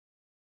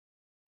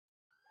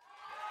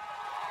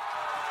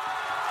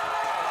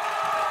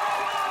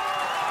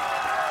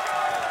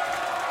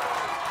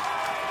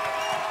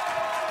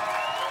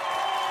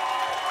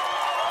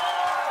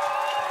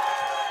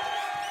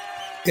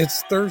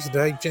It's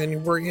Thursday,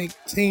 January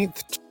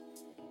 18th,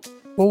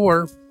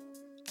 4.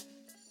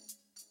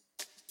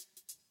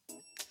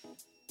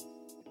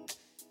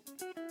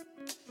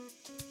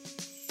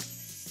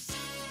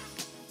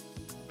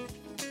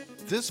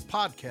 This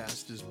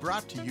podcast is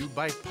brought to you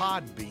by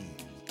Podbean.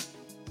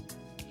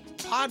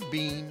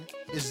 Podbean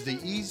is the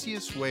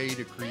easiest way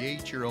to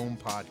create your own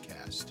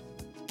podcast.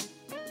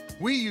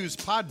 We use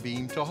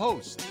Podbean to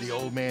host the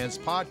Old Man's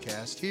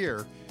Podcast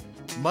here,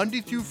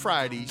 Monday through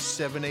Friday,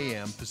 7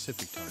 a.m.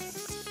 Pacific Time.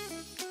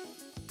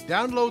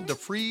 Download the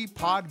free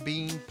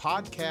Podbean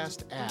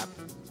podcast app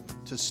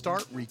to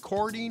start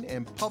recording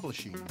and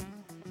publishing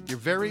your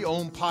very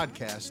own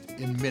podcast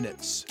in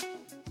minutes.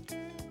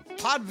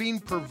 Podbean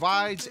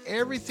provides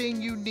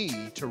everything you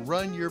need to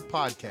run your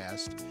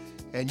podcast,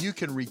 and you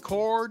can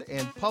record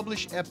and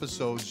publish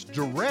episodes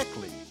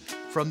directly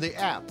from the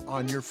app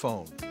on your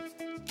phone.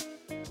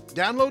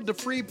 Download the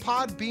free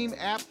Podbean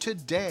app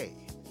today.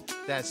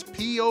 That's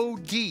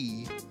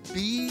Podbean.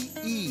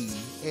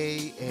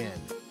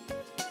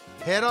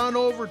 Head on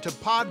over to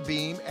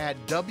Podbean at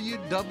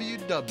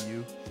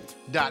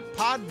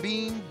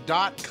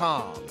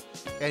www.podbean.com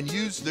and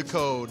use the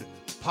code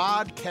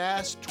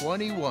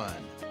podcast21.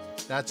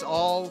 That's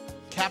all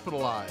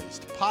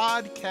capitalized,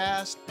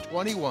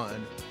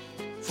 podcast21,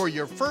 for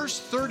your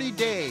first 30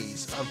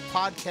 days of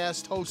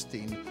podcast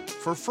hosting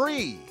for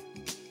free.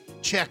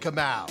 Check them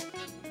out.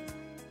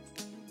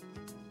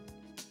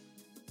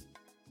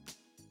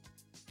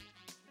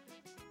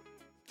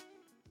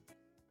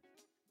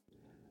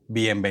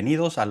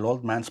 Bienvenidos al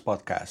Old Man's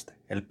Podcast,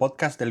 el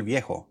podcast del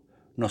viejo.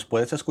 Nos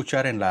puedes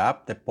escuchar en la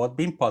app de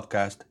Podbean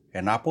Podcast,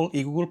 en Apple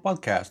y Google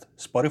Podcast,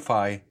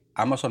 Spotify,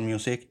 Amazon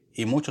Music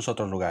y muchos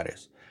otros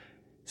lugares.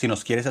 Si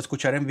nos quieres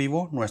escuchar en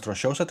vivo, nuestro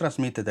show se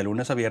transmite de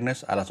lunes a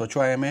viernes a las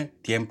 8 a.m.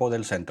 tiempo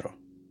del centro.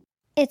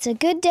 It's a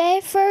good day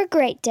for a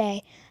great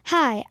day.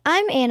 Hi,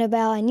 I'm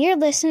Annabelle, and you're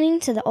listening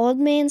to the Old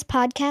Man's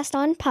Podcast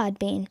on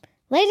Podbean.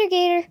 Later,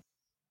 Gator.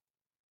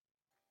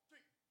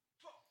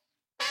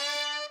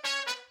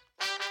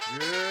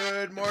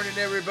 Good morning,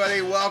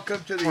 everybody.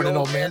 Welcome to the Morning,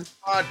 Old Old Man. Man's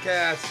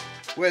Podcast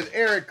with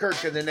Eric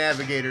Kirk and the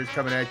Navigators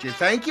coming at you.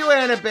 Thank you,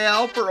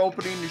 Annabelle, for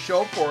opening the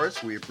show for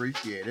us. We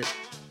appreciate it.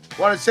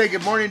 Want to say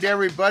good morning to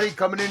everybody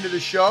coming into the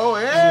show.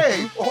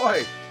 Hey,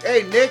 boy.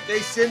 Hey, Nick. Hey,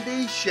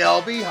 Cindy.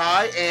 Shelby.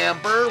 Hi,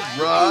 Amber.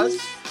 Russ.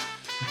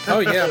 Oh,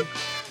 yeah.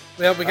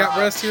 Well, we got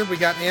Russ here. We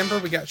got Amber.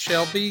 We got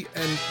Shelby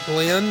and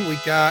Glenn. We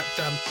got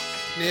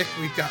Nick.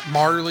 We've got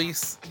Marley.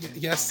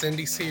 Yes,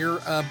 Cindy's here.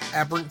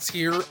 Aberrant's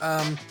here.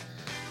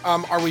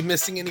 Are we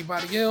missing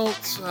anybody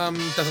else?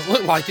 Doesn't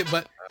look like it,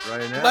 but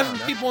Right now. 11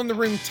 people in the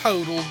room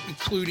total,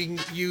 including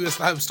you as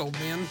the host, Old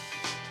Man.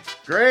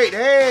 Great.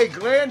 Hey,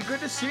 Glenn, good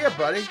to see you,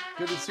 buddy.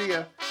 Good to see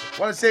you.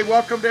 Want to say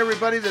welcome to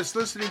everybody that's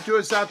listening to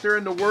us out there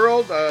in the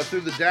world through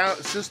the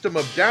system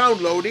of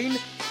downloading.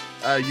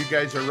 You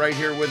guys are right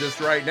here with us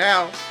right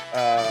now.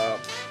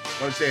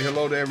 Want to say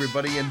hello to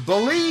everybody in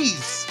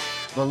Belize,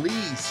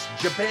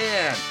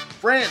 Japan,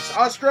 France,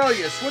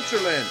 Australia,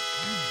 Switzerland,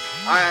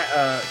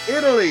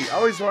 Italy. I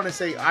always want to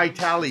say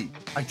Italy,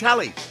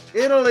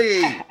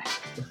 Italy,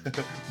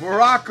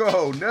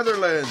 Morocco,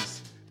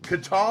 Netherlands,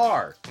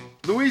 Qatar,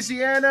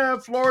 Louisiana,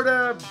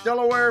 Florida,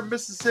 Delaware,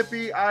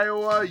 Mississippi,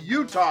 Iowa,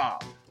 Utah,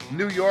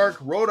 New York,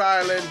 Rhode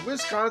Island,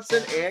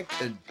 Wisconsin, and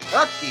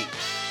Kentucky.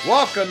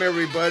 Welcome,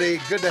 everybody.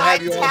 Good to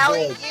have you on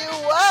board.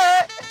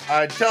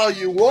 I tell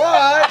you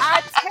what.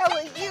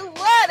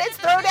 It's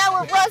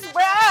Throwdown with Russ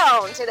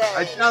Brown today.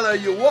 I tell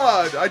you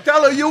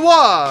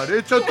what.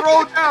 It's a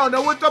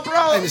throwdown with the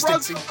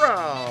Russ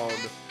Brown.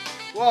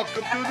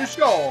 Welcome to the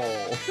show.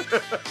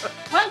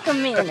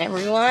 Welcome in,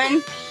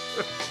 everyone.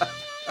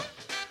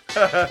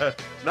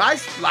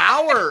 Nice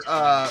flower,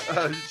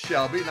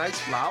 Shelby. Nice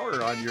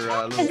flower on your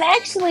little... It's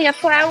actually a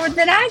flower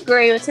that I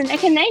grew. It's an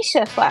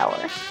echinacea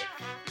flower.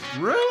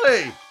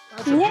 Really?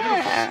 That's a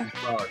Yeah. beautiful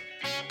flower.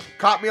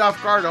 Caught me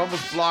off guard. I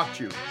almost blocked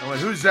you. I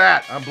went, who's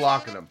that? I'm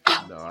blocking him.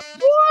 No, What?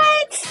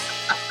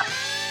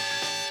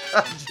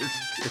 I'm just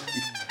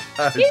kidding.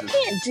 You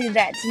can't do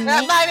that to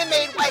That me. might have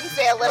made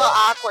Wednesday a little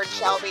awkward,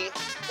 Shelby.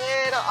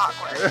 Little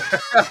awkward.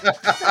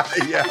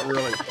 Yeah,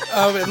 really.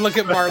 Oh, and look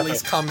at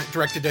Marley's comment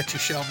directed at you,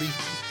 Shelby.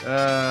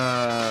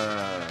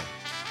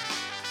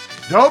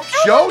 Dope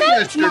show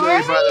Thanks, yesterday,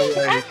 Marley. by the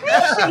way. I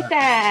appreciate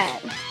that.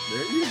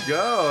 There you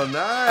go.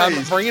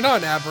 Nice. Bring it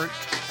on, Aberrant,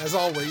 as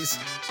always.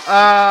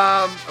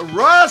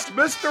 Russ,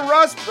 Mr.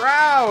 Russ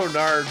Brown,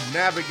 our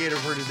navigator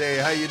for today.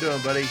 How you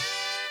doing, buddy?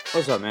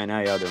 What's up, man?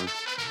 How y'all doing?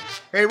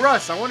 Hey,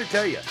 Russ, I want to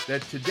tell you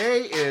that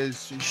today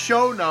is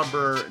show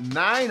number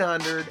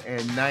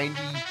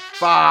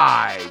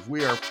 995.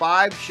 We are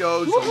 5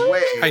 shows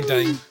away Hi,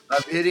 Dane.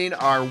 of hitting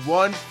our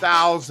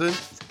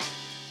 1,000th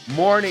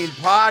morning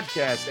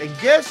podcast. And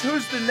guess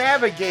who's the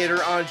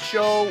navigator on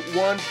show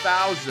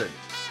 1,000?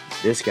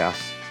 This guy.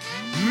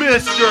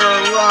 Mr.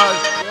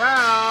 Russ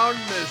Brown.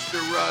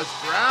 Mr. Russ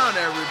Brown,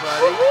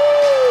 everybody.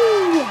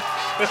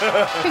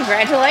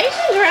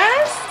 Congratulations,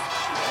 Russ.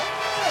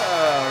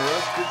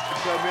 Russ gets to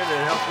come in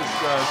and help us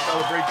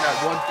celebrate that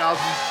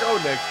 1,000th show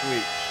next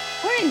week.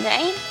 Morning,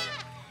 Dane.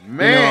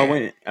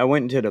 Man. I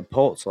went into the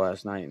Pulse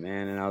last night,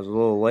 man, and I was a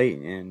little late,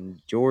 and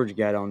George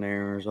got on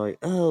there and was like,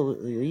 "Oh,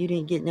 you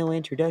didn't get no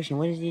introduction.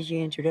 What is this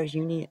your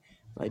introduction? You need?"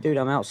 Like, dude,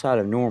 I'm outside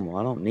of normal.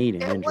 I don't need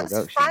an It was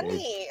introduction, funny. dude.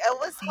 It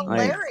was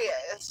Like,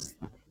 hilarious.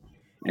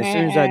 as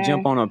soon as I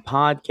jump on a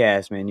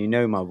podcast, man, you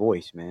know my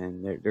voice,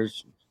 man.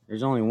 There's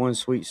only one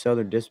sweet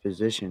Southern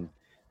disposition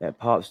that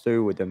pops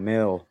through with a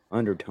male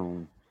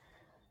undertone,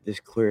 this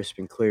crisp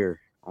and clear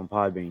on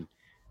Podbean,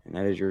 and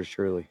that is yours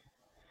truly.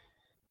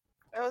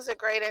 It was a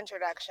great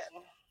introduction.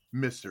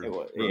 Mr. It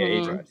was, yeah,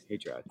 he tried. He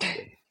tried.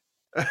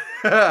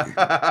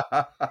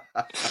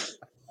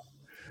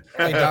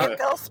 Hey, Doc. It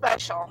feels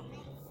special.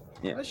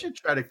 Yeah. I should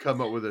try to come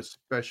up with a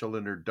special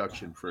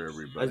introduction for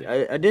everybody.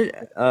 I did.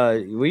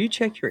 Will you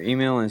check your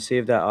email and see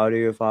if that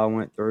audio file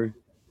went through?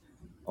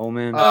 Old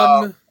man,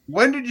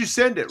 When did you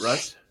send it,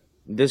 Russ?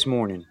 this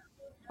morning.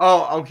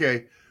 Oh,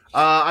 okay.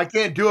 I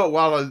can't do it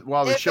while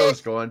the If show's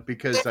it- going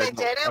because If I it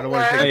didn't don't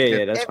want to work, take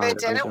yeah, that's if fine. it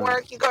didn't That's fine.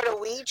 work, you go to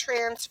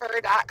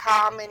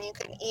wetransfer.com and you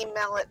can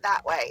email it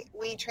that way.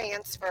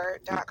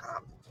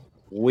 wetransfer.com.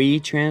 We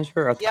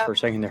transfer. Yep. For a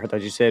second there, I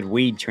thought you said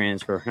weed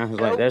transfer. I was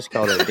like, Nope. that's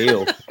called a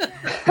deal. Not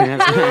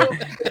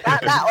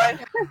that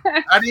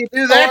one. How do you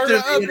do that Or, to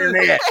the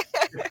internet?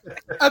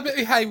 I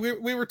mean, hey,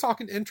 we were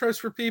talking intros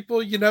for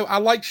people. You know, I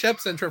like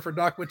Shep's intro for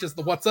Doc, which is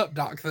the "What's up,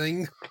 Doc"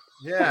 thing.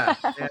 Yeah.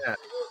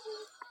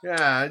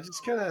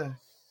 Just kind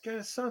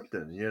of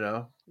something, you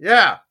know.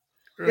 Yeah.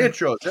 Right.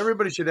 Intros.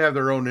 Everybody should have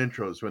their own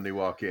intros when they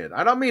walk in.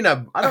 I don't mean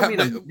a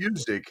Wait.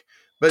 music,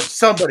 but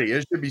somebody.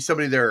 There should be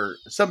somebody there.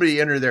 Somebody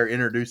enter there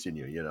introducing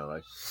you. You know,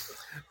 like.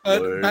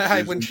 But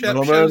hey, when Shep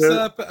gentlemen, shows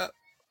up, but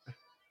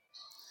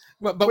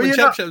Well, when you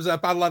Shep know- shows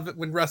up, I love it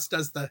when Russ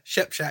does the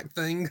Shep Shack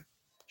thing.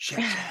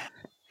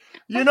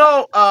 You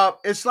know,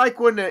 it's like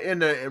when in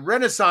the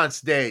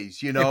Renaissance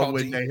days, you know, Paul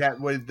when G. they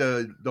had with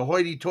the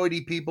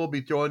hoity-toity people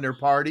be throwing their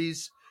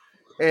parties,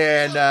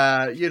 and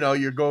you know,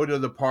 you go to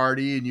the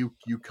party and you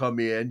come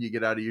in, you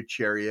get out of your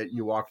chariot, and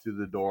you walk through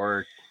the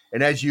door,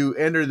 and as you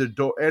enter the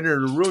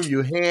room,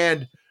 you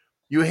hand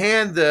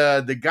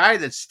the guy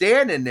that's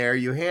standing there,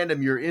 you hand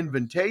him your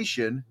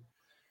invitation,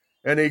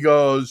 and he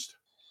goes,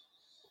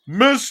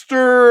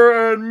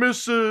 Mr. and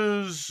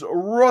Mrs.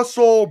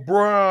 Russell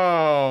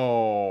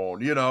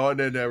Brown, you know, and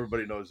then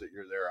everybody knows that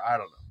you're there. I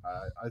don't know.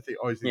 I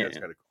always think that's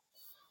kind of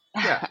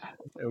cool. Yeah,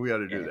 we ought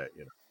to do that,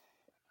 you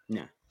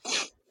know.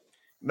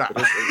 No. No.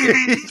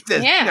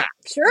 Yeah,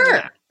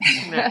 sure.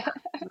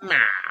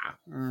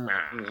 Nah.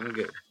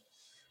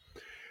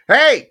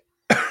 Hey,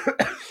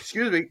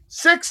 excuse me.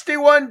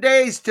 61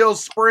 days till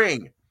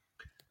spring.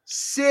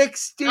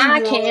 61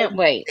 I can't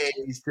wait.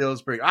 days till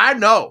spring. I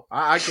know.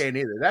 I can't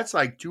either. That's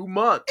like 2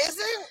 months.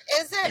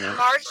 Isn't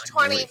March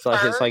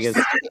 21st It's like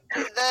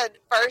the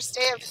first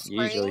day of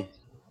spring?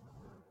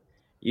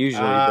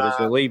 Usually, but it's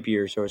a leap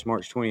year, so it's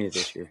March 20th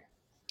this year.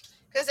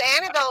 Because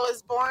Annabelle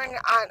was born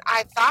on,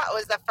 I thought it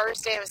was the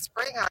first day of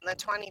spring on the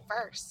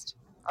 21st.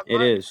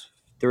 It is.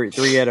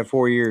 Three out of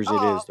 4 years, it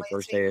Oh, is the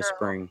first lazy day of girl.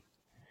 spring.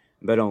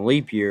 But on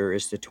leap year,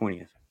 it's the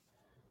 20th.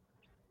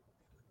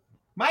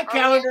 My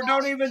calendar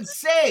don't even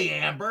say,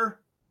 Amber.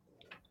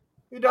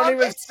 You don't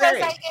even It says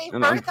say. I gave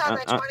birth on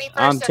the 21st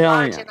I'm of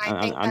telling March, you. and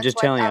I think I'm that's just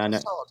what telling you. I I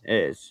know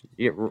was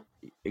told.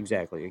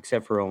 exactly.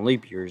 Except for on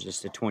leap years,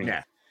 it's the 20th.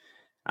 Yeah.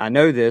 I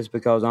know this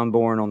because I'm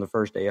born on the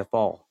first day of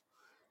fall,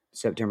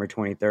 September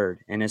 23rd,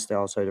 and it's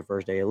also the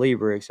first day of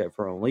Libra, except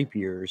for on leap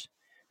years,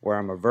 where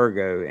I'm a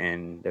Virgo,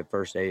 and the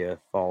first day of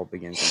fall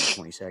begins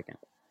on the 22nd.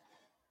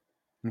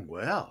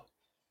 Well,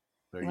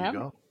 there you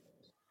go.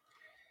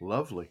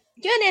 Lovely.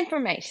 Good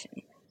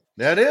information.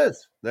 That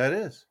is.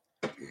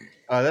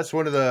 That's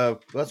one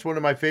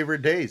of my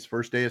favorite days.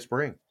 First day of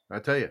spring. I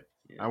tell you,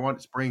 I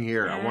want spring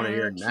here. I want it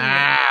here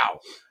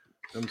now.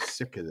 I'm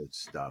sick of this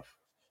stuff.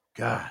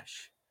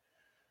 Gosh.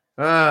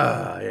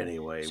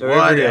 Anyway. So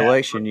every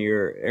election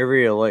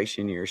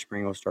year,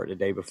 spring will start the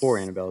day before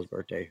Annabelle's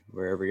birthday,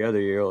 where every other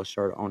year it'll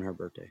start on her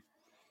birthday.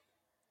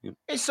 Yep.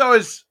 Hey, so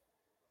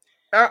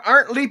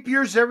aren't leap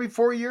years every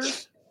 4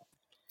 years?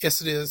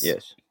 Yes, it is.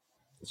 Yes.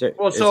 It's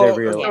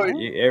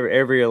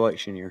every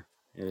election year.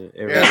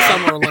 Every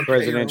Summer Olympic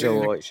presidential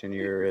year. election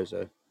year is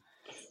a.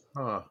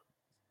 Huh.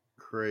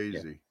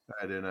 Crazy. Yeah.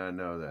 I did not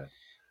know that.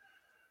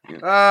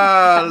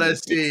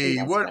 Let's see.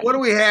 What do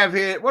we have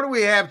here? What do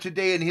we have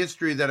today in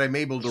history that I'm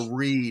able to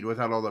read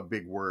without all the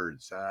big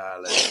words?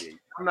 Let's see.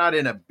 I'm not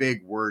in a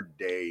big word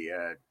day.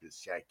 I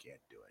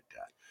can't do it.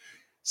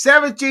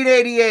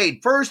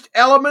 1788. First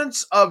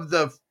elements of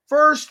the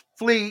First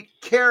Fleet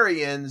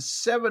carrying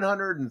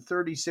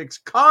 736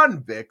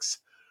 convicts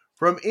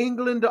from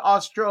England to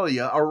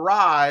Australia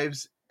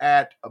arrives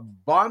at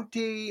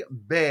Bontey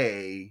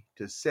Bay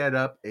to set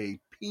up a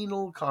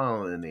penal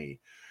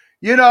colony.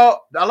 You know,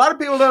 a lot of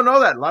people don't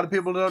know that. A lot of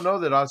people don't know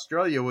that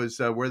Australia was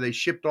where they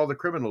shipped all the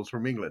criminals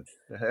from England.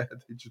 They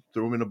just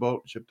threw them in a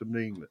boat, shipped them to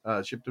England,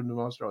 shipped them to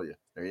Australia.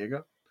 There you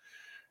go.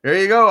 There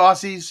you go,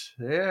 Aussies.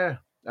 Yeah.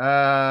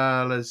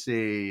 Let's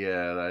see.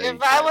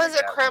 If I was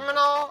a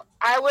criminal,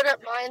 I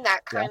wouldn't mind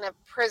that kind of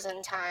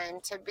prison time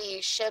to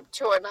be shipped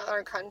to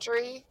another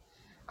country.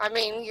 I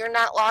mean, you're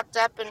not locked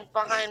up and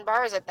behind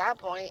bars at that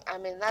point. I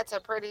mean, that's a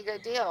pretty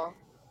good deal.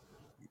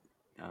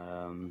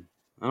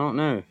 I don't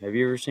know. Have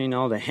you ever seen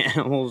all the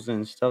animals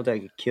and stuff that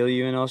could kill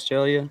you in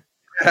Australia?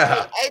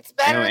 Hey, it's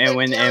better And than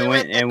when dealing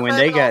with the when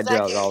they criminals got that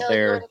dropped can off kill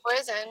you in there,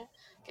 prison.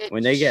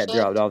 when they got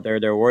dropped off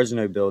there was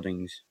no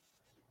buildings.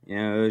 You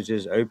know, it was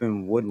just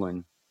open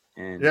woodland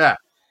and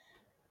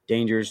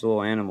dangerous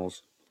little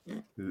animals.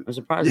 I'm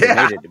surprised they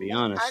made it, to be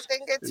honest. I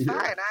think it's fine.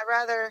 I'd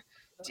rather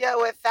deal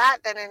with that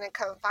than in a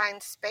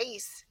confined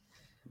space.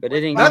 But they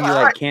didn't give you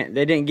like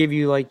they didn't give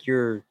you like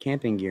your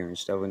camping gear and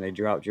stuff when they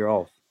dropped you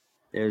off.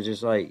 It was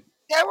just like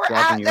there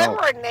off.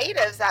 were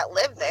natives that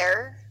lived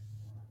there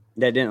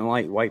That didn't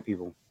like white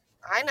people.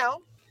 I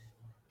know.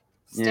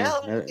 Still,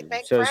 yeah.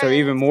 Make so friends,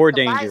 even more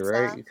danger,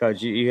 right?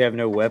 Because you have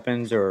no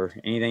weapons or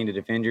anything to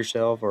defend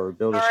yourself or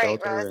build a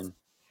shelter. Russ, and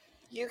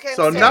you can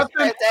say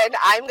nothing.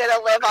 I'm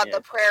gonna live on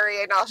the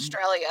prairie in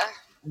Australia.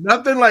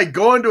 Nothing like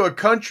going to a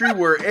country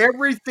where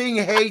everything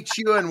hates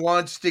you and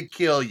wants to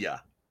kill you.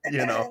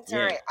 You know,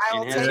 right. I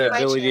will and has the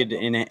ability to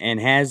and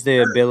has the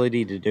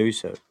ability to do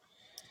so.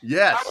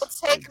 Yes, I will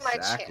take my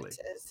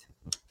chances.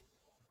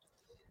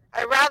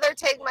 I'd rather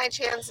take my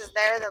chances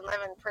there than live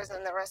in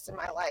prison the rest of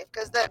my life.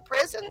 Because the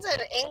prisons in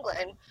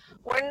England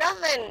were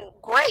nothing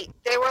great.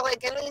 They were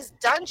like in these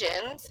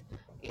dungeons.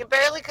 You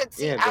barely could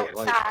see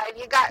outside.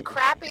 You got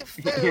crappy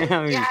food.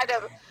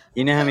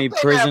 You know how many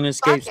prison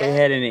escapes they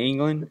had in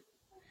England?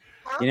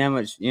 Huh? You know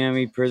how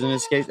many prison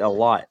escapes? A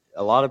lot.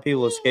 A lot of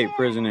people escaped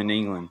prison in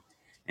England,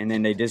 and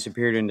then they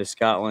disappeared into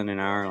Scotland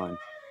and Ireland.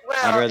 Well,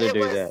 I'd rather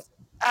do that.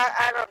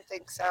 I don't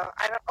think so.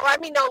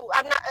 No,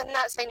 I'm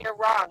not saying you're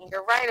wrong.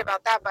 You're right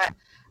about that, but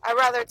I'd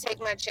rather take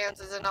my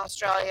chances in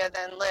Australia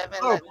than live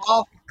in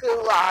the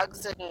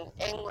gulags in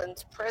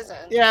England's prison.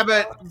 Yeah,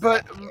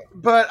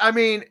 but I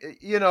mean,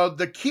 you know,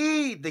 the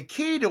key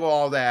to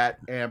all that,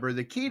 Amber,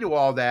 the key to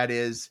all that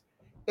is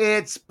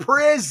it's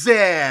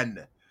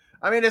prison.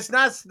 I mean, it's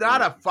not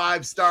a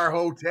 5-star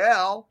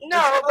hotel.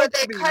 No, but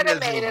they could have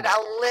made it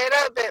a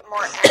little bit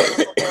more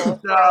equitable.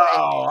 No,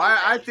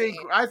 I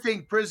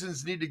think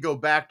prisons need to go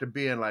back to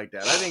being like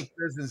that. I think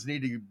prisons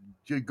need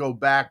to go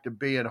back to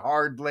being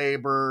hard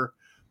labor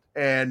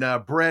and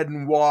bread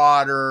and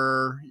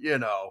water, you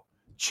know,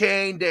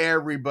 chained to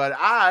everybody.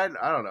 I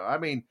don't know. I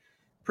mean,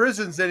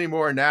 prisons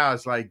anymore now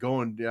is like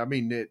going, I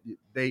mean,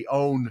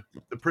 the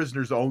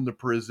prisoners own the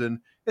prison.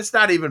 It's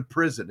not even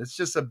prison. It's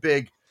just a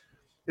big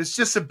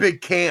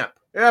camp.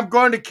 Yeah, I'm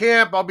going to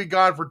camp. I'll be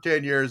gone for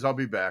 10 years. I'll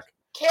be back.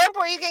 Camp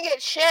where you can get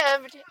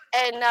shivved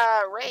and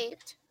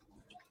raped.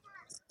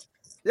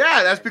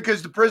 Yeah, that's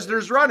because the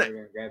prisoners run it.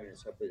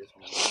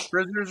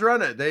 Prisoners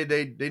run it.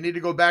 They need to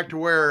go back to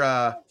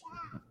where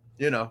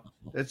you know,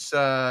 it's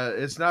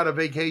not a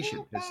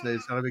vacation.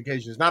 It's not a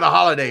vacation. It's not a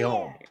holiday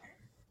home.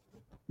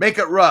 Make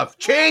it rough.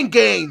 Chain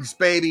gangs,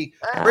 baby.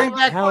 Bring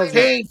back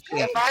chain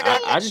gangs.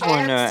 I just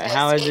want to know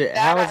how is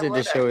it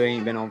this show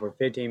ain't been on for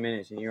 15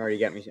 minutes and you already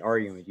got me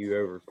arguing with you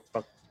over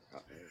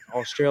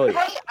Australia?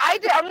 Hey,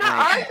 I'm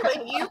not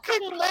arguing. You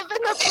can live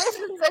in the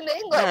prisons in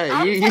England.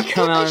 No, you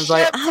come out and it's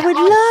like, I would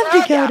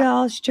love to go to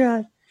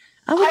Australia.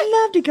 I would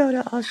love to go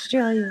to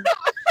Australia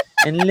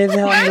and live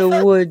out in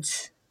the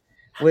woods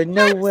with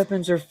no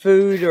weapons or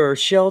food or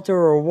shelter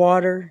or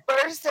water.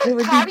 It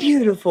would be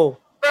beautiful.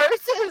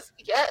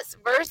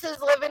 Versus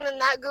living in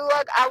that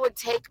gulag, I would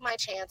take my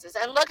chances.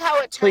 And look how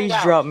it turned out.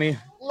 Please drop me.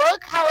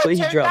 Look how it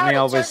turned out. Please drop me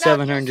off with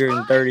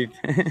 730.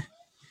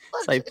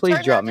 It's like, please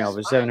drop me off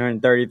with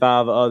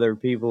 735 other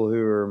people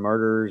who are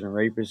murderers and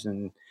rapists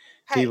and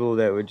people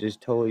that would just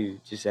totally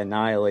just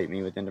annihilate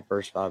me within the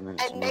first 5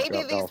 minutes. And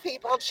maybe these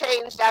people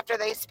changed after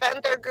they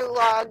spent their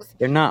gulags.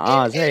 They're not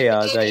Oz. Hey,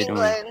 Oz, how you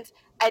doing?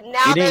 And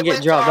now you didn't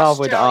get dropped off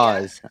with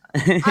Oz.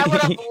 I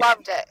would have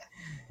loved it.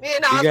 Me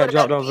and Oz you got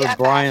dropped off with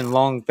Brian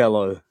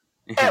Longfellow.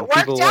 It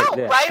worked out,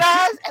 right,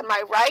 Oz? Am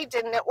I right?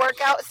 Didn't it work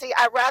out? See,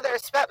 I'd rather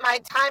spend my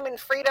time in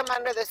freedom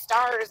under the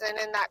stars than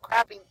in that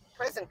crappy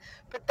prison.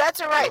 But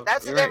that's all right.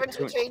 That's the difference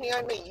between you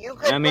and me. You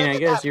could. I mean, I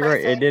guess you're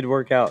right. It did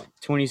work out.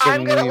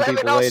 27 million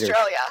people later.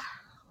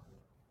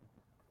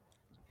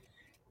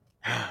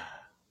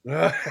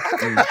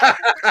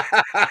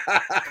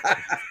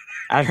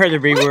 I'd rather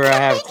be where I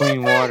have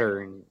clean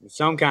water and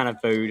some kind of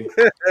food.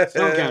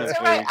 Some kind of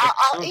food. Right.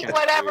 I'll eat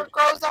whatever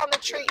grows on the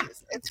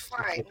trees. It's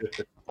fine.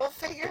 We'll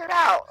figure it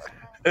out.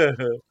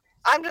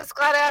 I'm just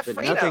glad I have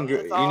freedom.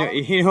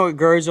 You know what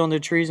grows on the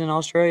trees in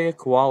Australia?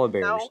 Koala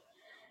bears. No.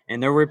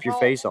 And they'll rip your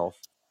face off.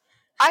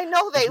 I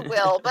know they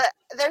will, but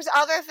there's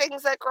other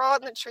things that grow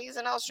on the trees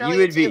in Australia.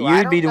 You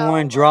would be the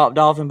one dropped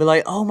off and be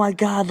like, "Oh my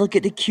God, look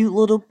at the cute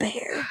little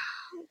bear!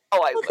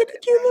 Look at the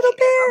cute little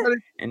bear!"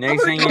 And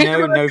next thing you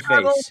know, no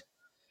face.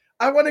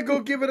 I want to go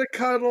give it a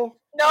cuddle.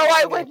 No,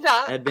 I would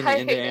not. That'd been the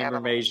end of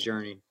Amber May's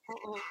journey.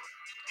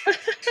 I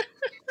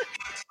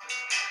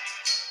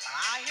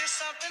hear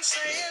something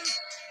saying.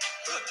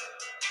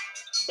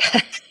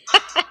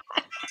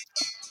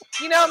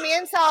 You know, me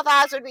and South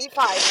Oz would be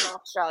fine in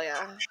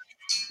Australia.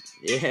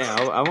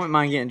 Yeah, I wouldn't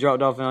mind getting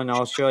dropped off in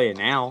Australia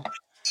now.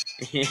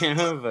 You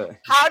know, but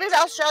How did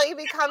Australia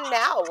become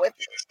now? With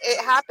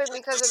it happened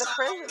because of the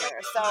prisoner.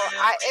 So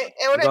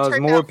it would have because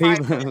turned more out fine.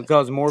 people,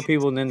 because more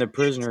people than the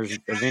prisoners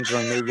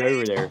eventually moved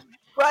over there.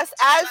 Russ,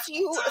 as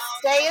you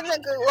stay in the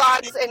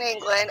gulags in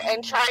England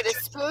and try to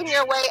spoon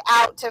your way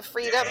out to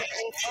freedom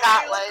in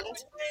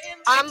Scotland,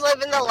 I'm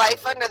living the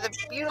life under the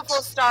beautiful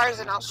stars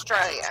in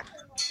Australia.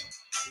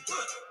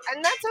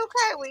 And that's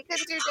okay. We can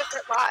do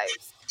different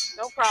lives.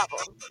 No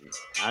problem.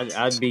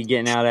 I'd be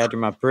getting out after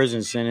my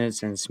prison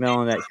sentence and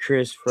smelling that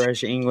crisp,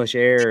 fresh English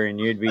air, and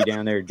you'd be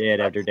down there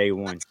dead after day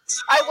one.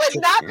 I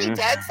would not be Yeah.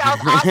 dead. South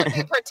Oz would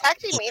be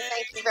protecting me.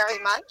 Thank you very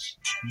much.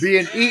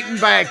 Being eaten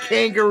by a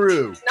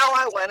kangaroo. No,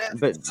 I wouldn't.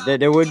 But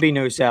there would be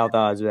no South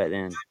Oz back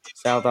then.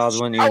 South Oz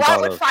wasn't even I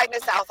thought would of. find a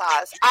South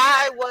Oz.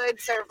 I would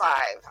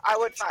survive.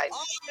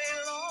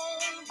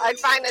 I'd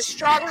find a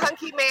strong,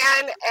 hunky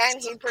man,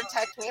 and he'd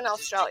protect me in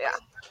Australia.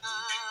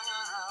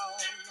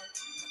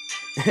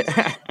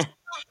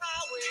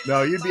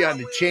 No, you'd be on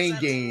the chain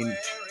gang.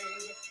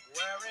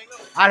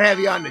 I'd have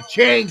you on the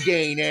chain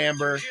gang,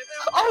 Amber.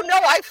 Oh no,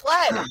 I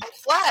fled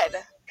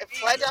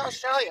to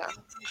Australia.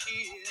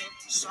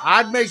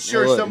 I'd make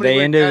sure Look, somebody they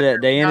went down there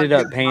ended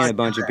and up paying a got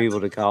bunch of that. people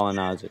to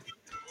colonize it.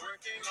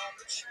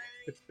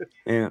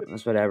 Yeah,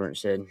 that's what Aberrant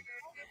said.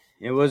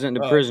 It wasn't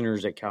the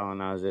prisoners that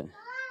colonized it.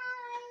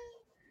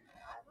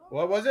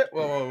 What was it?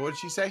 Well, what did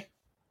she say?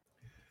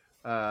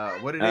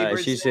 What did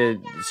Avery She say?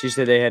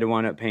 said they had to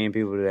wind up paying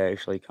people to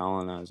actually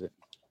colonize it.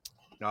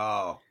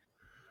 Oh,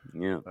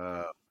 Yeah.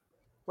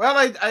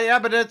 well, yeah,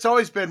 but that's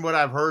always been what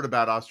I've heard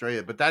about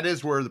Australia. But that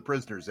is where the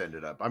prisoners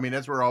ended up. I mean,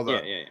 that's where all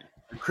the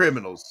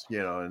criminals,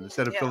 and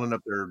instead of filling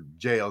up their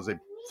jails, they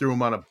threw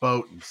them on a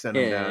boat and sent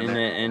them down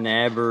there. And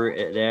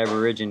the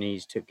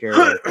Aborigines took care of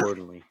them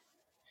accordingly.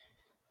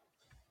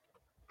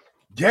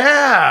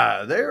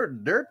 Yeah,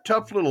 they're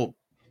tough little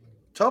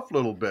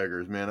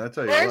beggars, man. I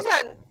tell you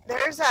what.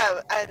 There's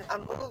a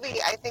movie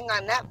I think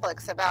on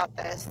Netflix about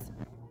this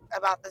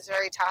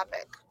very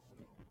topic.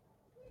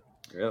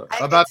 Really?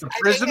 About the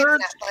prisoners?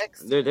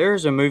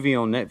 There's a movie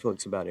on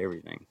Netflix about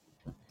everything.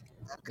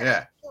 Okay.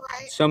 Yeah.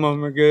 Right. Some of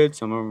them are good,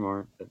 some of them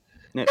aren't.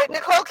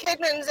 Nicole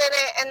Kidman's in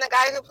it, and the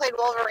guy who played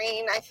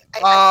Wolverine.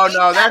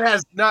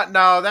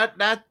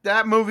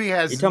 That movie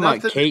has. You talking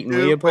about Kate and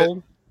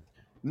Leopold?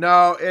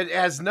 No, it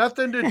has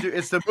nothing to do.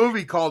 It's the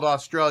movie called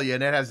Australia,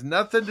 and it has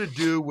nothing to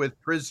do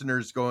with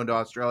prisoners going to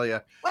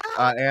Australia.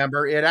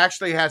 Amber, it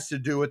actually has to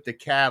do with the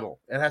cattle.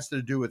 It has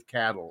to do with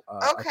cattle.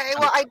 Okay,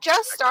 well, I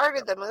just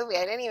started the movie.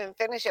 I didn't even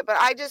finish it, but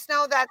I just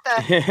know that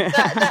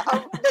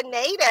the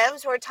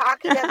natives were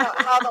talking about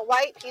how the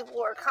white people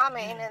were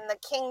coming, and the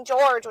King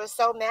George was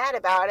so mad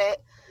about it.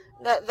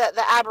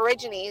 The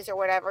Aborigines or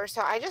whatever.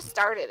 So I just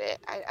started it.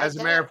 As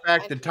a matter of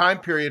fact, the time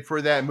period for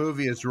that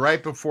movie is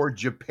right before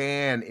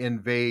Japan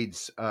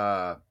invades.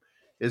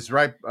 Is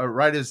right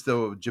as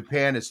the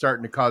Japan is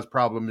starting to cause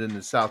problems in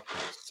the South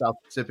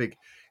Pacific,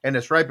 and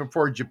it's right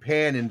before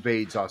Japan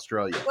invades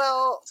Australia.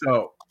 Well,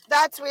 so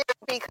that's weird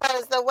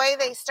because the way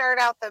they start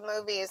out the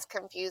movie is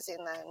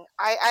confusing. Then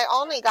I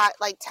only got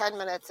like 10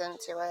 minutes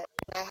into it.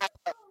 I had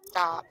to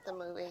stop the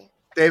movie.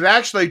 They've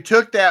actually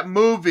took that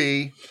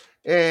movie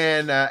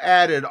and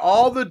added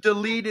all the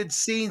deleted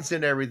scenes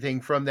and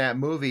everything from that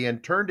movie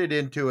and turned it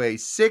into a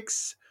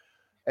 6-part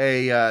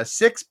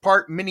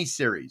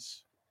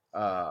miniseries.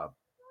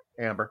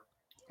 Amber.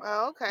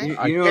 Oh, okay.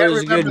 You know, it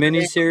was a good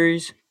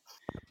miniseries.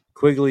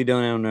 Quigley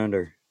Down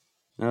Under.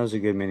 That was a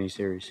good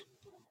miniseries.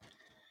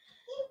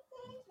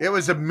 It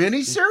was a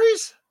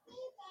miniseries?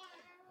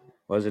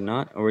 Was it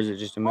not, or was it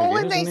just a movie? Well,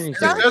 it was a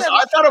miniseries.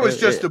 I thought it was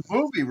just a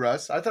movie,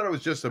 Russ. I thought it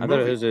was just a movie.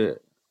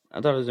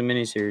 I thought it was a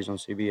miniseries on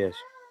CBS.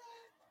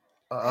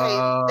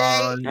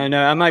 No,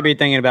 I might be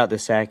thinking about the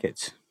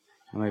Sackets.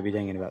 I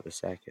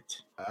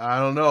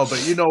don't know,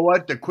 but you know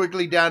what? The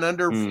Quigley Down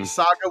Under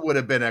saga would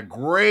have been a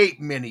great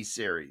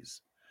miniseries.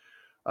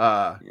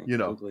 Because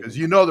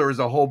there was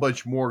a whole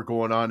bunch more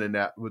going on in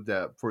that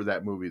for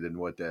that movie than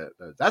what that.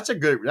 That's a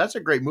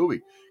great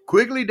movie.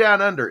 Quigley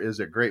Down Under is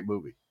a great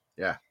movie.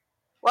 Yeah.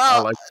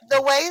 Well,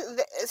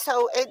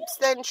 so it's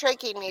then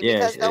tricking me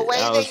because the way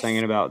I was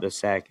thinking about the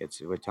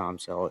Sackets with Tom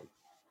Selleck.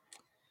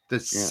 The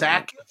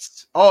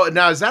Sackets. Oh,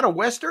 now is that a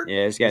Western?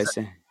 Yeah, it's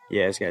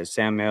got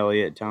Sam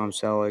Elliott, Tom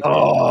Selleck.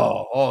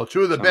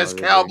 Two of the best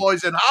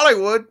cowboys in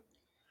Hollywood.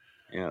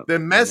 Yeah, the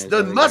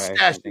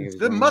mustaches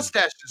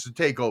to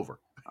take over.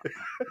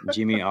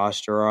 Jimmy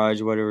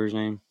Osterage, whatever his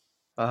name.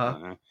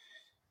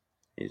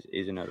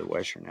 He's another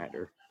Western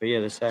actor. But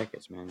yeah, the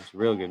Sackets, man, it's a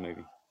real good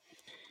movie.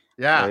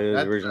 Yeah, it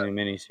was originally a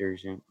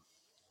miniseries. Yeah.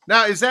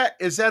 Now, is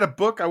that a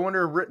book? I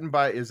wonder, written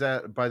by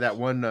that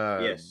one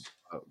yes,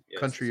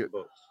 country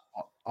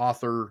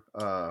author?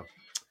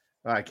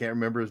 I can't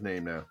remember his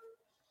name now.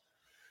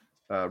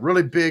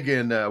 Really big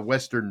in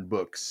Western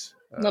books.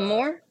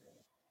 L'Amour.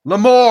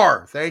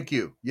 Thank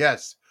you.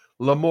 Yes,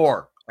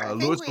 L'Amour. I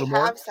think we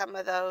have some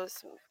of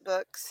those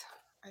books.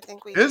 I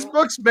think we. His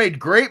books made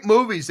great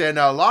movies, and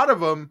a lot of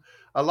them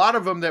a lot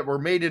of them that were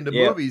made into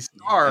Yep. movies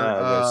are.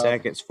 The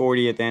second's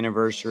 40th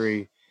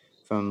anniversary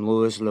from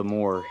Louis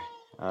L'Amour.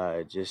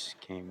 It just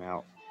came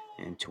out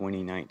in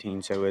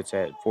 2019, so it's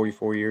at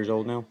 44 years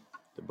old now.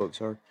 The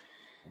books are.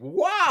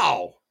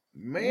 Wow,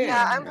 man!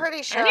 Yeah, I'm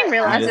pretty sure I didn't have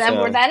realize It's, that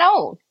we're that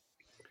old.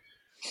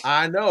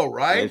 I know,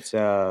 right? It's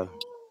 12,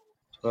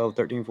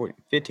 13, 14,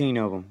 15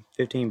 of them.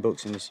 15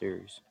 books in the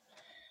series.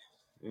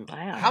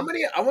 Wow. How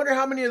many? I wonder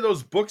how many of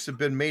those books have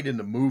been made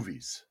into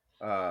movies,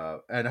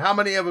 and how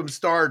many of them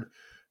starred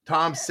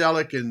Tom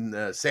Selleck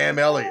and Sam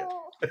Elliott.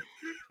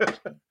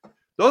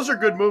 Those are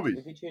good movies.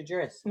 Look at your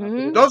dress.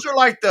 Mhm. Those are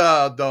like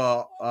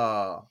the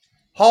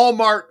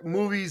Hallmark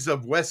movies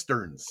of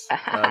westerns.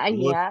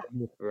 Yeah.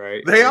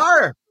 Right. They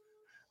are.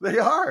 They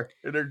are,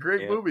 and they're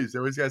great Yeah. movies. They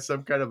always got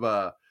some kind of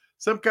a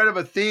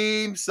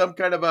theme, some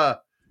kind of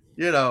a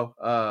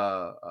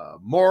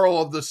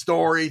moral of the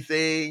story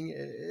thing.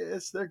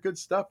 They're good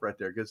stuff right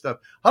there. Good stuff.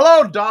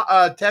 Hello,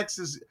 Don,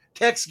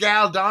 Tex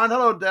Gal Don.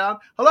 Hello, Don.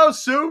 Hello,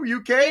 Sue,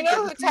 UK. You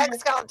know who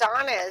Tex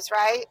Galdon is,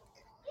 right?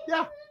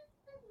 Yeah,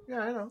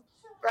 I know.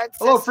 Red's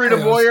Hello, sister. Freedom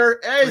Yes. Warrior.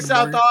 Hey, Freedom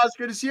South Warrior. Oz.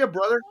 Good to see you,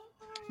 brother.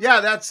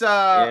 Yeah, that's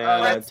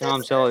Red's Tom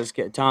sister.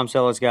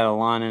 Selleck's got a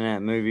line in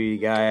that movie.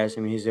 The guy asked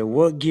him, he said,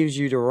 "What gives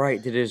you the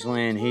right to this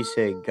land?" He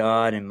said,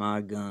 "God and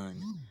my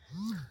gun."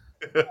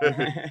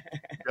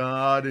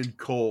 God and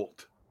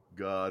Colt.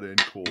 God and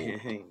Colt.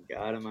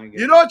 God and my gun.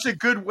 You know, it's a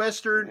good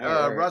Western,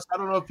 All right. Russ. I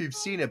don't know if you've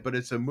seen it, but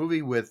it's a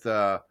movie with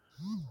Good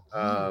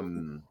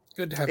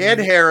to have Ed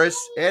you.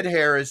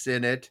 Harris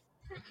in it,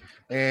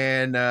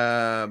 and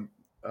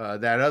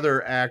that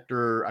other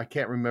actor, I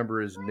can't remember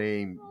his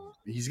name.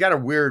 He's got a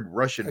weird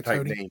Russian type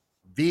Cody. name,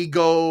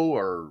 Vigo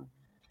or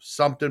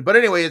something. But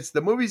anyway,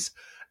 the movie's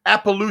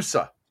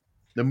Appaloosa.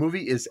 The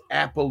movie is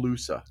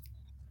Appaloosa.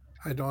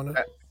 I don't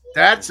know.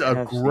 That's I a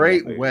have seen great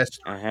that movie.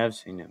 Western. I have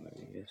seen that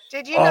movie, yes.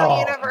 Did you know Oh.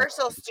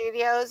 Universal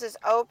Studios is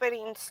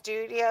opening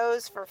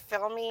studios for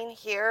filming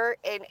here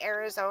in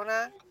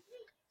Arizona,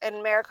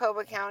 in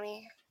Maricopa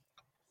County?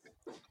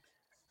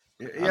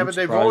 Yeah, but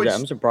they've always.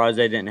 I'm surprised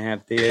they didn't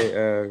have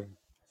the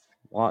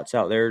lots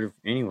out there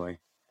anyway.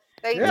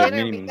 They Yeah.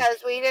 didn't because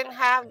we didn't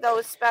have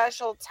those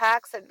special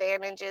tax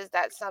advantages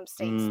that some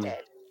states did.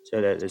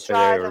 So they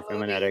Draw were the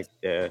filming movies.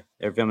 they're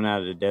filming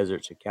out of the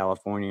deserts of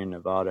California and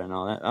Nevada and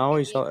all that. I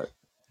always thought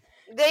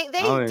They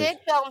always- did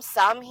film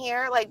some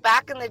here, like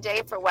back in the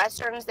day for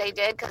westerns. They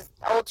did because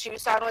Old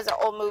Tucson was an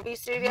old movie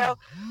studio,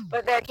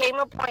 but there came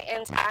a point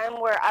in time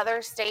where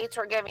other states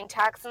were giving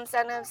tax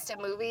incentives to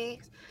movie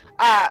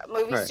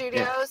Right,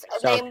 studios, and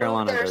South they moved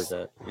Carolina their does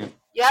that. Yeah.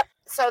 Yep.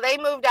 So they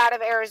moved out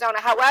of Arizona.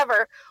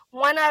 However,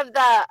 one of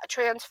the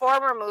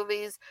Transformer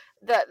movies,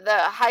 the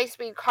high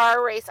speed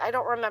car race, I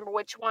don't remember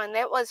which one,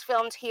 it was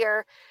filmed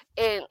here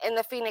in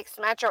the Phoenix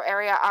metro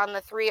area on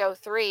the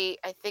 303.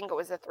 I think it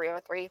was the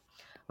 303.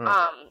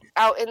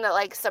 Out in the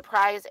like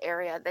Surprise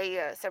area.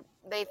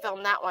 They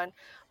filmed that one.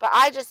 But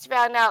I just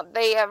found out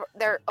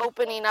they're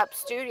opening up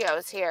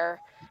studios here.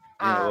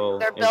 Yeah, well,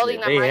 They're if building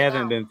them they right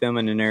haven't now. been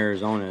filming in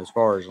Arizona as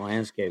far as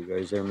landscape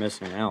goes. They're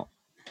missing out.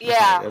 Yeah,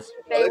 That's-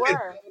 they They've been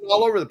were.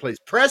 all over the place.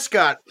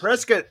 Prescott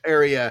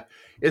area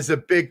is a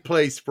big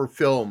place for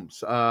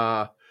films.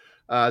 Remember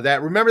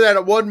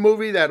that one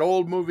movie, that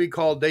old movie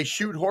called They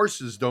Shoot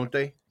Horses, don't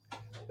they?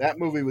 That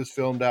movie was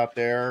filmed out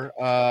there.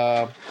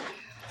 There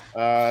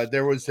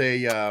was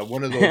a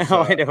one of those.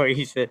 I know what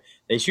you said.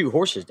 They shoot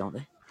horses, don't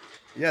they?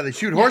 Yeah, they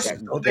shoot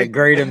horses, don't they? That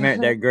great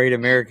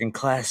American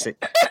classic.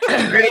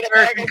 Great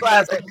American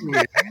Classic.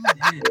 movie.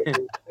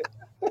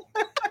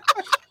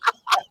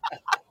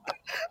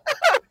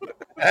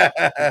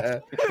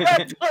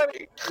 That's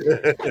funny.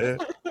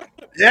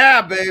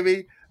 Yeah,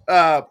 baby.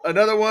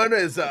 Another one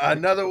is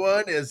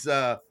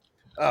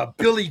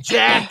Billy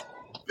Jack.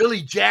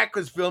 Billy Jack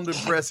was filmed in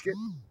Prescott.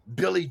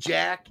 Billy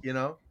Jack, you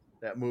know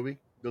that movie,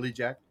 Billy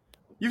Jack.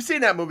 You've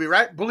seen that movie,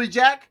 right? Billy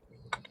Jack.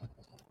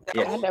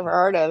 I've never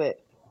heard of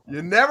it.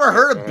 You never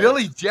heard of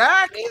Billy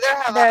Jack? Neither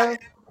have No. I.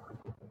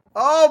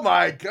 Oh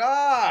my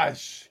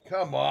gosh!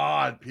 Come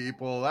on,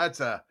 people. That's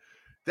a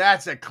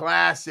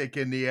classic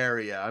in the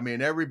area. I mean,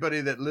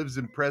 everybody that lives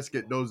in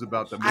Prescott knows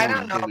about the movie. I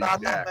don't know Billy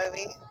about Jack. that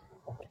movie.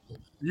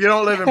 You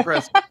don't live in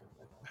Prescott.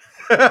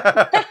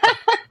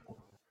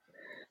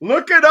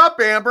 Look it up,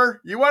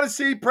 Amber. You want to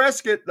see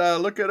Prescott?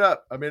 Look it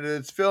up. I mean,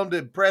 it's filmed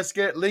in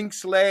Prescott,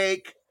 Lynx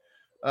Lake.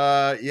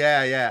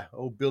 Yeah.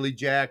 Oh, Billy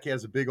Jack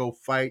has a big old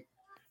fight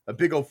in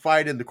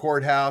the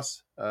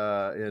courthouse,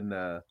 in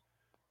the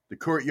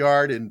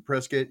courtyard in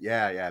Prescott.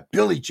 Yeah.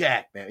 Billy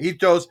Jack, man. He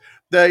throws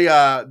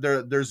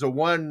there's a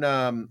one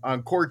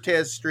on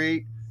Cortez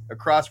Street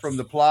across from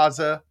the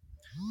plaza.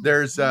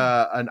 There's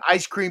an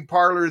ice cream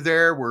parlor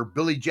there where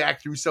Billy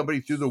Jack threw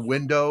somebody through the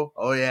window.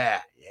 Oh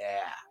yeah.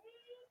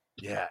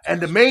 And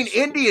the main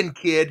Indian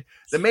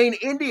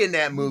in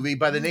that movie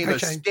by the name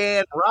of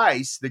Stan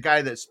Rice, the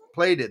guy that's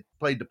played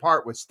the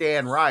part with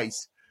Stan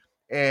Rice,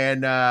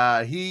 and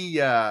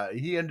he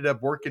ended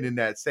up working in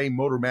that same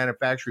motor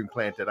manufacturing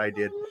plant that I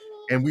did,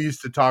 and we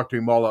used to talk to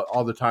him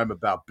all the time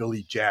about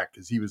Billy Jack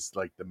because he was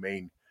like the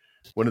main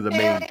one of the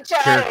main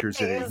characters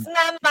in it. He's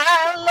not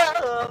my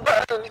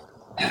lover.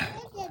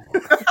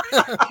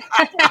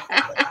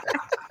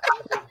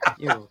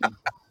 You.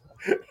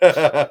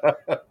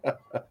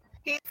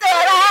 He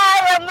said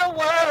I am the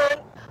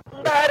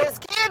one, but his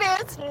kid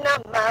is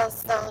not my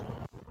son.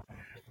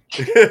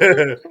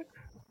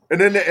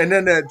 and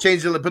then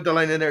change the put the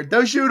line in there.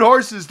 They shoot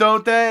horses,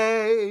 don't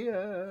they?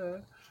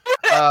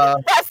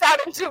 That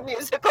sounded too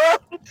musical.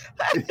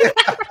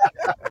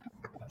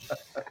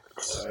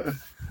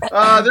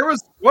 There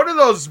was one of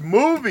those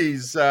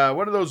movies,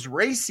 one of those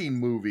racing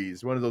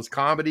movies, one of those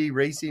comedy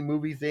racing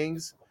movie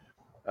things.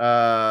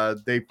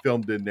 They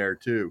filmed in there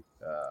too.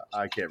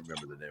 I can't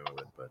remember the name of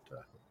it, but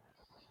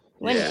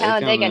When yeah,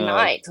 Talladega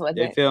Nights was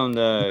They it? filmed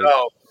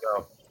no.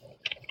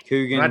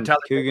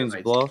 Coogan's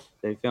Bluff.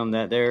 They filmed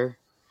that there.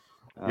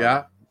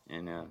 Yeah.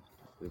 In the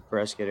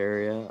Prescott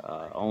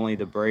area. Only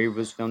the Brave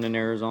was filmed in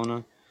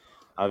Arizona.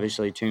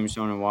 Obviously,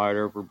 Tombstone and Wyatt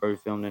Earp were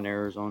both filmed in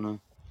Arizona.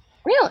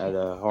 Really?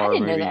 The I horror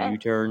didn't know movie that.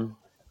 U-Turn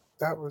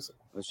That was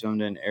was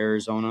filmed in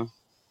Arizona.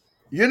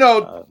 You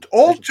know,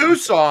 Old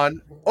there's a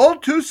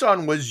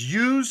Tucson was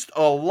used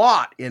a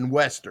lot in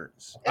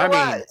westerns. It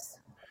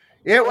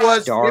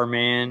was.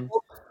 Starman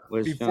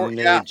was filmed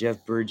there. yeah.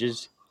 Jeff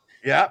Bridges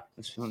Yeah.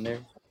 was filmed there.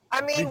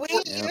 I mean, we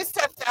used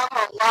to film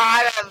a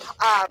lot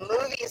of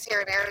movies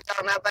here in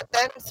Arizona, but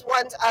then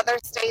once other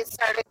states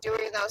started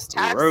doing those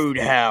tax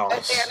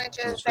Roadhouse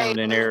advantages, was they filmed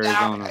in moved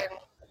out. Arizona. And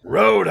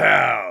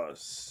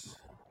Roadhouse.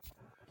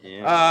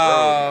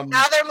 Yeah.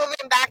 now they're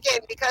moving back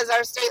in because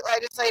our state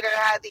legislator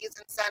had these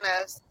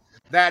incentives.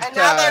 That and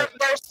now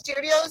their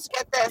studios,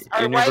 get this,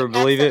 are You never right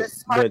believe next it, to the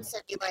Smart but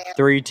City land.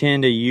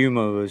 310 to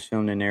Yuma was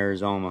filmed in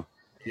Arizona.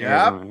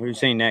 Yep. Who's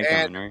seen that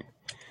coming, right?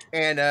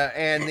 And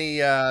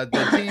the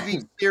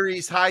TV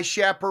series High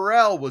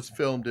Chaparral was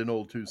filmed in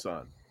Old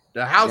Tucson.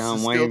 The house John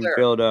is Wayne still there.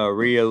 filmed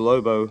Rio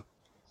Lobo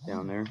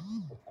down there.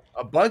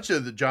 A bunch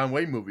of the John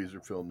Wayne movies are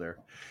filmed there.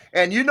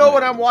 And you know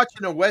when I'm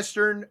watching a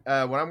western,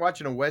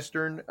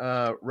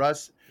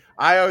 Russ,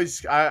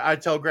 I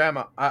tell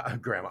Grandma, I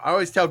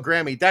always tell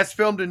Grammy, that's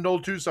filmed in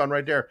Old Tucson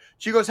right there.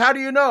 She goes, how do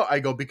you know? I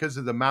go, because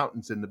of the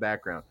mountains in the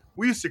background.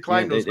 We used to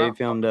climb those They mountains.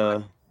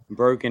 filmed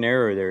Broken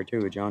Arrow there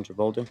too with John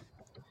Travolta.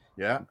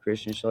 Yeah.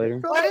 Christian Slater.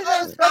 What are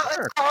those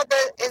mountains called?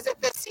 Is it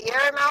the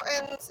Sierra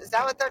Mountains? Is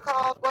that what they're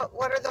called?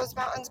 What are those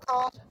mountains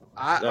called?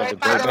 The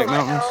Brokeback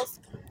Mountains.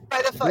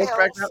 By the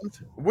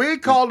foothills. We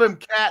called them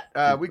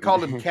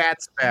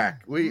Cat's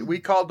Back. We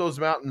called those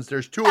mountains.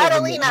 There's two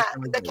Catalina,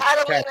 of them. the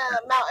Catalina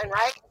Mountain,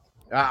 right?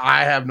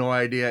 I have no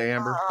idea,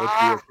 Amber, what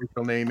the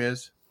official name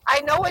is.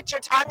 I know what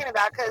you're talking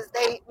about because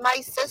my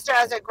sister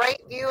has a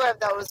great view of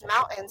those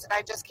mountains, and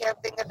I just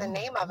can't think of the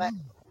name of it.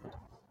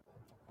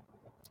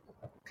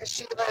 Because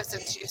she lives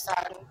in Tucson.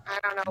 I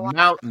don't know why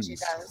Mountains. she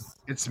does.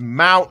 It's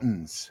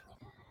mountains.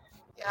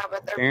 Yeah,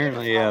 but they're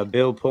Apparently,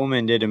 Bill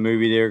Pullman did a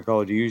movie there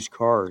called Used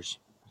Cars.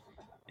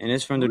 And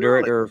it's from the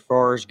director of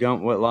Forrest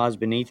Gump, What Lies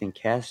Beneath, and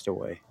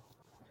Castaway.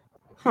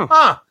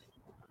 Huh.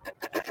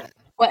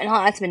 What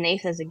Lies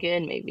Beneath is a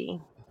good movie.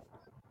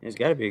 It's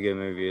got to be a good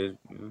movie.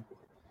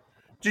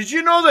 Did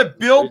you know that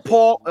Bill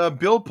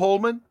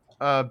Pullman,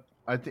 I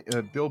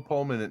think Bill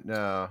Pullman.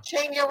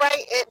 Shane, you're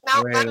right.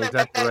 Mount Wait, Lemon, is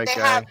that but the right they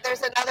guy? have.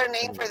 There's another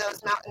name for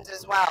those mountains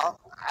as well.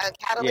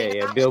 Catalina Yeah,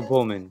 Mountains? Bill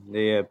Pullman,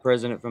 the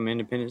president from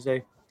Independence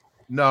Day.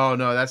 No,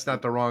 that's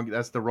not the wrong.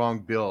 That's the wrong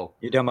Bill.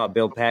 You're talking about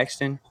Bill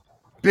Paxton?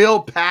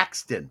 Bill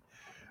Paxton.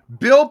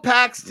 Bill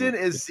Paxton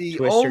is the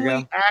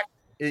only actor.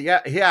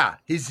 Yeah.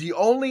 He's the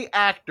only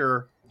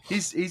actor.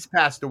 He's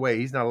passed away.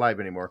 He's not alive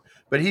anymore.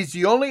 But he's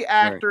the only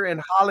actor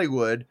in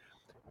Hollywood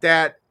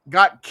that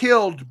got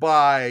killed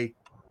by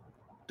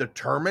the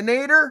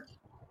Terminator,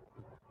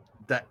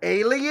 the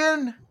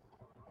Alien,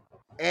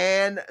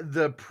 and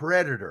the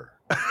Predator.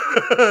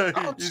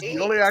 He's the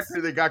only actor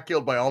that got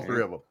killed by all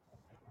three of them.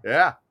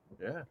 Yeah.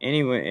 And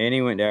he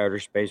went to outer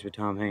space with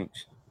Tom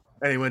Hanks.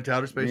 And he went to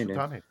outer space with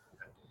Tom Hanks.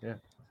 Yeah.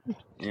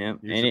 Yeah.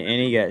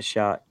 And he got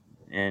shot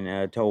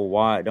and told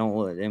Wyatt, don't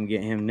let them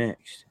get him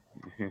next.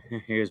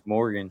 Here's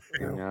Morgan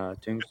in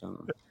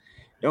Tombstone.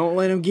 Don't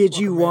let him get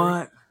you,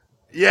 Wyatt.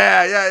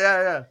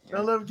 Yeah.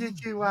 Don't let him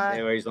get you, Wyatt.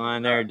 Anyway, he's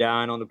lying there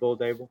dying on the pool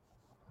table.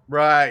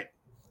 Right.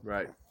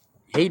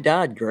 He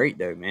died great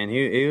though, man.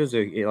 He was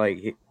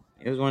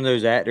one of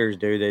those actors,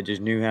 dude, that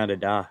just knew how to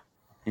die.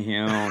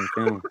 On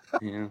film.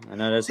 I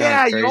know that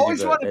sounds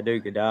crazy, but that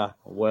dude could die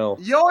well.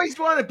 You always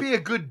want to be a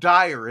good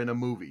dyer in a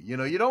movie.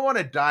 You don't want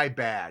to die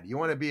bad. You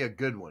want to be a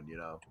good one,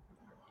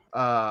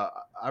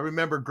 I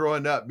remember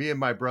growing up, me and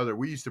my brother,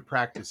 we used to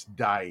practice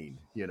dying,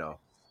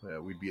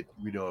 we'd be,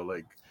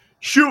 like,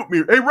 shoot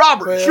me. Hey,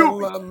 Robert, shoot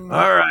me.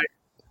 All right.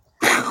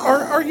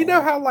 Or you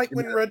know how, like,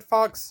 when Red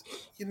Fox,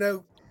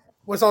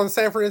 was on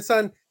Sanford and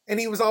Son, and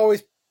he was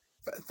always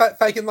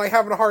faking, like,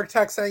 having a heart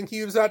attack, saying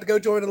he was out to go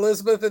join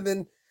Elizabeth, and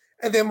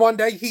then one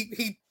day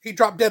he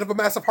dropped dead of a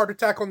massive heart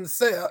attack on the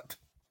set.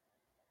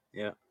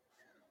 Yeah.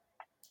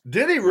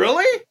 Did he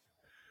really?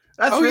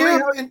 That's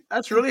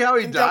really how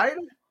he died?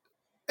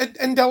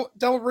 And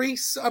Del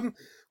Reese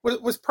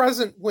was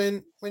present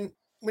when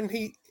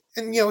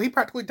and he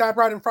practically died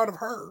right in front of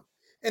her,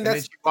 and then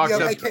that's she walks up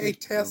to AKA him.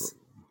 Tess.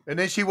 And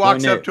then she walks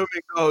Wasn't up it- to him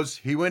and goes,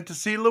 "He went to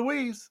see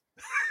Louise."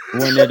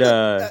 Wasn't it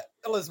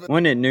Elizabeth.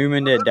 wasn't it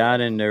Newman that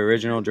died in the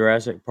original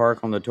Jurassic Park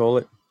on the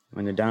toilet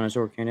when the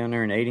dinosaur came down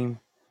there and ate him?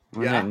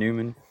 Wasn't Yeah. that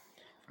Newman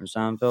from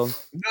Seinfeld?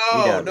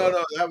 No, died,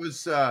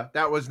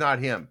 that was not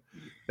him.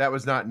 That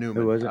was not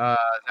Newman. Who was it?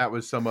 That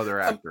was some other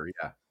actor.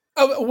 Yeah.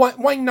 Oh,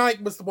 Wayne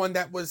Knight was the one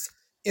that was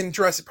in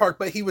Jurassic Park,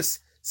 but he was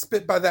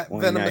spit by that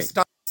Wayne venomous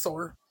Knight.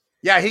 dinosaur.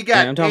 Yeah, he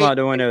got. Yeah, I'm talking ate- about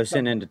the one that was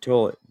sitting in the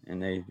toilet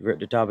and they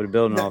ripped the top of the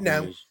building No, off no.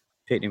 and just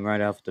picked him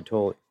right off the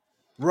toilet.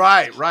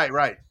 Right.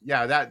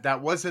 Yeah,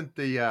 that wasn't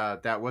the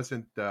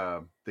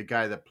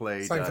guy that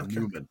played Seinfeld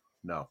Newman.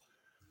 No,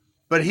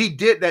 but he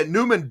did that.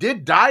 Newman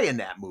did die in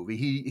that movie.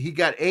 He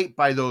got ate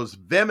by those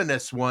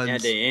venomous ones.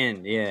 At the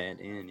end, yeah.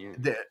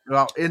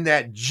 Well, in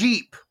that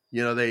Jeep,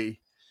 they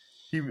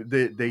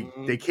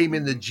came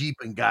in the Jeep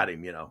and got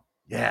him. Yeah.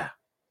 Yeah.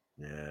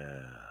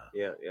 I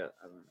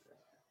remember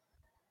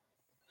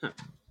that.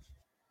 Huh.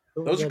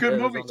 Who Those was are that good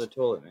that was movies. on the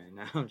toilet, man.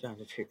 Now I'm trying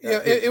to figure Yeah,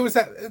 out. it was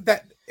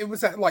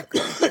that like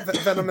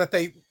venom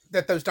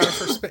that those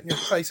dinosaurs spit in your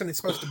face, and it's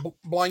supposed to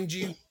blind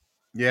you.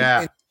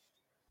 Yeah.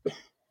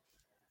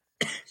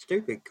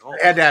 Stupid call.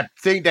 They had that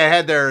thing that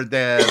had had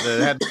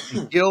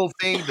the gill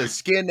thing, the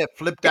skin that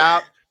flipped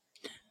out,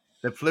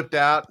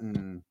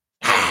 and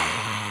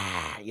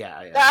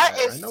yeah. That I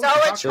is know so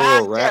what you're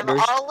talking Little attractive.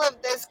 raptors. All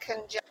of this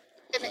congestion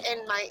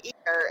in my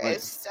ear What?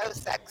 is so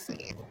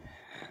sexy.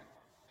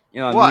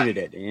 I What?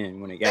 muted at the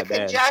end when it The got bad.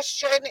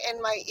 congestion in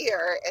my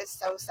ear is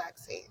so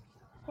sexy.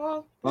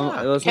 Well,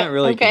 Well, it's not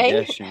really Okay.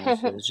 congestion.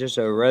 It's just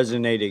a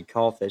resonated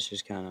cough that's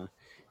just kind of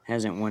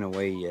hasn't went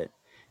away yet.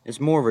 It's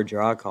more of a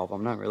dry cough.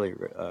 I'm not really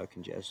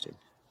congested.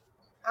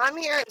 I'm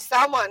hearing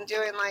someone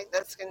doing like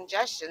this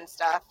congestion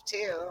stuff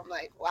too. I'm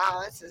like,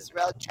 wow, this is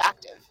real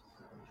attractive.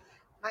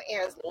 My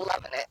ear is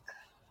loving it.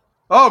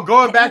 Oh,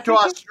 going back to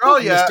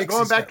Australia. Miss Dixie's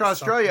Going back to got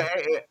Australia.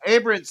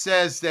 Abrams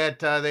says that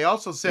they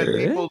also sent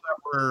people that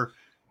were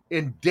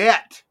in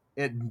debt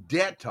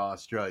to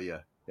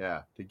Australia.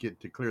 Yeah,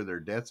 to clear their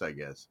debts. I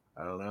guess.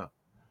 I don't know.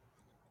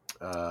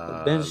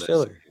 Ben let's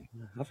Stiller. see.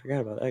 I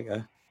forgot about that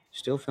guy.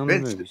 Still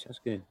filming Ben movies. That's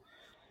good.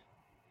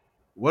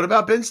 What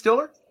about Ben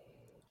Stiller?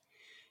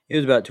 He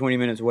was about 20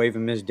 minutes away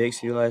from Miss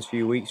Dixie the last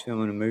few weeks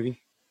filming a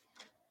movie.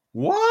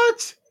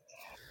 What?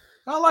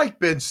 I like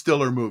Ben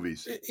Stiller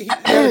movies. He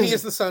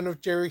is the son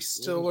of Jerry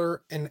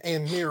Stiller and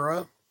Ann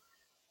Mira.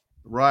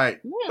 Right.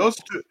 Yeah.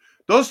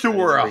 Those two I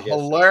were a never guessed that.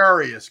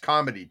 hilarious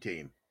comedy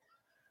team.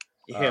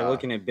 Yeah,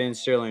 looking at Ben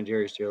Stiller and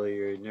Jerry Stiller,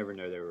 you'd never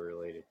know they were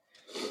related.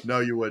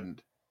 No, you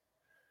wouldn't.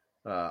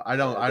 I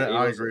don't. Yeah,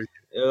 I agree.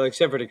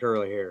 Except for the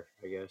curly hair,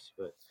 I guess.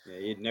 But yeah,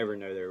 you'd never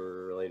know they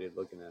were related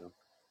looking at them.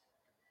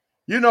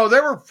 They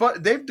were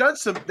fun. They've done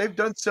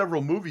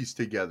several movies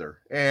together,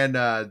 and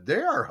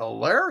they are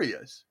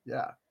hilarious.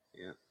 Yeah.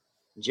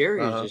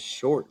 Jerry is just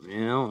short,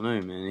 man. I don't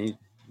know, man.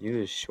 He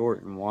was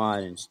short and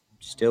wide, and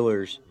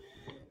Stiller's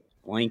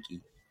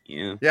lanky.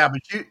 Yeah. Yeah,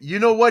 but you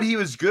know what? He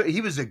was good.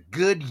 He was a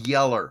good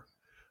yeller.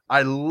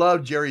 I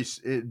love Jerry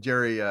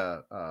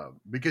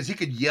because he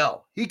could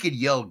yell. He could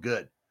yell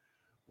good.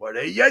 What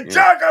are you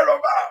talking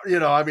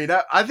about? I mean,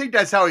 I think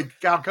that's how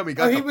come he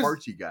got the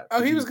parts he got.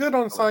 Oh, he was good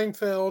on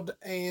Seinfeld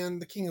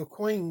and The King of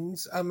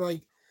Queens. I'm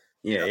like,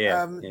 he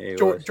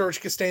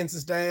George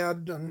Costanza's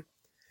dad,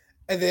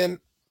 and then,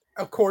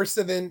 of course,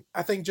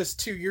 I think just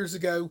 2 years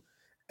ago,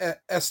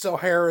 Estelle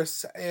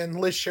Harris and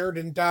Liz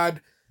Sheridan died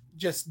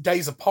just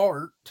days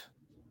apart.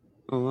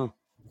 Oh,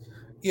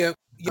 wow.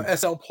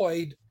 Estelle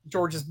played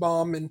George's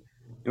mom, and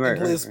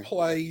Liz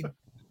played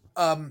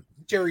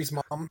Jerry's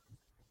mom.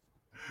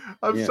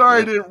 I'm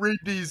sorry I didn't read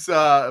these.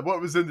 What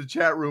was in the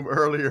chat room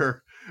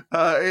earlier?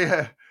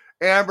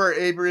 Amber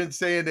Abrams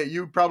saying that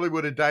you probably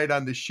would have died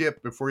on the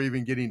ship before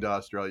even getting to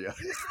Australia.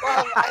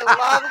 Well, I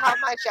love how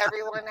much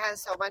everyone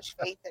has so much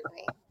faith in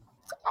me.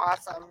 It's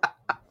awesome.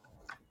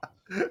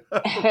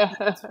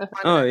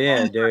 Oh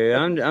yeah, dude.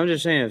 I'm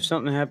just saying, if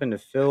something happened to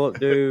Philip,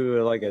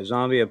 dude, like a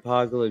zombie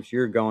apocalypse,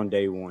 you're gone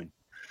day one.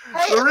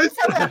 Hey, at least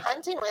I went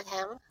hunting with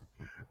him.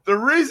 The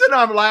reason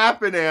I'm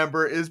laughing,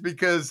 Amber, is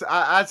because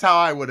that's how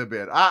I would have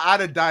been. I'd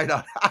have died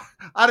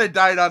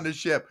on the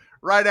ship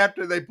right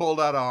after they pulled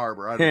out of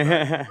harbor.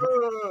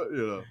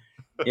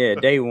 Yeah,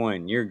 day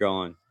one, you're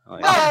gone.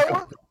 Like, no,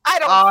 I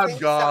don't. I'm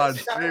gone.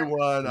 So, day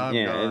one, I'm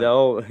gone.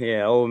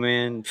 Old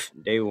man,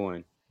 day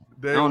one.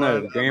 I don't know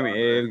if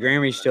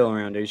Grammy's still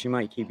around, dude. She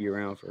might keep you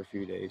around for a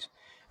few days.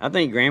 I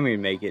think Grammy would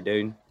make it,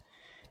 dude.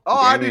 Oh,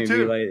 Grammy I do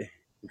too.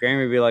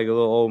 Grammy would be like a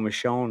little old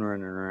Michonne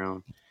running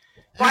around.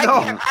 Why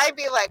can't I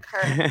be like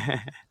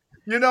her?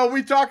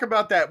 We talk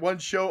about that one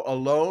show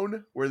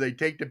Alone, where they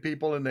take the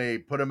people and they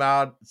put them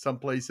out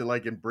someplace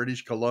like in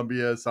British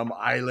Columbia, some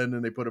island,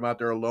 and they put them out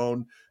there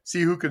alone,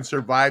 see who can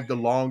survive the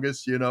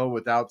longest,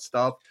 without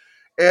stuff.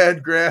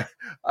 And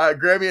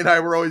Grammy and I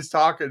were always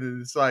talking, and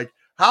it's like,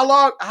 how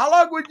long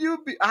would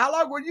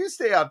you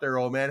stay out there,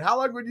 old man? How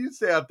long would you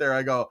stay out there?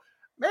 I go,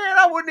 man,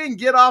 I wouldn't even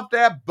get off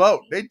that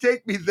boat. They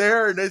take me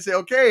there and they say,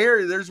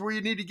 okay, there's where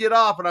you need to get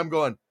off. And I'm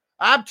going,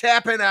 I'm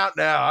tapping out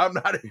now. I'm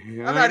not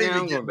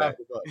even getting back.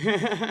 off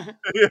the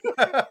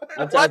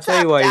bus. I'll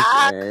tell you what, Doc?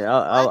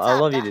 I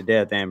love you to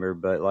death, Amber,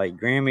 but like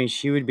Grammy,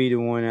 she would be the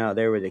one out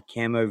there with a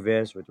camo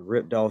vest with the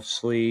ripped off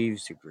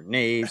sleeves, the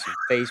grenades, and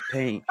face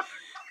paint.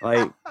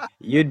 Like,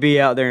 you'd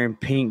be out there in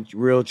pink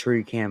real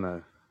tree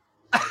camo.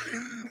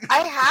 I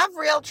have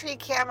real tree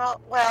camo.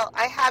 Well,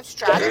 I have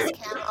Stratus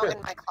camo in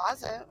my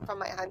closet from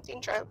my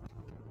hunting trip.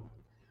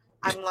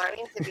 I'm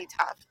learning to be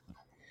tough.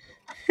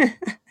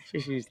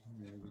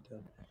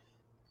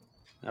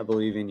 I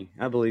believe in you.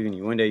 I believe in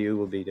you. One day you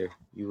will be there.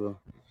 You will.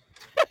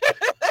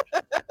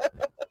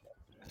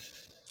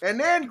 And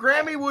then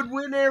Grammy would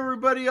win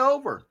everybody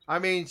over. I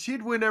mean,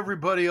 she'd win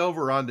everybody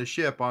over on the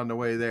ship on the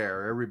way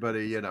there.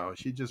 Everybody,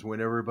 she'd just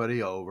win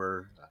everybody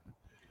over,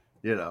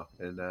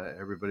 and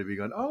everybody be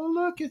going, "Oh,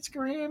 look, it's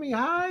Grammy.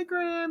 Hi,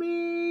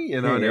 Grammy."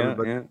 And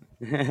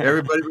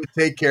everybody would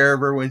take care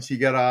of her when she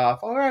got off.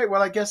 All right,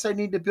 well, I guess I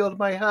need to build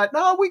my hut.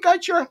 No, we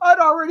got your hut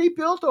already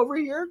built over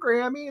here,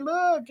 Grammy.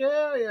 Look,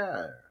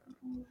 yeah.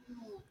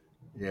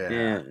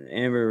 Yeah,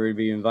 Amber would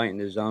be inviting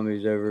the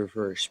zombies over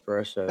for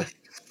espresso.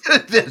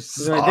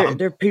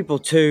 They're people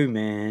too,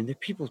 man. They're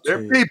people too.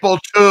 They're people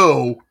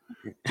too.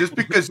 Just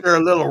because they're a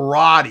little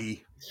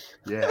rotty.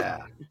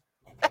 Yeah.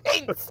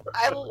 Thanks.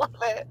 I love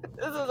it.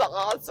 This is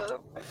awesome.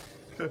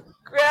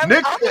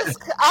 Grammy,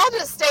 I'll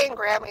just stay in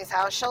Grammy's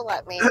house. She'll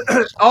let me.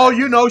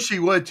 She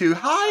would too.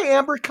 Hi,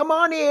 Amber. Come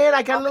on in.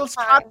 I got a little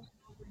spot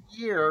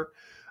here.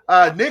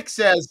 Nick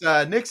says,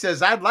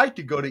 I'd like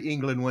to go to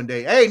England one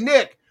day. Hey,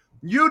 Nick,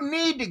 you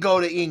need to go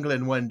to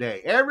England one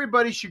day.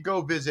 Everybody should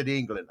go visit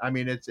England. I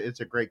mean, it's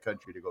a great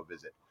country to go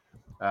visit.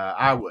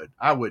 I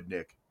would,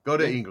 Nick. Go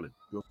to England.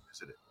 Go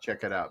visit it.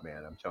 Check it out,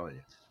 man. I'm telling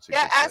you.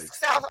 Ask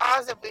South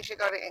Oz if we should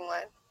go to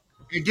England.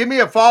 And give me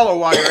a follow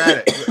while you're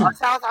at it.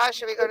 South Oz,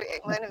 should we go to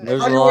England?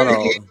 There's a lot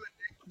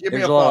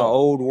of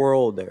old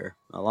world there.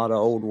 A lot of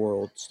old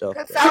world stuff.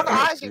 Because South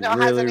Oz,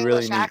 has an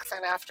English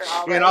accent after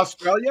all. In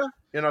Australia?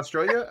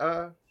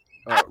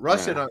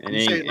 Russ in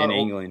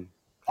England.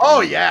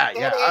 Oh, yeah.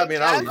 I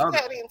mean, I love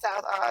it.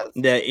 South Oz.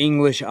 The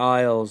English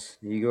Isles.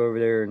 You go over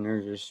there and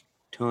there's just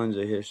tons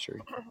of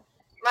history.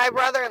 My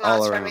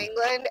brother-in-law's from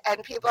England,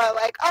 and people are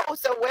like, "Oh,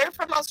 so where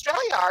from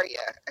Australia are you?"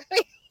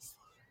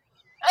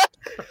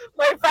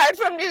 My friend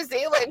from New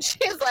Zealand,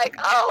 she's like,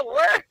 "Oh,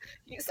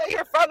 you say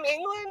you're from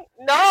England?"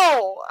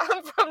 No,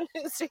 I'm from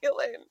New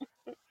Zealand.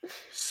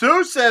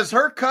 Sue says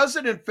her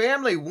cousin and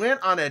family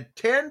went on a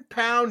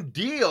 10-pound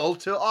deal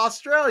to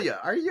Australia.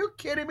 Are you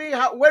kidding me?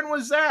 When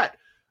was that?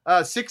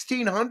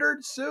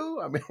 1600, Sue?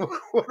 I mean,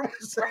 what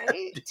was that?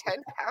 Right?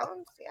 10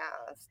 pounds?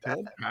 Yeah.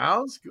 10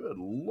 pounds? Good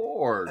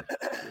Lord.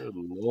 Good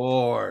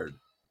Lord.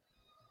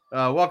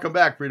 Welcome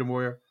back, Freedom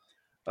Warrior.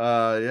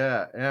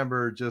 Yeah,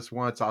 Amber just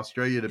wants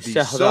Australia to be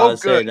so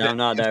good. I'm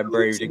not that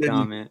brave to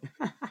comment.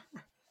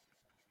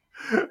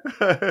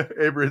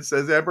 Abraham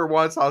says Amber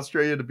wants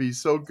Australia to be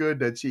so good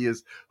that she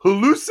is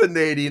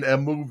hallucinating a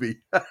movie.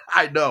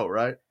 I know,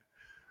 right?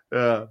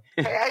 I'd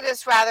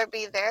just rather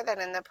be there than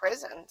in the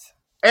prisons.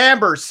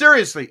 Amber,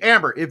 seriously,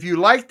 if you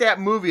like that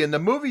movie, and the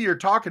movie you're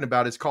talking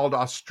about is called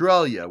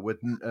Australia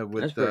with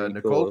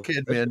Nicole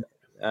Kidman.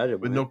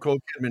 With Nicole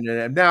Kidman in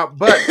it. Now,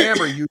 but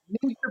Amber, you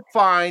need to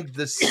find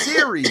the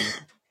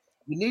series.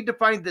 You need to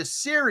find the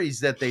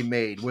series that they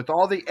made with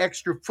all the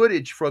extra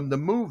footage from the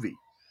movie.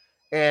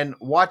 And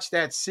watch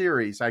that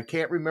series. I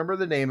can't remember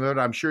the name of it.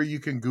 I'm sure you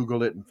can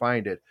Google it and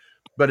find it.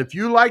 But if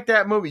you like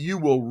that movie, you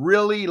will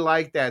really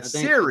like that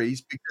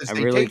series because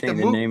I really think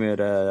the name of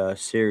the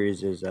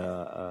series is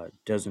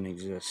doesn't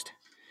exist.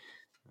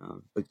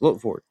 But look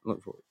for it.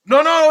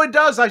 No, it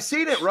does. I've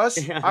seen it, Russ.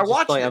 I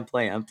watched it.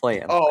 I'm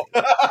playing. Oh,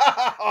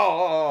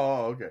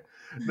 okay.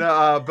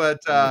 No,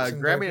 but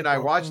Grammy and I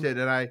watched it,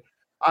 and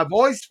I've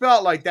always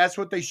felt like that's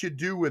what they should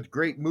do with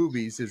great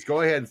movies: is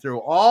go ahead and throw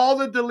all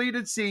the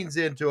deleted scenes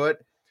into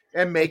it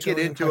and make it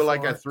into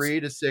like a 3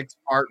 to 6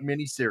 part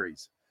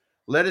miniseries.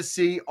 Let us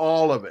see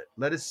all of it.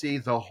 Let us see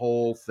the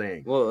whole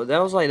thing. Well, that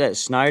was like that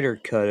Snyder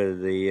cut of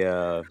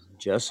the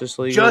Justice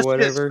League or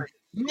whatever.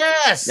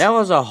 Yes, that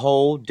was a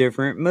whole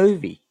different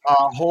movie.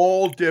 A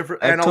whole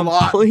different and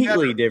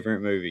completely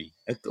different movie.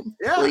 A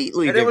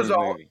completely different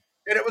movie.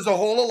 And it was a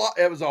whole lot.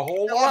 It was a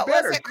whole lot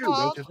better too,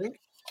 don't you think?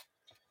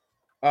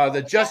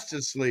 The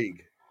Justice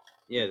League.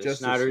 Yeah, the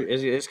Snyder.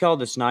 It's called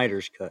the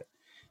Snyder's Cut.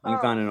 You can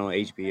find it on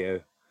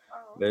HBO.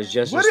 But it's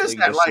Justice League,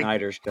 the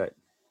Snyder's Cut.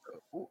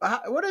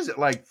 What is it,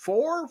 like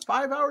 4 or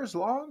 5 hours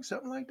long,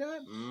 something like that?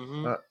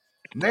 Mm-hmm.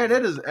 Man,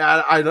 it is.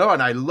 I know,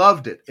 and I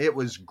loved it. It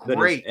was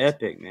great. But it's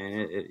epic,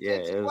 man.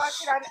 Did you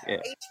watch it on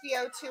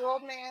HBO too,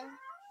 old man?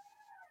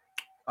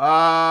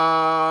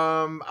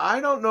 I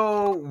don't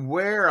know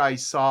where I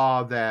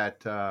saw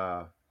that.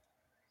 I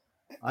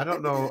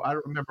don't know. I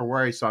don't remember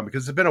where I saw them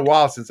because it's been a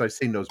while since I've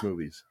seen those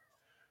movies.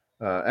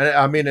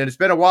 And it's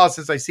been a while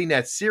since I've seen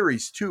that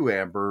series too,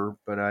 Amber.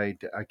 But I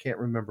can't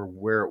remember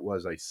where it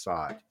was I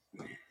saw it.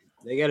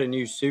 They got a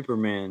new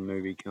Superman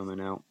movie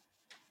coming out.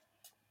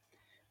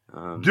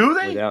 Do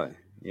they?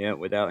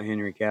 Without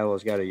Henry Cavill.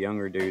 It's got a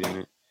younger dude in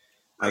it.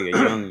 like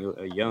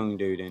a young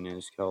dude in it.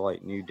 It's called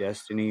like New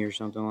Destiny or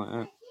something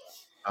like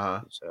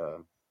that. It's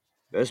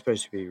that's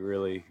supposed to be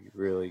really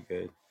really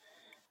good.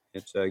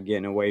 It's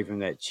getting away from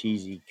that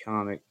cheesy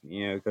comic,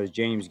 because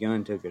James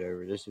Gunn took it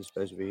over. This is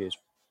supposed to be his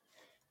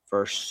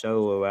first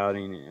solo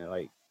outing,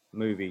 like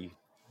movie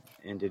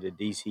into the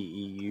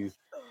DCEU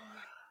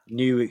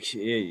new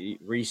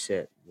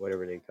reset,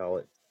 whatever they call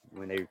it,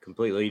 when they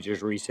completely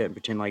just reset and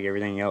pretend like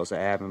everything else that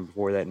happened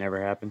before that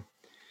never happened.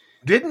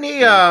 Didn't he?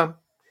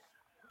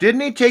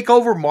 Didn't he take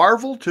over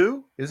Marvel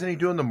too? Isn't he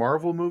doing the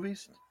Marvel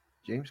movies?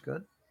 James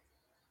Gunn.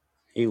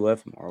 He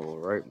left Marvel,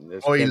 right?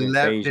 That's Oh, he Kevin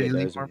left. Feige Did he that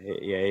leave does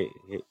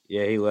it.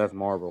 Yeah, he left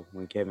Marvel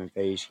when Kevin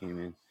Feige came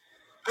in.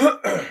 Marvel?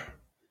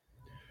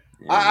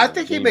 And I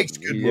think he makes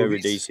good he's over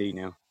movies. DC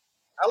now.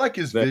 I like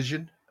his But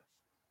vision.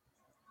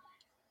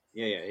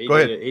 yeah, he Go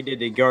did ahead. it. He did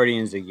the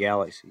Guardians of the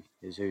Galaxy.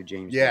 Is who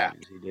James Yeah. Gunn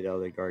is. He did all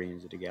the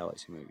Guardians of the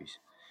Galaxy movies.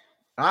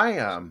 I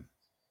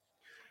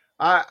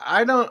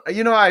don't.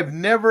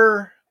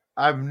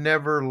 I've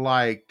never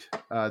liked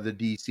the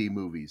DC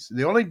movies.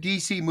 The only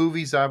DC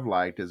movies I've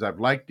liked is I've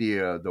liked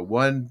the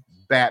one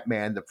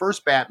Batman, the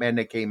first Batman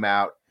that came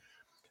out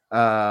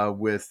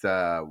with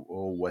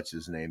what's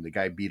his name, the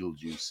guy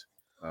Beetlejuice,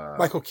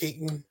 Michael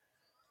Keaton.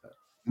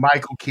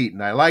 Michael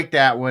Keaton. I like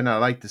that one. I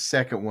like the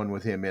second one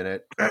with him in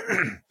it.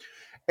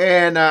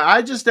 And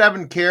I just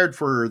haven't cared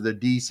for the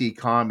DC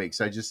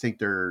comics. I just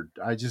think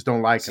I just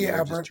don't like them. See, They're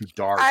just Albert, too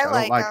dark. I don't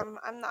like like them.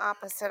 I'm the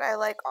opposite. I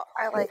like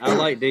I them.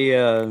 like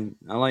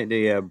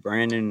the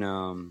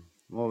Brandon.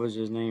 What was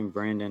his name?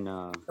 Brandon.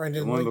 The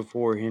Brandon one Lee.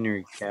 before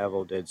Henry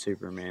Cavill did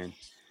Superman.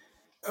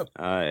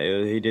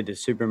 Oh. He did the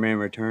Superman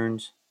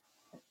Returns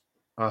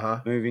Uh-huh.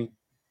 movie.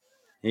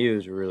 He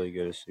was really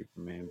good as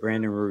Superman.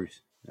 Brandon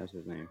Ruth, that's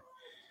his name.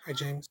 Hi,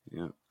 James.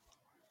 Yeah.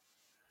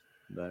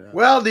 But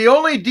Well, the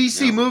only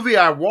DC no. movie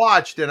I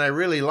watched and I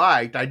really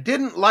liked, I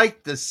didn't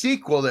like the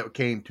sequel that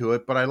came to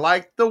it, but I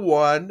liked the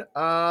one,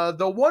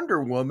 the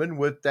Wonder Woman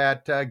with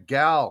that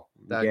gal.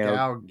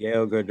 Gal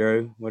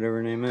Gadot, whatever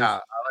her name is. I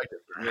liked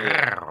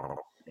it.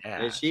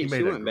 Yeah, she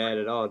wasn't bad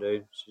at all,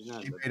 dude. She's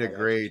not. She a made a bad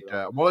great. actress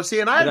at all. Well, see,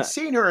 and I had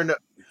seen her in.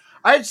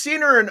 I had seen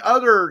her in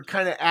other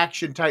kind of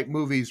action type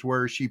movies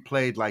where she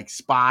played like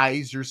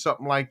spies or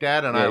something like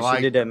that, and I she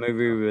liked. did that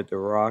movie with The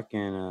Rock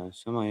and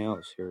somebody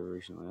else here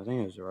recently. I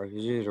think it was The Rock.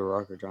 It's either The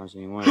Rock or John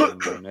Cena. One of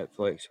them on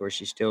Netflix where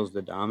she steals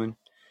the diamond.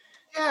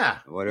 Yeah,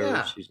 Whatever.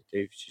 yeah. She's a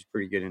thief. She's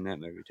pretty good in that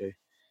movie too.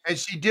 And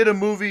she did a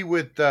movie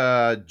with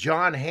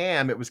John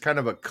Hamm. It was kind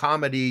of a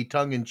comedy,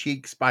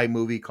 tongue-in-cheek spy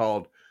movie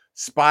called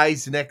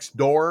Spies Next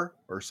Door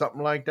or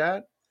something like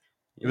that.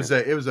 Yeah.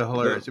 It was a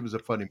hilarious. It was a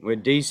funny movie.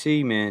 With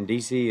DC, man,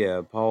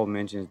 Paul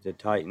mentions the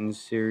Titans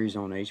series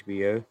on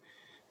HBO,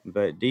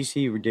 but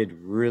DC did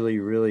really,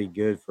 really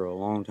good for a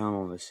long time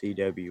on the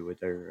CW with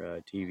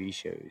their TV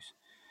shows.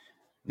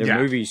 Their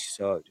movies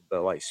sucked,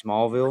 but like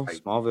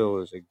Smallville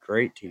was a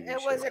great TV show.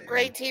 It was a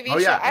great TV show.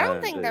 yeah. I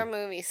don't think their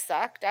movies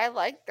sucked. I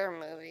liked their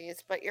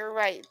movies, but you're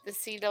right. The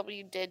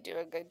CW did do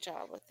a good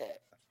job with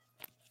it.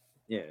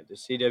 Yeah, the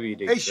CW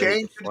did Hey, great.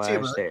 Shane, The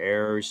Flash, the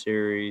Arrow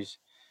series,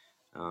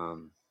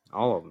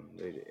 all of them.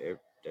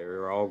 They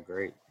were all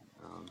great.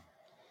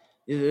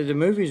 The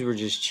movies were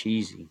just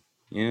cheesy,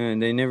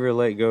 and they never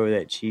let go of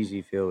that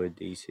cheesy feel with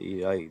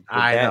DC. Like the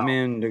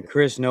Batman, the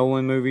Chris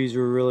Nolan movies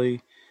were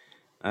really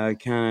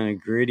kind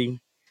of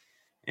gritty,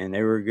 and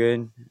they were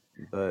good.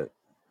 But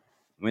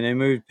when they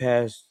moved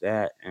past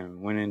that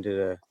and went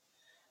into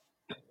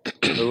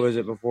who was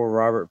it before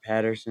Robert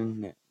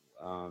Pattinson?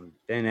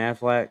 Ben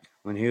Affleck,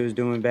 when he was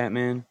doing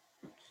Batman.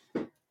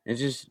 It's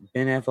just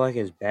Ben Affleck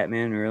as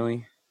Batman,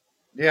 really.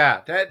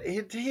 Yeah,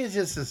 he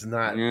just is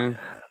not. Yeah.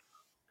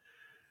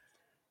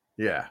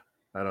 Yeah,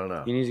 I don't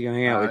know. He needs to go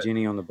hang out with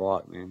Jenny on the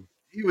block, man.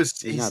 He's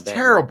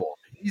terrible.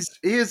 He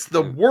is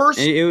the worst.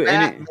 He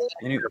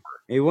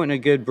wasn't a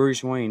good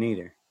Bruce Wayne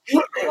either.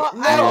 Well,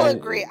 I'll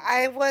agree.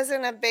 I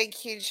wasn't a big,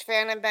 huge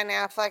fan of Ben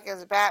Affleck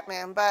as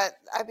Batman, but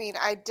I mean,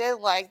 I did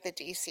like the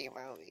DC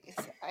movies.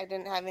 I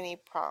didn't have any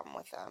problem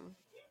with them.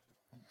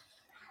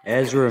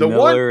 Ezra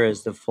Miller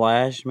as the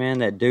Flash, man,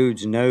 that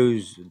dude's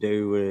nose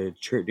would have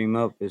tripped him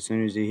up as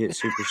soon as he hit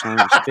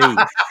supersonic speed.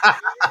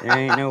 There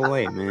ain't no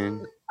way,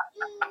 man.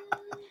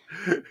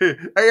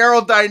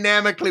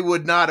 Aerodynamically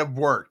would not have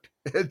worked.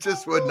 It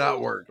just would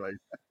not work. Like,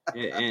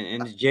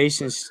 and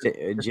Jason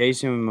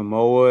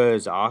Momoa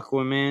as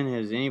Aquaman.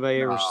 Has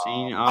anybody ever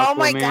seen Aquaman? Oh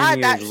my God,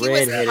 he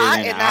was hot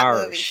in that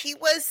Irish. movie. He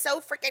was so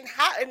freaking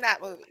hot in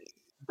that movie.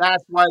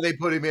 That's why they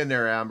put him in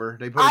there, Amber.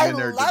 They put him in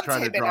there to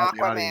try to draw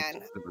the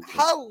audience.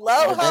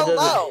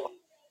 Hello.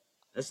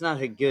 That's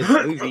not a good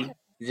movie.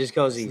 Just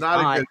because he's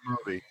not hot. a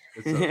good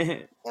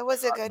movie. It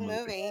was a good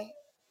movie.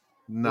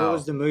 No. What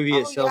was the movie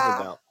itself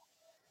about?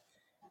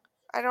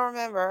 I don't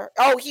remember.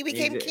 Oh, he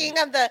became king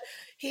of the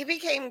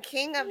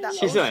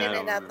ocean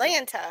in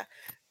Atlanta.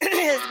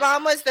 His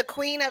mom was the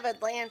queen of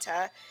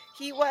Atlanta.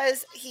 He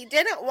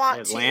didn't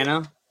want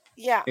Atlanta?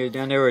 Yeah. He was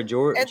down there with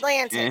George.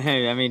 Atlantic.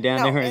 I mean,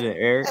 down there in the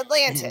air.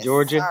 Atlantis.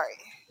 Georgia. Sorry.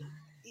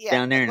 Yeah,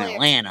 down there in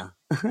Atlanta.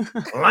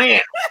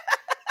 Atlanta.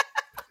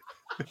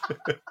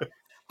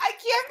 I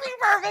can't be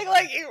perfect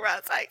like you,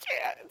 Russ. I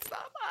can't. It's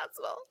not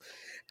possible.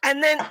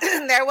 And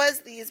then there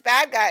was these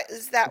bad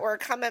guys that were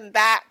coming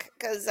back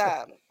because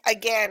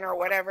again or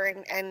whatever,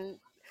 and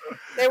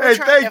they were Hey,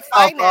 trying to thanks, South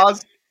find him.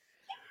 Oz.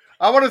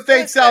 I want to It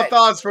thank was South good.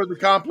 Oz for the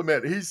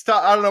compliment.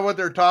 I don't know what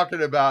they're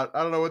talking about.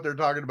 I don't know what they're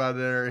talking about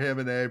there, him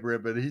and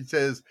Abraham, but he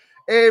says,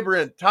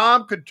 Abraham,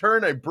 Tom could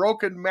turn a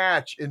broken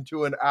match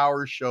into an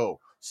hour show.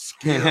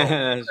 Skill.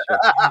 That's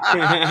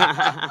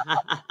right.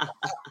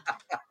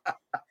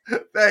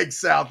 Thanks,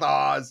 South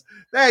Oz.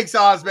 Thanks,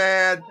 Oz,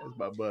 man. That's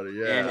my buddy,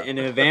 yeah. And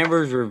if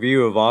Amber's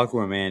review of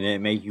Aquaman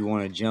didn't make you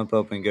want to jump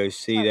up and go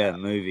see that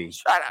movie,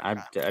 Shut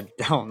up. I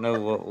don't know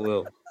what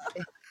will.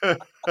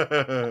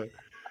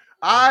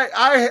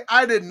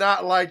 I did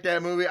not like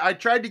that movie. I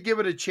tried to give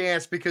it a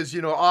chance because,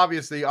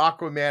 obviously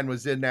Aquaman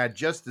was in that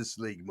Justice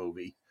League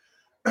movie.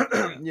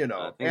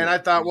 And I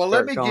thought, well,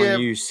 let me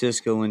give you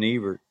Siskel and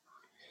Ebert.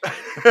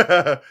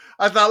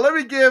 I thought let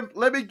me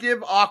give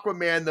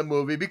Aquaman the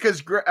movie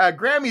because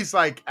Grammy's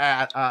like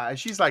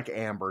she's like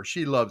Amber.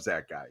 She loves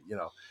that guy,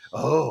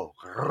 Oh,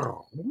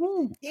 girl.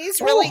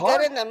 He's really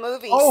good in the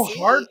movie C,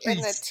 Heart in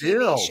Be the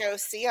Still. TV show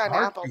C on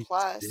Heart Apple Be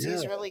Plus. Still.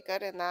 He's really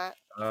good in that.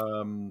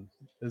 And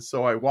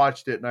so I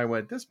watched it and I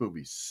went, this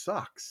movie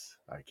sucks.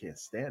 I can't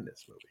stand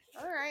this movie.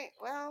 All right,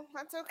 well,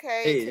 that's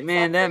okay. Hey,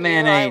 man, that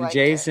man ain't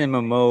Jason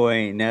Momoa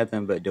ain't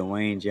nothing but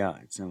Dwayne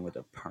Johnson with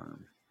a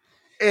perm.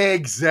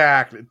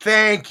 Exactly.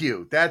 Thank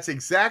you. That's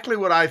exactly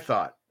what I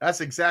thought.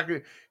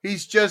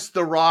 He's just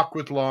The Rock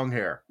with long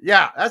hair.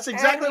 Yeah, that's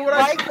exactly what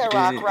I like The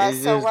Rock,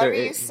 Russ. So what are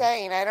you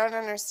saying? I don't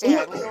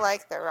understand. You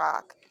like The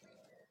Rock.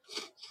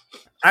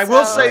 I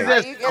will say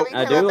this.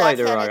 I do like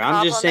The Rock.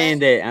 I'm just saying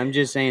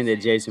that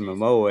Jason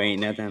Momoa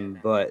ain't nothing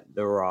but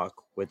The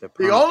Rock with a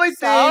perm. The only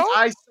thing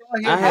I saw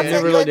him I have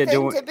never looked at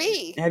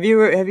Dwayne. Have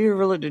you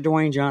ever looked at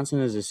Dwayne Johnson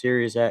as a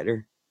serious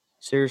actor?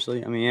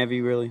 Seriously, I mean, have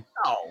you really?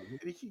 No,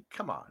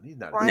 come on, he's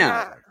not. Why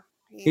not?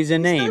 He's a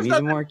name. He's a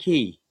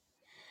marquee.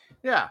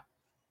 Yeah,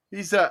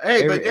 he's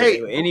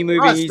any movie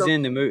Russ, he's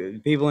in, the movie,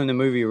 people in the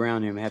movie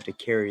around him have to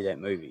carry that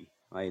movie.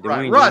 Like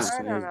Dwayne Russ,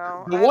 Johnson.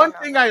 The one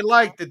thing I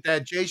liked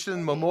that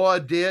Jason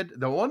Momoa did,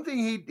 the one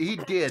thing he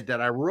did that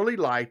I really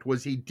liked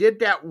was he did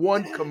that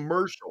one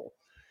commercial.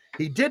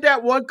 He did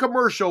that one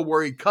commercial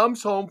where he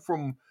comes home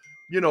from,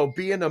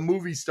 being a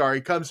movie star. He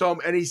comes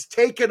home and he's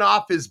taking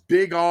off his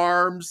big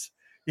arms.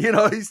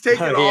 He's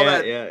taking all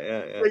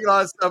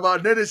that stuff out.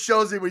 And then it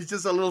shows him he's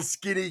just a little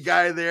skinny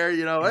guy there.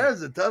 It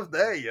was a tough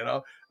day,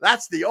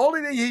 That's the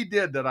only thing he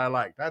did that I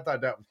liked. I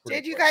thought that was pretty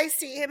Did you guys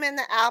see him in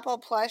the Apple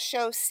Plus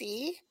show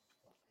C?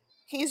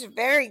 He's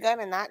very good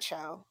in that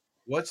show.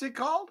 What's it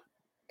called?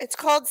 It's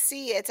called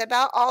C. It's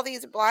about all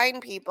these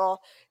blind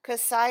people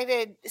because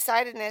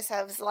sightedness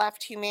has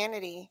left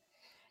humanity.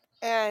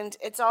 And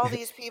it's all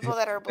these people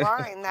that are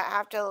blind that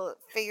have to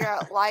figure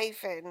out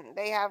life, and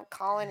they have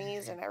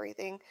colonies and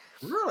everything.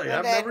 Really?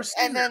 I've never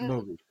seen that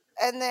movie.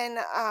 And then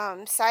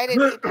sighted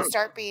people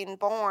start being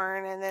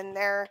born, and then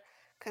they're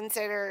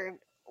considered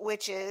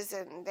witches,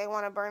 and they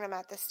want to burn them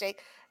at the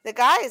stake. The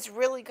guy is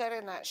really good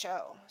in that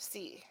show,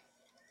 See.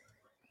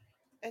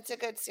 It's a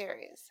good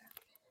series.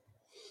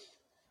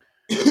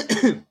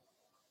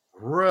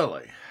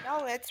 Really?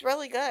 No, it's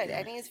really good,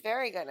 and he's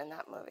very good in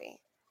that movie.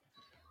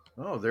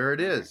 Oh, there it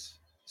is.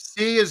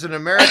 C is an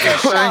American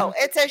show.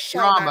 It's a show,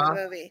 drama, not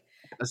a movie.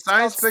 A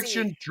science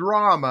fiction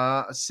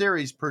drama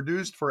series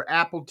produced for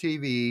Apple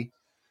TV,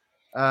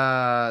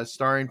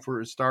 starring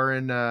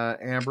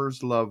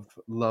Amber's love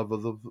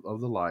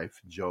of the life,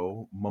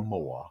 Joe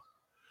Momoa.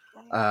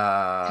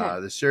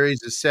 The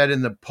series is set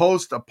in the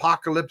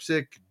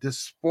post-apocalyptic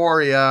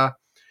dysphoria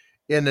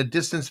in a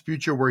distant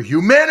future where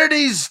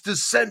humanity's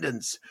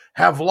descendants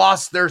have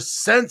lost their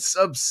sense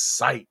of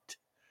sight,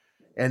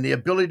 and the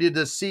ability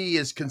to see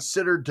is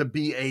considered to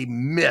be a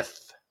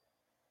myth.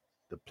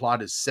 The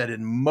plot is set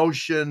in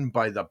motion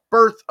by the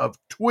birth of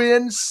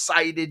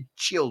twin-sighted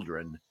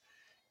children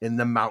in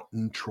the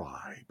mountain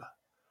tribe.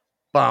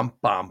 Bum,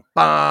 bum,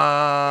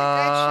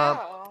 bum.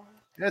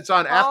 It's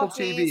on Apple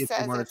TV.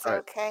 Says it's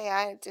okay.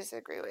 I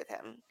disagree with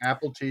him.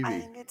 Apple TV. I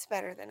think it's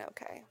better than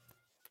okay.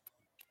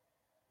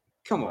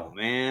 Come on,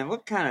 man.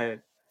 What kind of...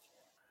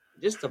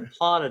 Just the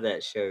plot of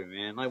that show,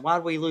 man. Like,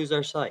 why'd we lose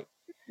our sight?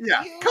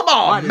 Yeah, come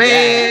on,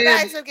 man. You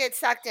guys would get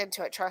sucked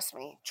into it. Trust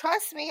me.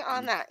 Trust me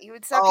on that. You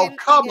would suck in. Oh,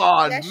 come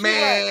on,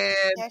 man.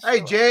 Yes, hey,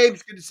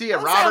 James. Good to see you.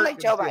 Don't Robert. sound like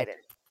Joe Biden.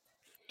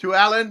 To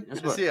Alan.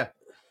 Good to see you.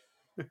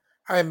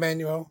 Hi,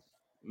 Emmanuel.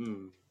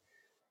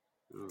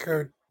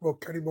 Cody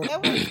It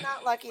was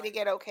not lucky to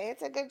get okay.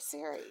 It's a good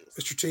series.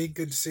 Mr. T,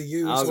 good to see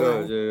you. I'll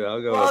go.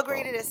 We'll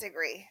agree to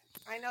disagree.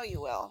 I know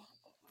you will.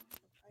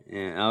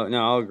 Yeah,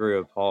 I'll agree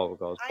with Paul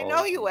because I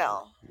know you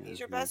will. He's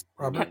your best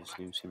friend.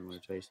 Similar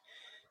taste.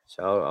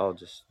 So I'll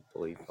just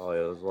believe Paul. I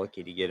was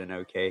lucky to get an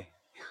okay.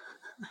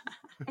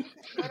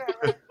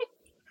 Whatever.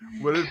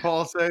 What did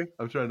Paul say?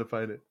 I'm trying to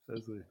find it.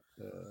 Good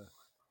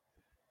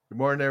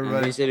morning,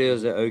 everybody. He said it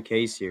was an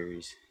okay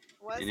series.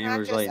 And not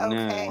Amber's just like,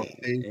 no. okay.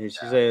 And she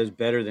said it was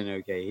better than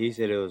okay. He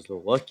said it was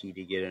lucky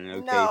to get an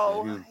okay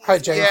from him. Hi,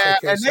 James. Yeah,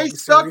 Okay, and they second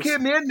stuck series.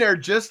 him in there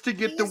just to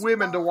get the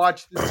women to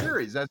watch the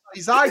series.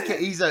 He's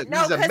a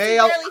No, because he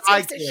male barely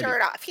eye takes his candy.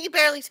 shirt off. He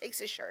barely takes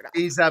his shirt off.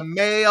 He's a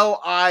male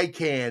eye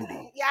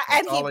candy. Yeah,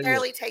 That's and he all is.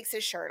 barely takes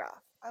his shirt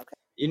off. Okay.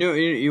 You know,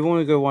 you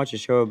want to go watch a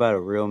show about a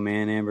real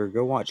man, Amber?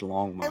 Go watch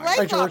Longmire. I like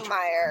Hi, George.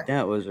 Longmire.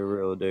 That was a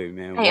real dude,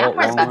 man. Hey, I've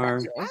Walt heard about that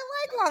Longmire. too. I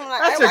like Longmire.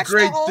 That's I a watched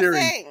great the whole series.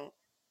 thing.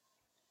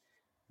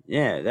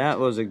 Yeah, that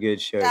was a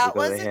good show That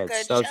because was it a had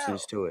good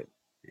substance show. to it.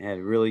 It had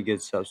really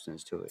good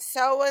substance to it.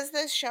 So was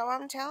this show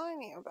I'm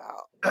telling you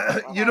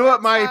about. You know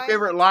what my Fine,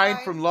 favorite that's line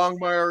fine. from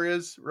Longmire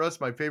is, Russ?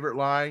 My favorite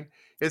line.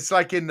 It's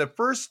like in the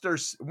first or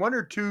one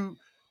or two,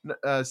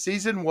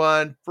 season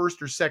 1,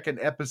 first or second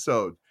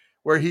episode,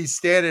 where he's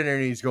standing there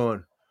and he's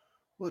going,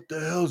 "What the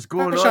hell's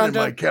going on in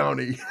my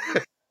county?"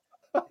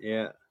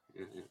 Yeah.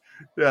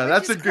 Yeah, Which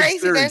that's is a good crazy.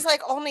 series. There's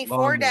like only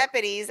 4 Longmire.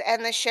 deputies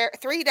and the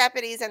 3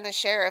 deputies and the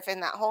sheriff in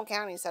that whole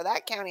county. So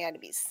that county had to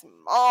be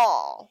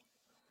small.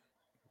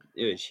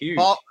 It was huge.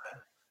 Paul-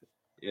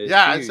 It was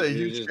Yeah, huge. it's a There was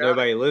huge just county.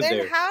 nobody lived Then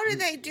there. how do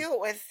they do it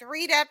with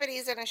 3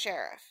 deputies and a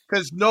sheriff?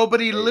 Because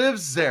nobody Hey.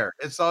 lives there.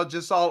 It's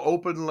all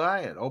open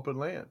land.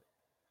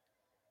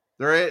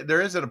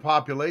 There isn't a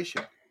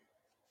population.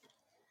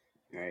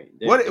 Right.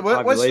 What- The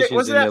what- what's population's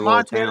wasn't in that the little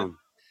Montana? town.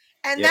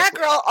 And Yep. that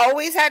girl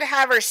always had to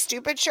have her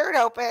stupid shirt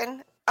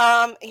open.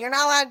 You're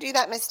not allowed to do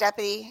that, Miss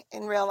Deputy,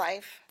 in real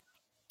life.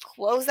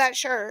 Close that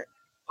shirt.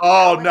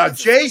 Oh, one now needs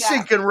to see Jason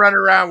that. can run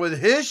around with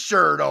his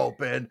shirt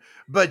open,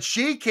 but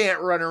she can't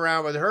run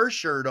around with her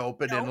shirt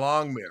open in Nope.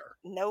 Longmire.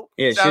 Nope.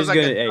 Yeah, she Sounds was like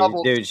a good. Hey,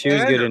 double dude, she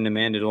was good standard. in the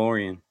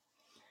Mandalorian.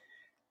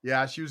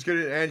 Yeah, she was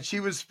good, and she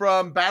was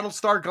from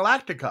Battlestar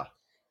Galactica.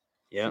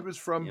 Yeah. She was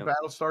from Yep.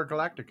 Battlestar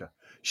Galactica.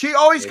 She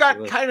always Yes, she got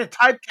was. kind of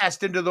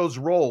typecast into those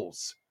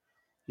roles,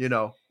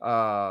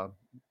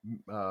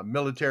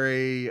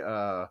 military,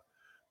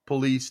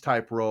 police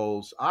type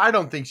roles. I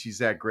don't think she's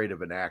that great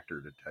of an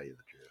actor, to tell you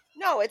the truth.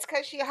 No, it's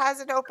because she has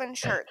an open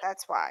shirt.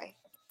 That's why.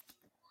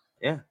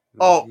 Yeah.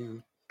 Oh,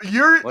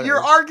 Yeah.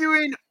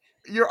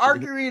 you're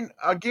arguing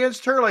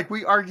against her like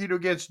we argued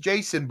against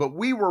Jason, but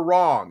we were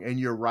wrong and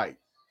you're right.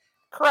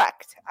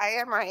 Correct. I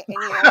am right, and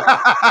you are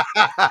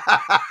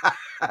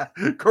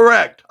wrong.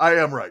 Correct. I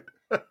am right.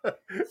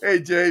 Hey,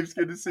 James,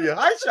 good to see you.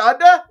 Hi,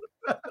 Shonda.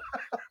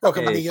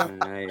 Welcome, Hey, amigo.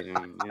 Shonda, how you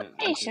doing? Yeah, Hey,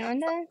 thank you.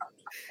 Shonda.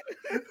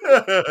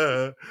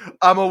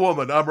 I'm a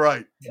woman. I'm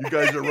right. You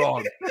guys are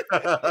wrong.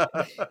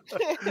 The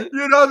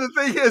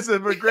thing is,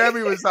 if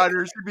Grammy was on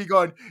here, she'd be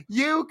going,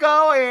 "You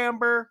go,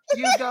 Amber.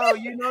 You go.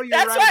 You know you're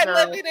That's right, why I'm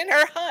girl." living in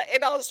her hut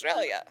in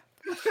Australia.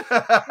 We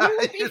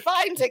would be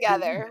fine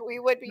together. We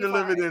would be You're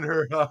fine. living in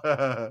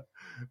her.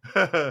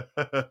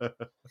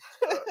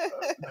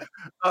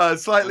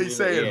 Slightly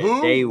saying, Yeah,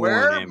 who, day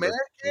where, one, Amber. man,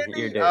 You're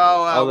Candy? day Oh,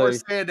 one. we're Although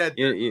saying that.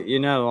 you're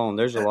not alone.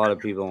 There's a lot of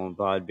people on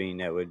Podbean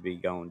that would be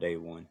going day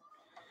one.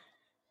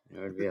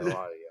 There would be a lot of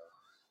y'all.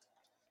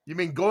 You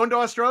mean going to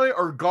Australia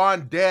or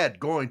gone dead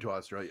going to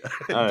Australia?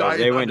 If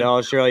they went to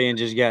Australia and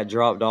just got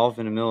dropped off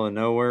in the middle of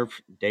nowhere,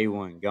 day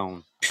one,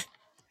 gone.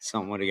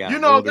 Something would have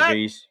got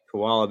wildebeest,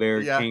 koala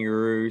bear,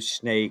 kangaroo,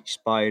 snake,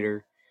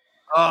 spider.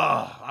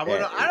 Oh, I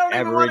don't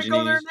even want to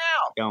go there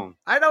now. Gone.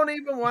 I don't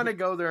even want to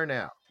go there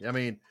now. I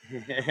mean,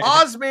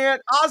 Ozman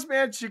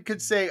could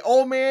say,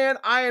 "Oh man,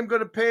 I am going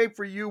to pay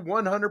for you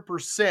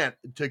 100%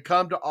 to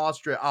come to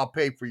Austria. I'll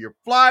pay for your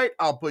flight.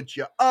 I'll put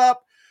you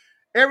up.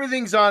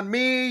 Everything's on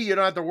me. You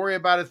don't have to worry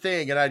about a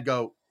thing." And I'd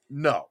go,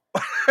 "No."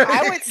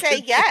 I would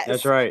say yes.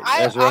 That's right.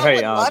 I That's right,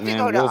 would love to Ozman.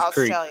 go to Wolf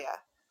Creek. Australia.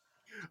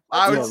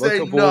 I would say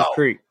look up no. Wolf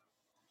Creek.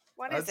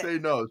 What I'd is it? say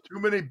no. Too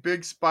many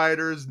big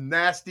spiders,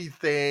 nasty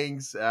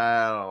things.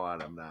 I don't want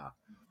them now.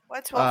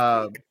 What's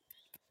Wolf Creek?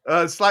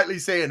 Slightly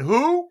saying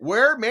who,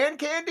 where, man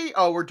candy?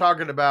 Oh, we're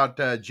talking about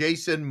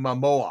Jason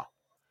Momoa.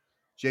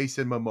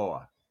 Jason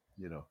Momoa.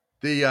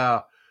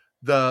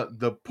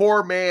 The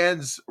poor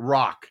man's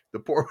rock. The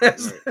poor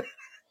man's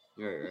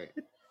Right.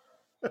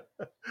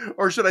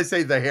 or should I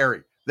say the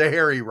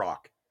hairy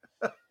rock.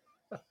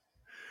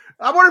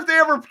 I wonder if they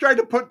ever tried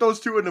to put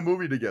those two in a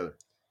movie together.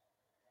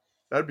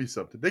 That'd be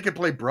something. They could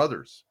play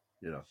brothers.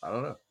 I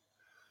don't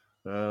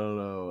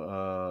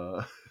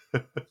know.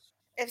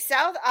 If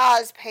South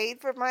Oz paid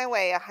for my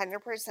way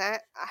 100%, hell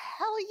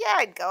yeah,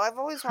 I'd go. I've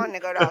always wanted to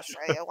go to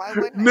Australia. Why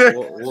wouldn't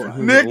I?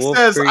 Nick Wolf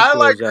says, Creek I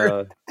like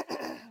was,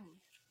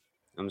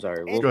 I'm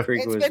sorry. Wolf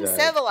Creek was... It's been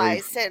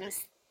civilized free.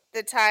 since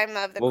the time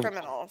of the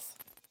criminals.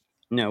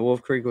 No,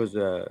 Wolf Creek was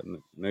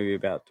maybe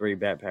about 3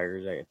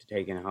 backpackers that got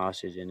taken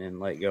hostage and then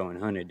let go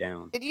and hunted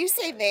down. Did you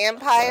say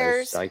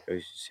vampires? Psycho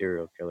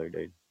serial killer,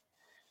 dude.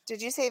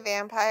 Did you say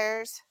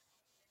vampires?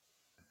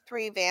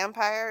 3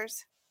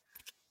 vampires?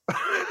 Is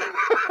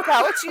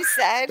that what you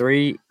said?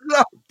 3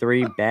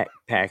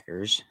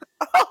 backpackers.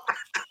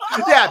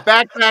 Yeah,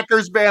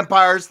 backpackers,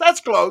 vampires. That's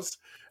close.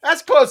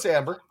 That's close,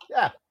 Amber.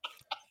 Yeah.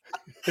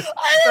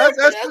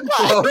 That's pretty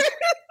close.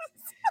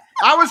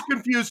 I was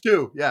confused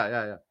too.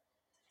 Yeah.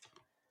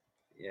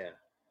 Yeah.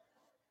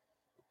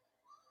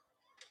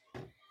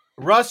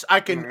 Russ, I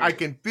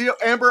can feel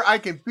Amber. I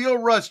can feel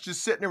Russ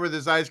just sitting there with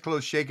his eyes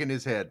closed, shaking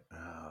his head.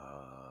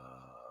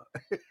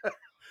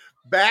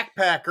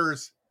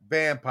 Backpackers,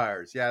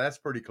 vampires. Yeah, that's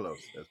pretty close.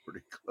 That's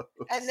pretty close.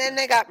 And then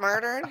they got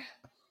murdered.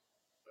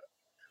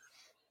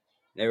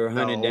 They were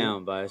hunted No.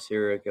 down by a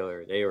serial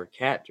killer. They were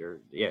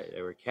captured. Yeah,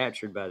 they were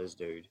captured by this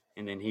dude,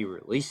 and then he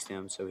released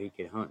them so he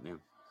could hunt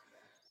them.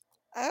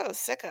 Oh,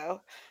 sicko.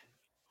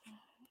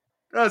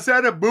 Is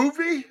that a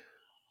movie?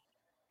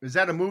 Is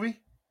that a movie?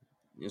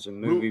 It's a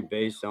movie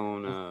based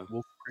on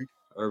Wolf Creek.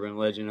 urban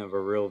legend of a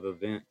real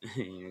event,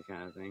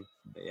 kind of thing.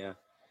 But yeah,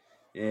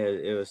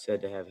 it was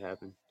said to have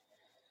happened.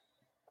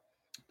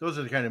 Those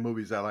are the kind of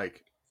movies I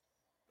like.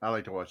 I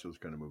like to watch those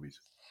kind of movies.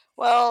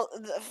 Well,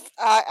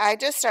 I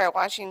just started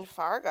watching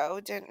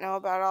Fargo. Didn't know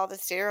about all the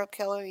serial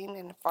killing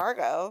in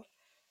Fargo.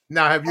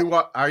 Now,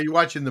 are you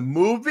watching the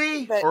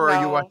movie or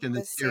are you watching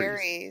the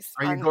series?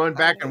 Are you going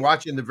back and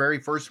watching the very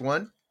first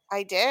one?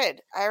 I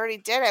did. I already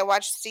did. I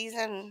watched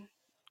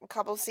a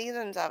couple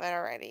seasons of it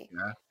already.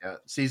 Yeah.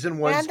 Season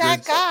 1's And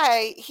that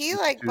guy, he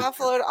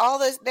buffaloed all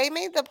this. They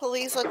made the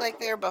police look like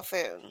they're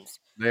buffoons.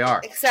 They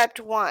are. Except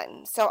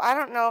one. So I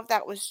don't know if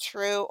that was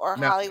true or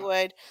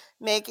Hollywood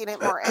making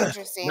it more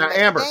interesting. Now,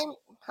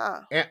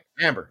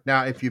 Amber,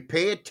 now if you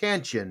pay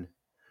attention,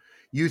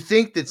 you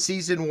think that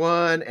season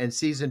 1 and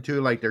season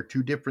 2, like they're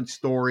two different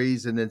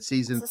stories, and then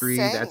season 3,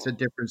 that's a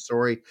different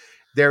story.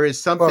 There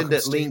is something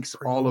that links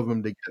all of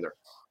them together.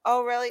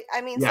 Oh, really?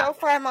 I mean, so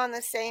far I'm on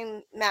the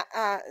same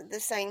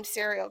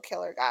serial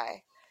killer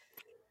guy,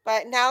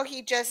 but now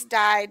he just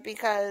died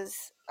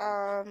because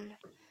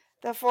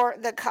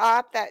the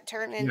cop that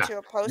turned into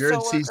a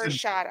postal worker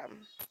shot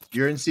him.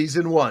 You're in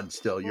season 1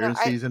 still. You're in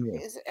season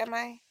 1. Am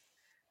I?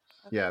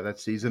 Okay. Yeah,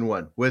 that's season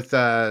 1 with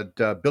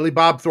Billy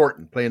Bob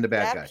Thornton playing the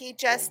bad guy. He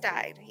just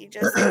died.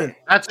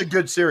 That's a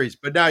good series,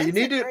 but now you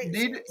need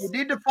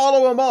to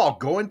follow them all.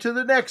 Go into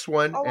the next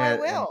one. Oh, I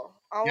will.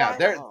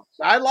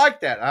 I like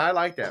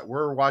that.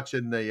 We're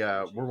watching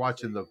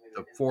the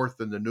fourth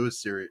and the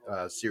newest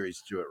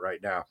series to it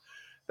right now.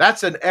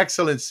 That's an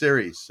excellent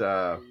series,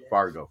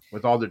 Fargo,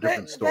 with all the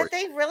different stories. But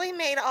they really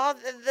made all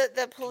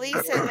the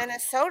police in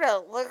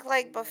Minnesota look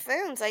like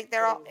buffoons, like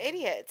they're all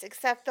idiots,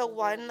 except the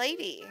one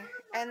lady,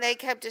 and they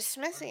kept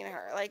dismissing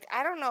her. Like,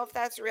 I don't know if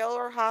that's real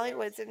or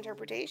Hollywood's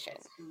interpretation.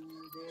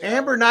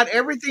 Amber, not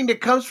everything that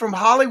comes from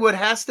Hollywood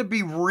has to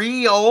be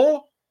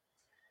real.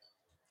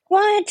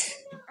 What?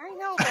 I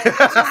know, but it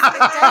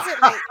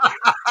doesn't make.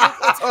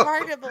 It's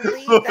hard to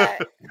believe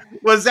that.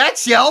 Was that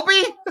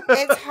Shelby?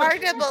 It's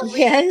hard to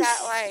believe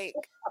that,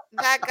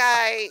 that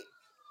guy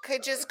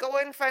could just go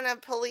in front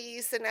of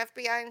police and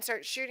FBI and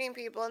start shooting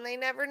people, and they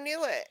never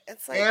knew it.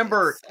 It's like,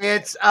 Amber,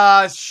 it's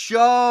a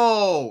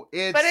show.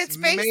 But it's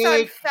based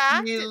on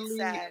fact. It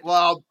said.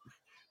 Well,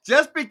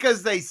 just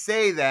because they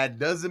say that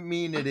doesn't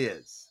mean it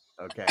is.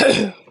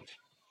 Okay.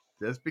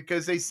 Just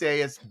because they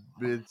say it's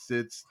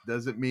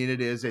doesn't mean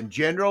it is. And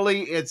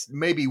generally it's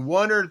maybe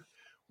one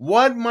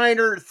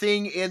minor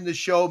thing in the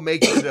show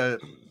makes it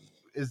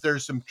is there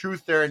some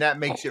truth there, and that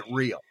makes it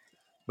real,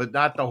 but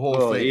not the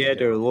whole thing. You have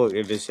to look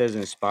if it says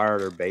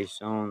inspired or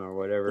based on or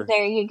whatever.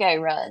 There you go,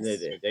 Russ.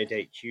 They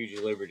take huge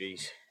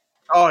liberties.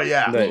 Oh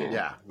yeah,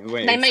 yeah.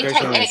 They may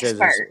take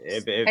experts.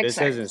 If it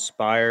says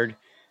inspired,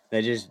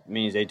 that just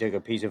means they took a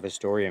piece of a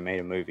story and made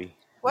a movie.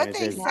 What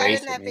they said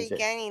in the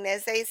beginning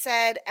is they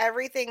said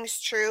everything's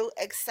true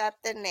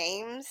except the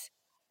names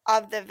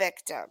of the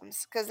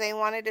victims, because they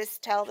wanted to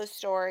tell the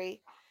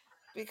story,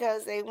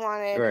 because they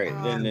wanted. Right.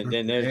 Then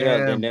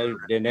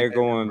they're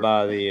going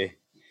by the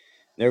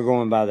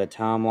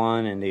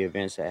timeline and the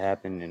events that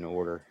happen in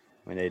order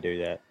when they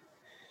do that.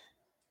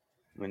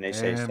 When they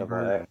say stuff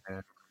like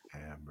that.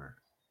 Amber.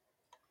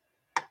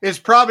 It's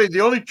probably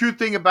the only true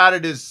thing about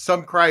it is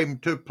some crime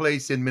took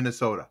place in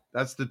Minnesota.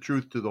 That's the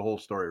truth to the whole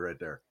story right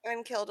there.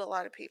 And killed a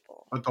lot of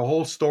people. But the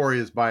whole story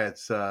is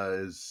fabricated.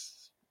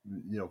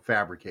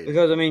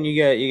 Because I mean,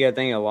 you got to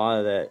think a lot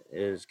of that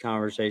is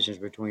conversations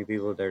between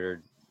people that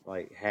are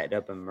like hacked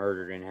up and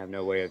murdered and have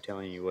no way of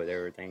telling you what they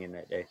were thinking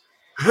that day.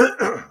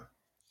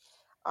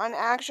 On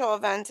actual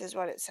events is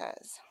what it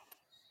says.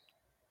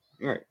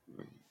 Right.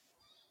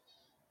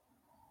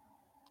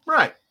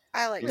 Right.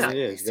 I like it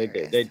is. They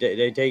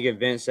take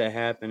events that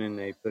happen and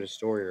they put a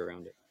story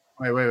around it.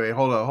 Wait.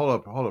 Hold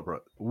up, bro.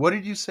 What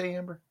did you say,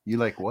 Amber? You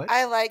like what?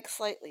 I like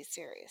slightly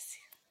serious.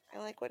 I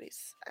like what he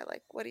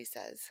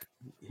says.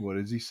 What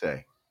does he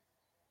say?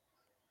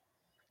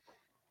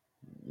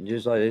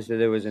 Just like they said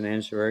there was an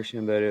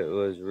insurrection, but it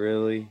was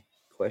really ?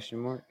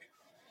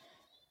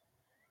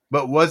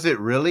 But was it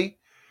really?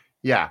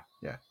 Yeah.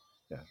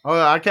 Oh,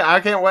 I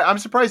can't wait. I'm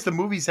surprised the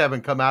movies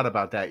haven't come out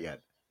about that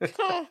yet.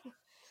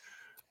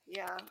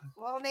 Yeah.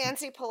 Well,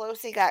 Nancy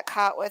Pelosi got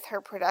caught with her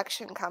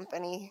production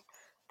company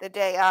the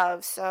day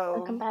of, so.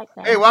 Welcome back,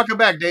 Dane. Hey, welcome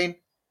back, Dane.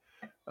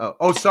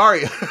 Oh,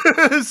 sorry.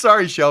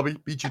 Sorry, Shelby.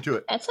 Beat you to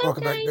it. That's okay.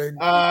 Welcome back, Dane.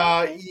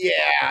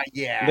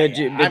 Yeah. But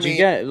you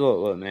got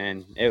look,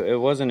 man. It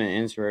wasn't an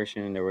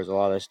insurrection, and there was a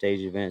lot of stage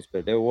events,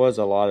 but there was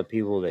a lot of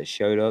people that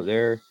showed up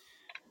there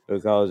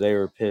because they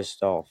were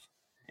pissed off,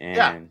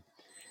 and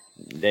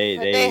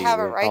They have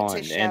a were right to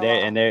calling show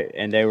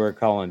and they were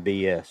calling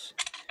BS.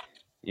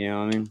 You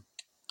know what I mean?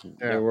 Yeah.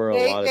 There were a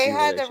lot of They people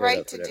had that the showed right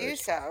up for to do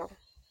those. so.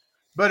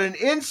 But an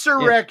Yeah,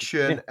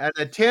 insurrection, yeah, an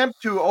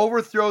attempt to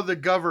overthrow the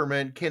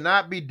government,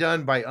 cannot be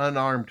done by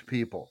unarmed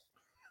people.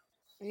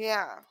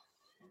 Yeah.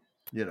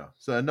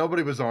 So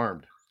nobody was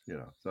armed.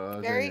 So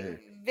Very,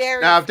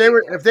 very now if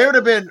few, they'd if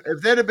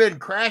any. have been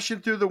crashing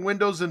through the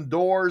windows and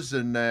doors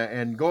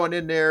and going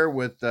in there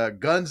with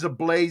guns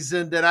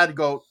ablazing, then I'd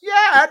go,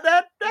 yeah,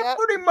 that Yep.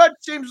 pretty much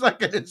seems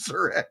like an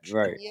insurrection.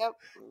 right, Yep.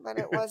 But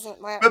it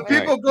wasn't that But way.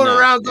 people right. going No,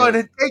 around going no,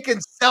 and taking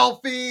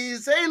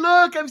selfies. Hey,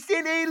 look, I'm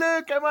sitting. Hey,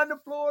 look, I'm on the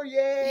floor.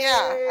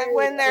 Yeah. Yay! And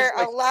when they're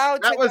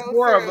allowed That to was go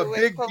more of a through with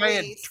big giant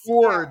police.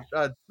 tour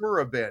Yeah. tour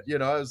event. It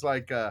was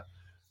like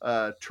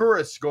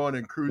tourists going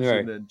and cruising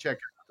right, and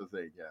checking out the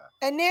thing. Yeah.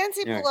 And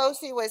Nancy right.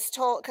 Pelosi was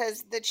told,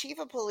 because the chief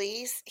of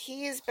police,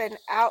 he has been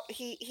out,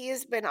 he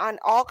has been on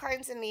all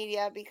kinds of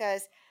media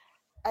because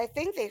I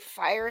think they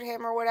fired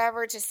him or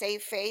whatever to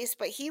save face,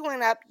 but he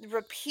went up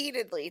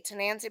repeatedly to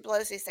Nancy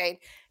Pelosi saying,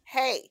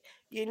 "Hey,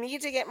 you need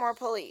to get more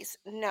police."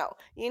 No,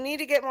 you need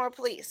to get more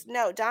police.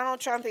 No, Donald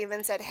Trump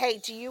even said, "Hey,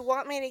 do you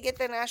want me to get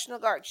the National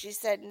Guard?" She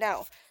said,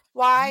 "No."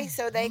 Why?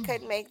 So they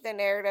could make the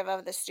narrative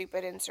of the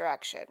stupid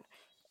insurrection.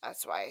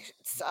 That's why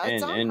it's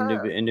on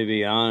her. And to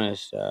be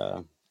honest,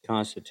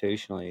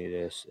 constitutionally,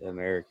 this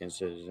American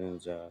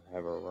citizens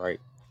have a right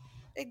to be on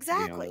the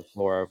Exactly.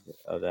 floor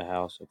of the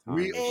House of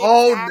We Congress.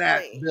 own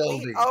that Exactly. We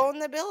building. own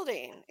the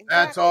building.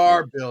 That's Exactly. Yeah,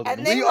 our building.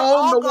 And they We were own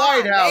all the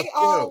White gone. House They too.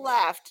 all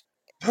left.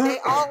 They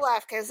all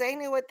left because they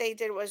knew what they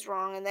did was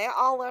wrong, and they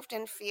all left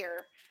in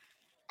fear.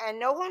 And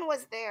no one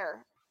was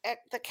there at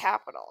the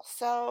Capitol.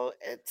 So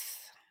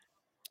it's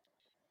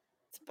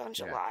a bunch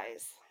of Yeah,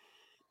 lies.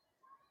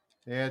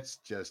 it's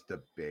just a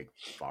big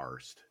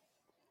farce.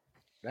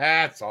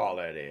 That's all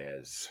it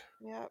is.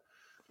 Yep.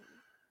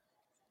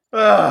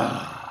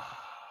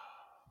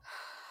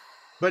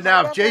 But How now,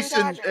 if about them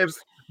Jason, Dodgers?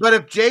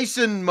 if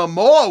Jason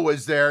Momoa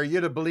was there,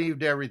 you'd have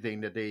believed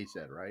everything that he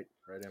said, right?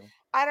 Right, Emma?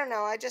 I don't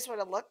know. I just would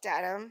have looked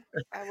at him.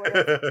 I would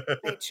have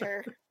made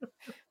sure.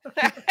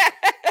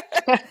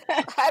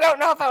 I don't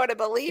know if I would have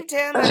believed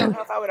him. I don't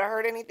know if I would have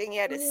heard anything he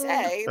had to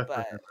say,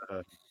 but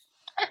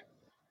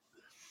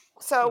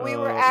so we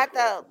were at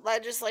the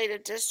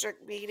legislative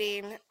district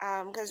meeting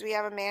because we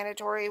have a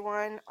mandatory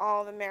one.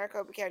 All the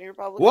Maricopa County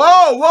Republicans.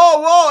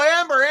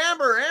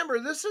 Amber!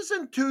 This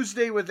isn't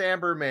Tuesday with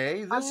Amber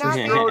May. I'm This is not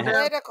being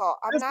political.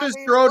 I'm This not is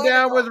being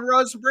throwdown with political.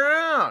 Russ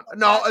Brown. I'm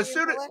No, not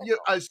being political.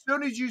 as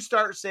soon as you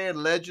start saying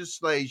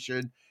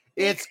legislation,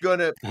 it's Bec-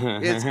 gonna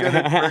turn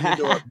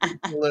into a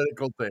big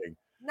political thing.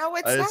 no,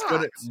 it's It's not.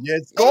 going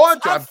It's to. a I'm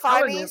telling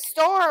funny you.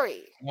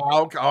 story.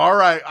 Okay, all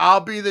right,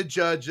 I'll be the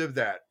judge of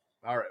that.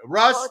 All right,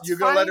 Well, Russ, it's you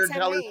gonna let funny her to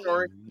tell her me.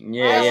 story?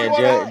 yeah, I we yeah. want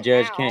to tell wanna. it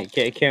Judge,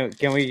 now.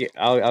 can we?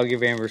 I'll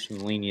give Amber some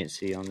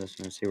leniency on this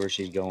one. See where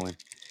she's going.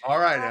 All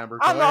right, Amber,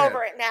 I'm go ahead.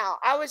 over it now.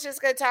 I was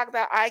just going to talk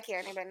about eye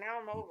candy, but now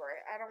I'm over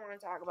it. I don't want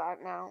to talk about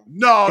it now.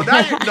 No, now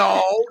you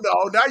no.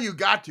 Now you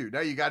got to.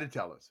 Now you got to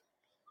tell us.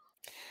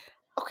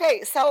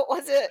 Okay, so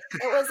it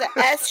was a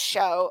S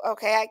show.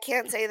 Okay, I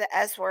can't say the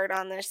S word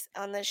on this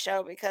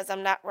show because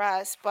I'm not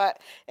Russ, but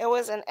it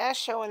was an S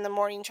show in the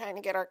morning trying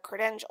to get our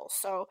credentials.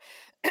 So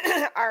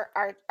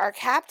our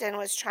captain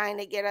was trying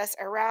to get us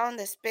around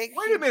this big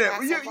Wait a huge minute.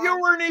 massive You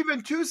weren't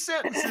even 2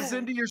 sentences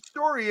into your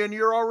story, and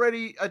you're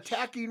already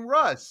attacking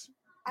Russ.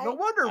 No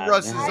wonder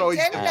Russ is I always.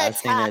 didn't I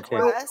seen that attack too.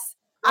 Russ.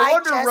 No I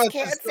wonder just Russ is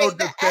can't so say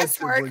the S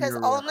defensive word when because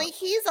you're around. only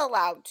he's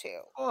allowed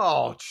to.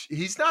 Oh,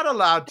 he's not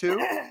allowed to.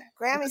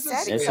 Grammy doesn't said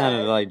he say It that.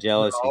 sounded could. like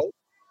jealousy.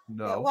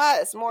 No. It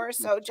was more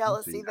so Yeah,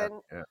 jealousy than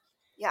yeah.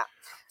 yeah.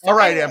 So All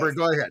right, anyways, Amber,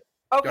 go ahead.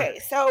 Go okay,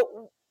 ahead.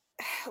 so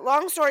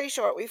long story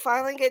short, we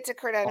finally get to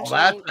Oh,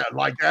 credentialing.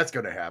 that's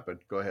going to happen.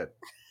 Go ahead.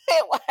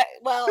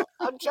 Well,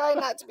 I'm trying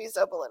not to be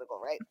so political,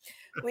 right?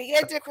 We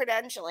get to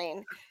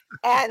credentialing,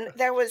 and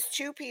there was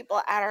 2 people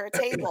at our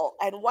table,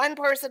 and one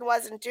person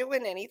wasn't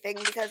doing anything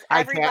because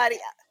I can't.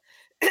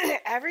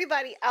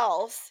 everybody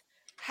else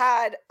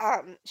had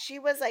she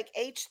was like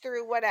H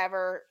through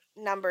whatever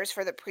numbers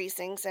for the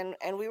precincts, and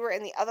we were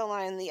in the other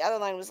line. The other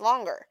line was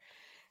longer,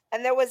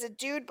 and there was a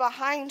dude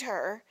behind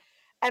her,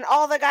 and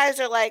all the guys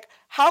are like,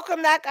 how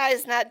come that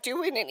guy's not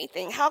doing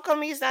anything? How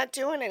come he's not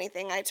doing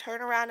anything? I turn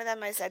around to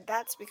them, I said,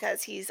 that's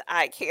because he's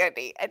eye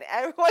candy. And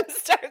everyone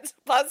starts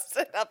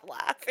busting up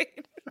laughing.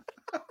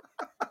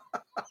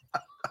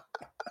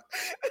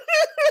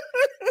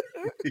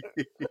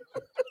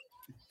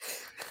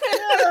 Yeah,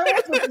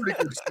 that was a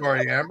pretty good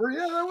story, Amber.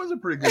 Yeah, that was a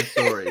pretty good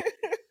story.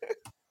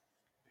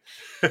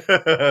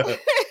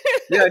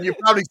 Yeah, and you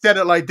probably said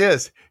it like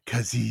this,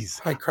 because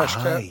he's I crushed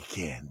eye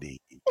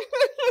candy.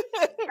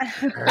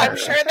 I'm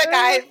sure the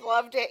guy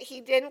loved it.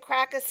 He didn't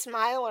crack a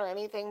smile or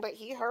anything, but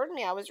he heard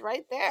me. I was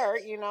right there,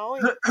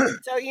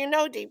 So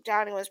deep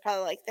down he was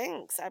probably like,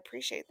 thanks. I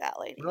appreciate that,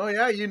 lady. Oh,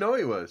 yeah, you know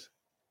he was.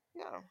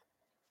 Yeah.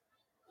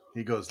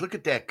 He goes, look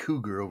at that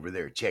cougar over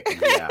there checking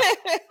me out.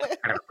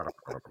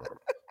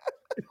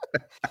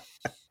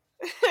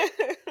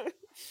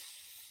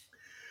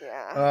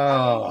 Yeah.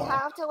 Oh. You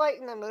have to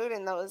lighten the mood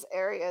in those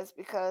areas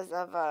because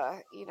of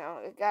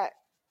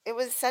it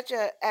was such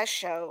a S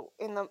show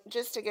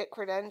just to get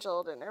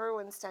credentialed, and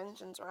everyone's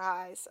tensions were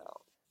high.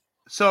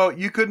 So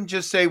you couldn't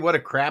just say what a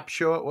crap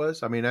show it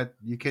was? I mean,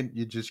 you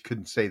just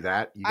couldn't say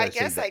that. You I got to say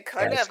guess that. I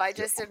could have. I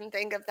just didn't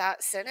think of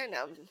that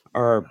synonym.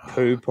 Or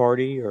poo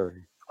party, or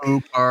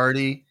Poo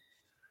party.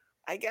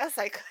 I guess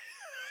I could.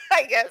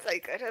 I guess I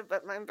could have,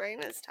 but my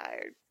brain is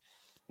tired.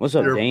 what's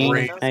up, Your Dean?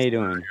 brain How you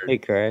doing? Hey,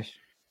 Crash.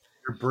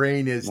 Your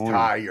brain is Morning.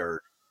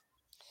 tired.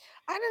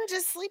 I didn't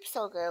just sleep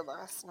so good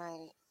last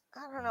night.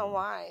 I don't know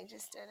why. I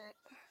just didn't.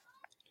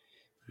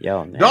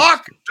 Yo,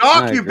 Doc,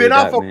 you've been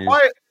awful man.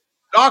 quiet.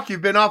 Doc,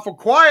 you've been awful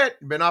quiet.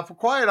 Been awful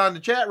quiet on the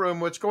chat room.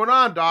 What's going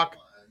on, Doc?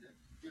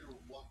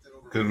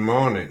 Good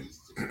morning.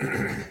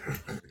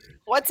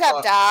 What's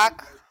up,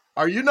 Doc?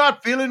 Are you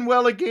not feeling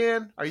well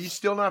again? Are you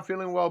still not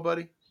feeling well,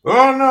 buddy?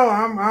 Oh no,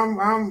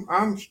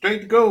 I'm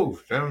straight to go.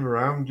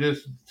 I'm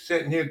just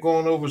sitting here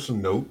going over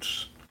some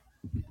notes.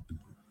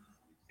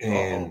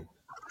 And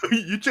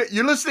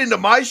you're listening to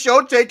my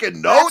show,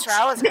 taking notes?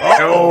 No,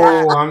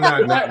 I'm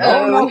not.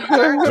 No.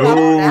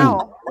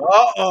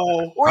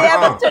 Uh-oh. We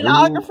have a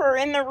stenographer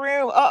in the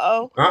room.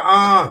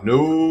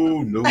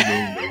 No.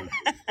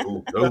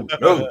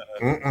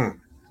 Mm-mm.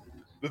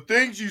 The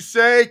things you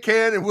say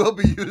can and will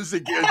be used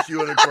against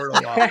you in a court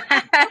of law.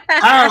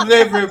 How's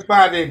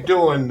everybody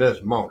doing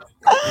this morning?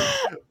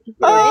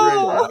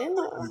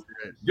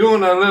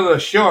 Doing a little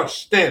short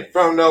stint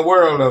from the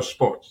world of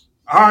sports.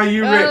 Are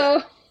you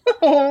ready?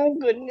 Oh,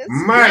 goodness.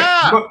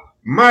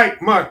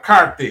 Mike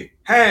McCarthy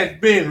has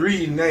been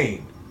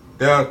renamed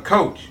the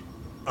coach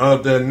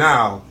of the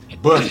now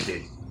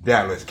busted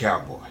Dallas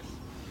Cowboys.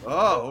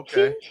 Oh,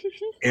 okay.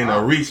 In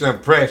a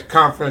recent press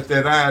conference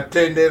that I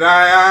attended,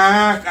 I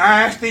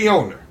asked the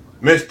owner,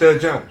 Mr.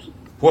 Jones,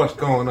 what's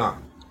going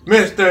on?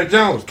 Mr.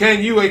 Jones,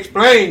 can you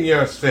explain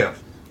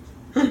yourself?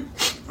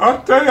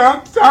 I'll tell you,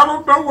 I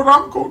don't know what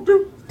I'm going to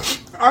do.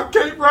 I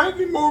can't write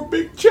any more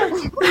big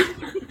checks.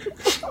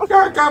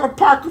 I got a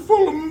pocket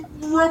full of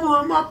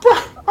rubber in my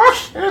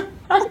pocket.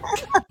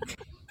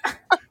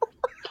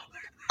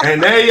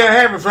 And there you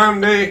have it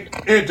from the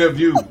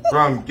interview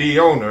from the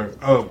owner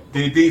of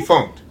the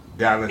defunct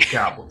Dallas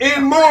Cowboys.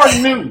 In more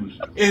news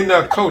in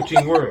the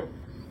coaching world,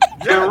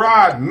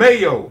 Gerard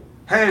Mayo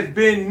has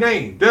been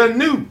named the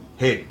new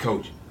head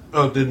coach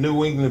of the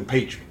New England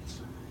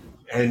Patriots.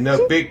 And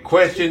the big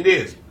question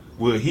is,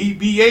 will he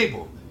be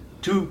able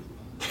to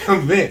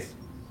convince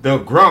the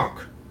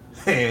Gronk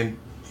and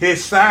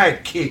his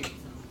sidekick?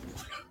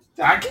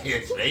 I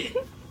can't say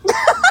it.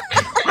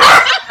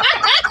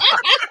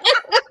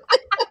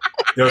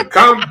 To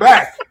come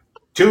back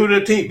to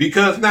the team.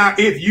 Because now,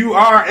 if you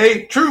are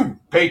a true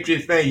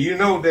Patriots fan, you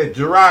know that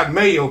Gerard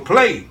Mayo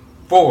played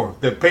for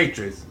the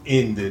Patriots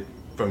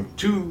from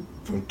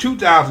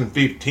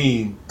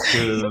 2015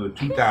 to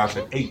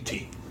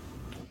 2018.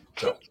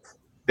 So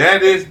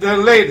that is the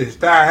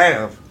latest I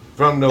have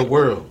from the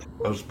world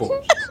of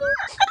sports.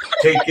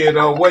 Take it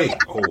away,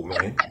 old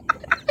man.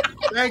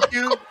 Thank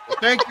you,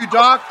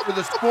 Doc, for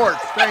the sports.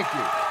 Thank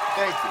you.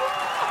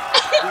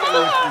 We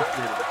really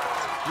appreciate it.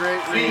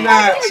 Great.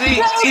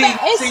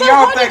 It's so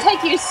hard to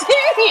take you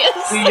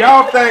serious.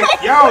 Y'all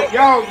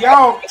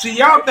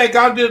think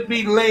I'll just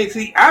be laid.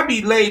 See, I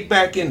be laid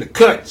back in the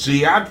cut.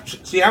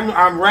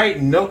 I'm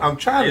writing notes. I'm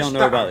trying to stop. They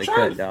don't know about the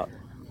cut, Doc.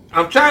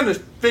 I'm trying to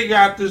figure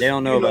out this. They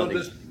don't know about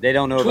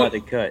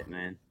the cut,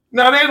 man.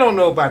 No, they don't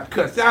know about the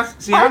cut.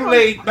 I'm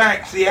laid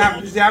back.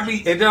 I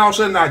be, and then all of a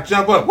sudden I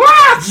jump up.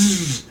 What?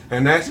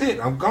 And that's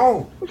it. I'm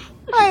gone.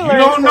 You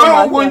don't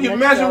know when you're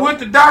messing with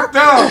the doctor.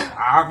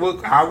 I will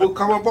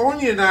come up on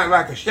you now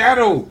like a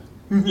shadow.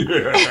 You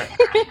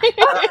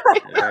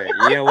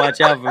gotta watch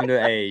out from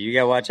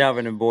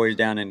the boys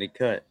down in the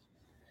cut.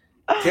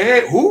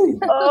 Okay, who?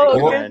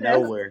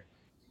 Nowhere.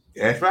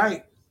 That's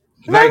right.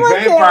 Like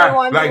vampires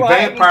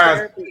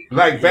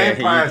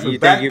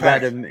with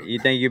backpacks. You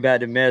think you're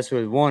about to mess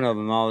with one of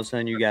them, all of a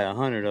sudden you got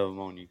 100 of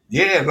them on you.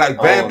 Yeah,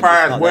 like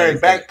vampires wearing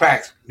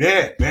backpacks.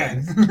 Yeah,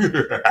 man.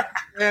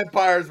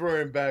 Vampires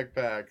wearing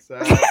backpacks.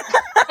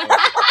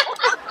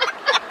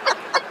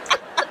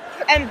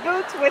 And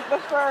boots with the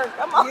fur.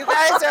 Come on. You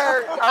guys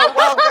are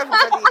welcome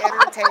for the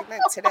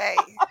entertainment today.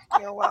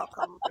 You're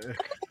welcome.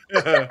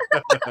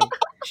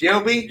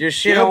 Shelby? Just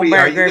shit on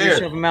back, grab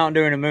yourself a Mountain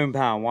Dew and a moon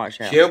pie and watch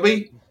out.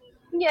 Shelby?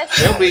 Yes,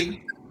 sir.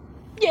 Shelby?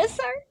 Yes,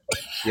 sir.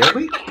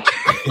 Shelby?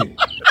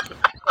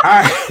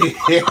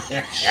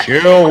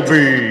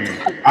 Shelby.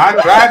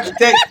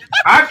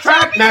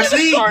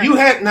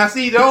 Now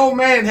see, the old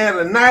man had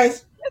a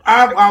nice.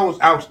 I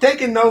was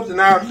taking notes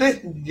and I was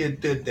listening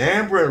to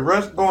Amber and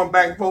Russ going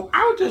back and forth.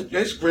 I was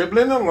just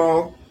scribbling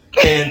along.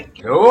 And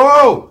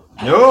no,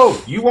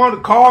 you want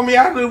to call me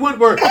out of the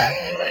woodwork? I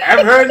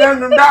haven't heard nothing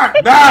from Doc.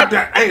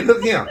 Hey,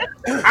 look here.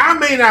 I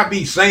may not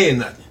be saying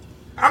nothing.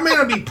 I may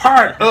not be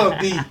part of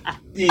the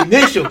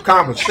initial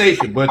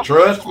conversation, but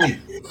trust me.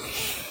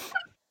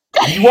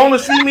 You want to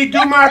see me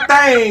do my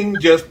thing,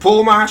 just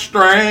pull my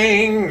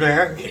string.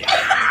 As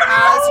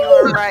you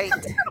were right.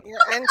 You're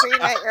entering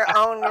decision at your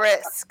own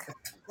risk.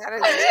 That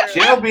is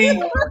true.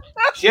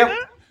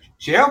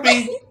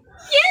 Shelby.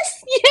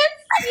 Yes.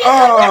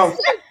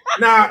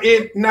 Now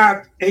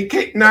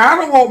I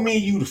don't want me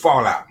and you to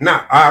fall out.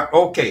 Now,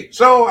 okay.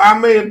 So I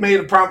may have made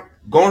a promise.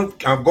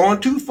 I'm going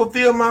to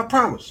fulfill my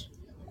promise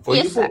for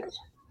you Yes, sir. boys.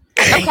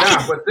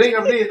 Now, but thing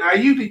of it, I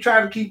usually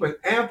try to keep an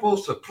ample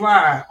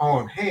supply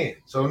on hand.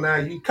 So now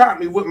you caught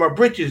me with my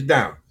britches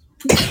down.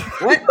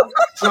 What?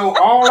 So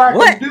all I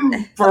What? can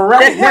do for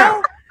right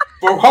now.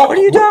 What are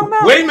you talking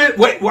about? Wait a minute.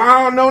 Wait.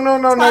 Wow. No.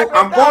 Talk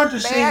I'm going to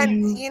about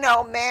send you. You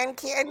know, man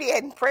candy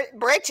and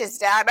britches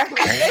down. I mean,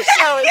 this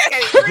show is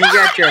getting. You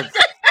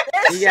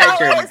got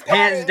your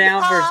pants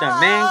down for some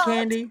man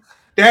candy?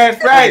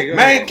 That's right.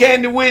 Man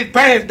candy with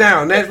pants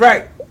down. That's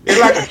right. It's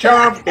like a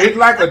charm. It's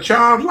like a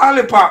charmed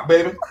lollipop,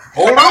 baby.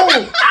 Hold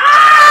on.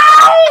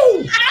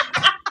 Ow!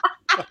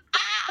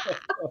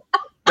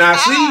 Now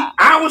see,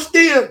 I was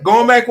still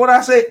going back what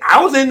I said.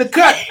 I was in the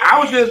cut. I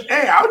was just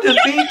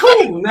being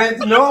cool.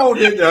 No,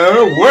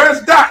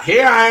 where's Doc?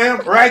 Here I am,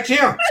 right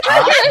here.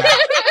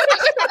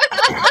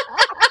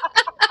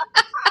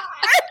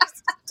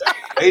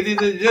 Ladies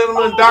and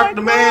gentlemen,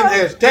 Dr. Man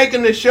has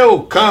taken the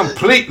show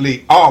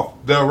completely off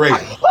the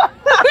rails.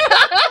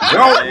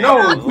 Don't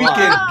know if we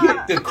can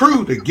get the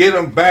crew to get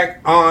them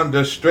back on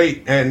the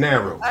straight and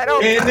narrow.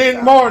 And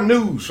then more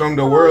news from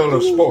the world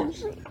of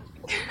sports.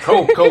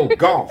 Coco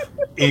Golf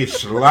is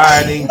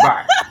sliding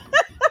by.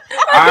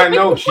 I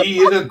know she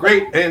is a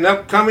great and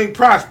upcoming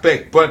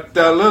prospect, but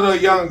the little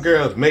young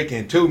girl's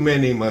making too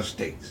many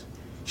mistakes.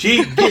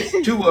 She gets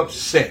too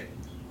upset.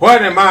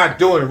 What am I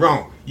doing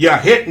wrong? You're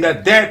hitting the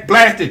dead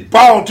blasted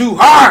ball too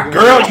hard,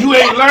 girl. You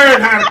ain't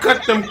learned how to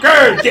cut them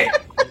curves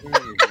yet.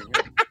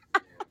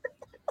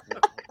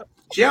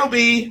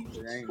 Shelby.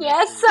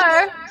 Yes,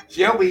 sir.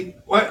 Shelby.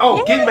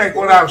 Getting back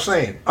what I was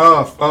saying.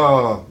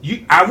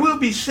 I will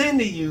be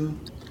sending you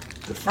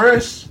the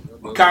first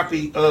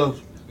copy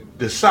of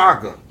the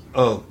saga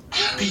of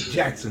Pete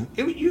Jackson.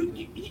 You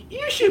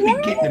should be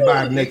getting it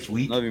by next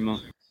week. Love you,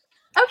 Mom.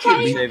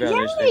 Okay.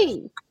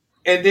 Yay.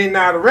 And then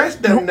now the rest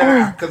of them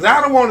now, because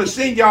I don't want to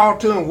send y'all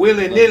to them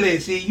willy-nilly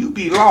and see you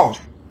be lost.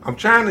 I'm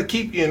trying to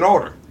keep you in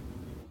order.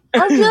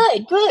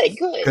 Oh, good.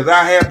 Because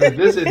I have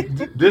this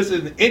is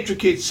an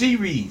intricate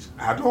series.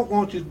 I don't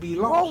want you to be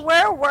lost. Well,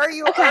 where were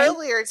you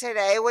earlier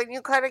today when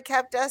you could have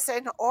kept us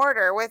in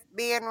order with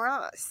me and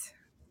Russ?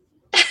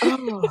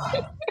 No,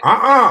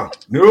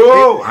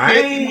 I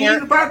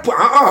ain't about to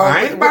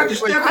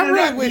step into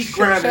that meat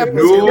grinder.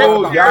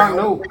 No, y'all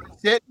know.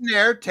 Sitting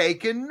there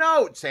taking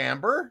notes,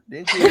 Amber.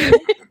 Didn't you?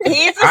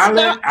 He's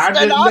a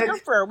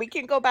stenographer. We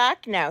can go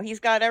back now. He's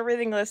got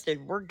everything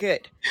listed. We're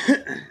good.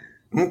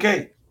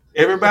 Okay.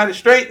 Everybody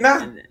straight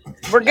now?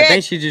 We're good. I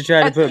think she just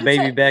tried to put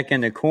baby back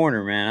in the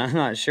corner, man. I'm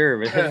not sure,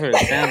 but that's what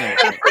it sounded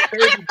like.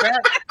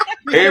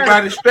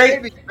 Everybody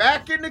straight? Baby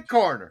back in the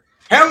corner.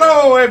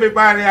 Hello,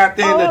 everybody out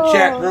there in the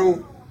chat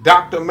room.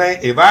 Dr. Man,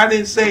 if I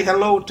didn't say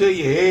hello to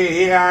you,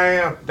 here I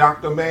am.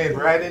 Dr. Man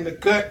right in the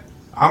cut.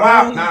 I'm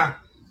out now.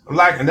 I'm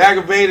like an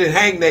aggravated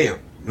hangnail.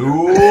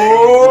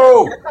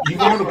 No, you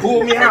want to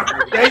pull me out?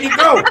 There you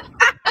go.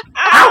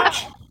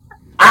 Ouch.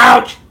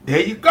 Ouch.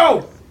 There you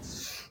go.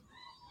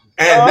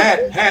 And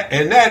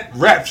that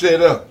wraps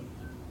it up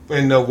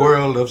in the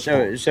world of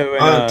sports. So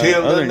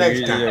until the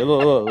next time.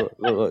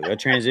 Look, a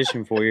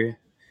transition for you.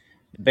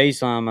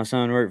 Baseline, my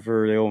son worked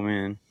for the old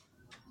man.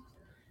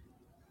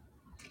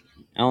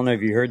 I don't know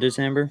if you heard this,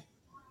 Amber.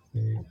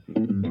 But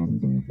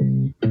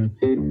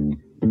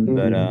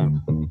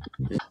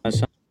my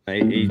son,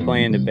 he's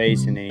playing the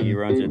bass and he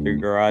runs it through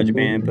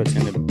GarageBand, puts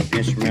in the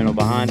instrumental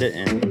behind it,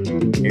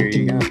 and here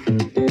you go.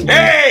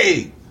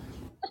 Hey!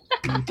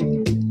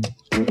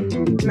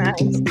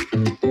 Nice.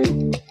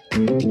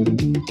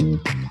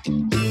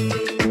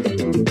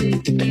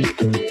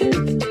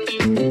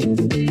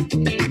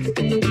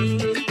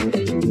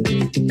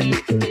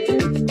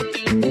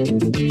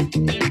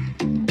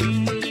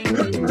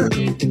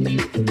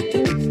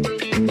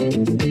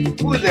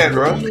 Who is that,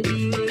 Russ?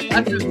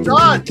 That's his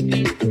son.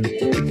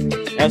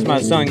 That's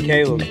my son,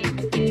 Caleb.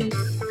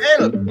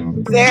 Caleb.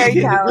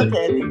 Very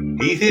talented.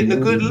 He's hitting a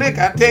good lick,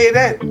 I tell you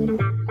that.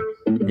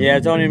 Yeah, I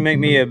told him to make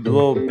me a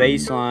little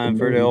bass line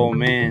for the old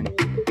man.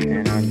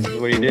 And that's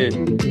what he did.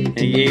 And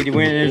he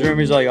went in his room,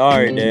 he's like, all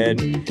right, Dad.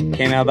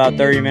 Came out about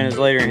 30 minutes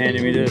later and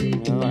handed me this.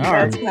 And I was like, all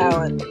right. That's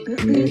talent.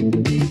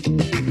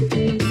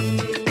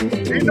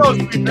 He knows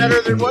to be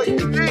better than what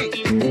you think.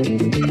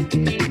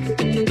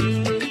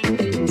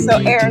 So,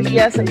 Eric,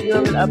 yes, I do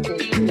have an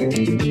update here.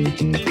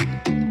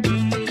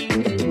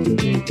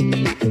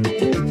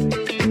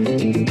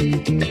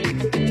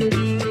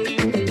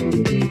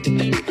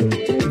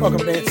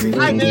 Welcome, Nancy.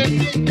 Hi,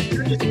 Nancy.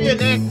 Good to see you,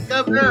 Nancy,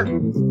 Governor.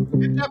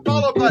 Hit that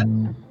follow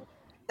button.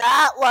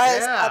 That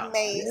was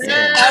amazing.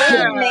 Yeah. That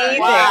was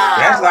amazing. Wow.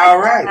 That's all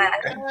right.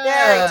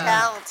 Very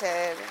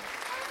talented.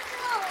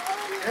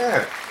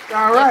 Yeah,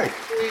 all right.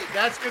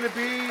 That's going to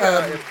be,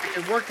 if we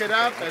can work it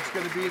out, that's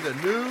going to be the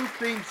new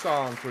theme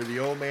song for the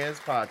Old Man's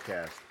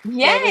Podcast.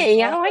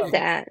 Yay, I like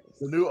that.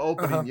 The new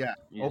opening, Yes,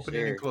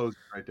 opening sir. and closing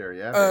right there,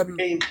 yeah.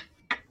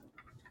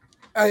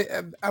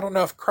 I don't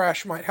know if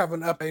Crash might have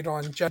an update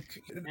on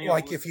Jake.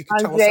 Like if you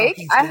could On tell us how Jake,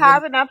 he's I doing.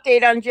 have an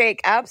update on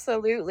Jake.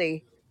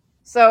 Absolutely.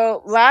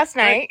 So last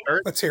night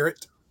Let's hear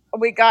it.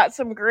 we got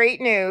some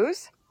great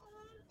news.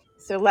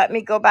 So let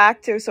me go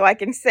back to so I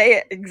can say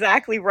it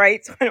exactly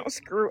right so I don't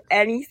screw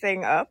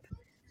anything up.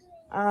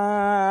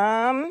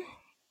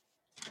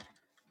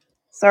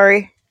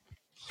 Sorry.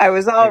 I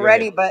was all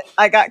ready, but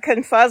I got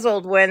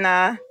confuzzled when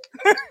our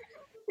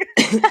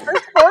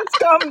sports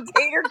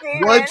commentator came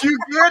in. What'd you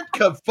get?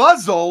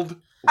 Confuzzled?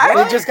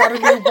 We just got a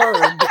new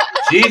word.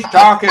 She's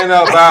talking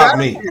about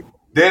me.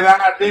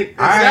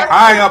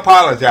 I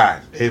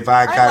apologize if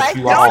I got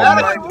you all No,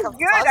 mixed it was up.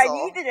 good. I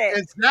needed it.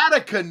 Is that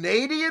a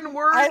Canadian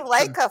word? I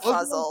like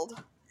confuzzled.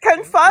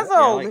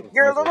 Confuzzled. like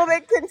You're a confuzzled. little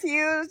bit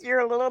confused. You're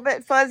a little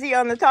bit fuzzy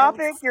on the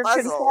topic. You're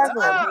Confuzzled.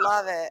 confuzzled. I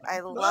love it. I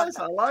love Nice.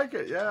 it. I like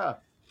it. Yeah.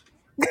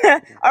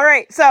 All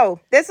right. So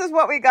this is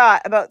what we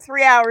got about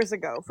 3 hours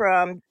ago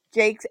from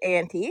Jake's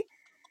auntie.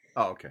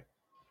 Oh, okay.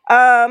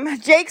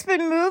 Jake's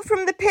been moved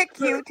from the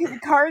PICU to the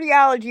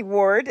cardiology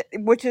ward,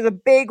 which is a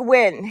big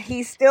win.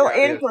 He's still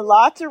in for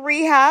lots of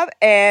rehab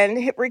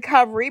and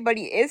recovery, but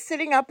he is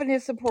sitting up in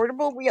his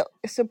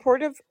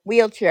supportive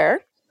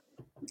wheelchair,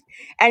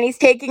 and he's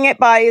taking it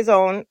by his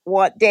own,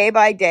 day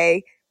by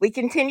day. We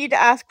continue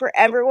to ask for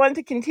everyone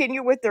to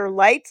continue with their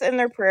lights and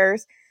their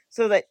prayers,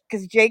 so that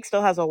because Jake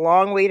still has a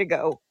long way to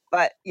go.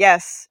 But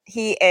yes,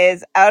 he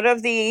is out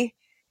of the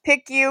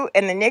PICU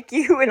and the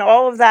NICU and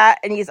all of that,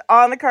 and he's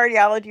on the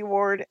cardiology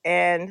ward,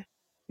 and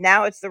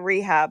now it's the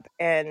rehab.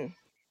 And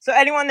so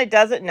anyone that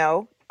doesn't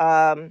know,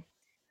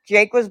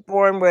 Jake was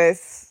born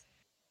with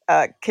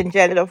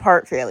congenital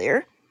heart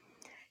failure.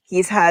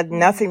 He's had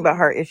nothing but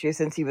heart issues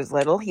since he was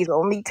little. He's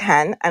only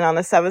 10, and on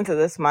the 7th of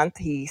this month,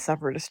 he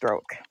suffered a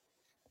stroke.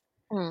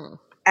 And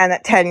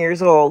at 10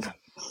 years old.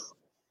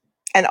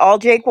 And all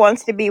Jake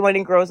wants to be when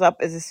he grows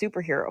up is a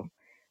superhero.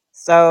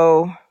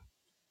 So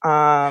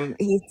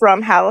he's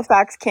from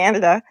Halifax,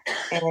 Canada,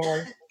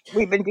 and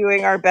we've been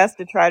doing our best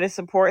to try to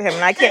support him.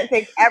 And I can't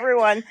thank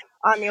everyone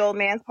on the Old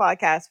Man's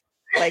podcast.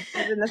 Like,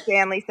 even the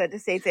family said to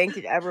say thank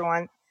you to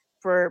everyone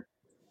for,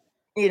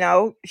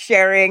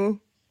 sharing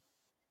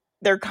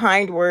their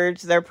kind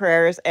words, their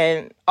prayers,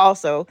 and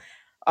also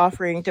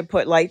offering to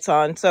put lights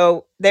on.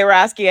 So they were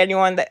asking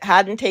anyone that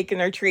hadn't taken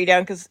their tree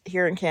down, because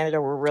here in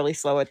Canada we're really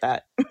slow at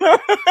that.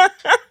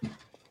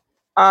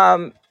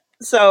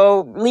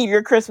 So leave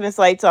your Christmas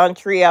lights on,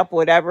 tree up,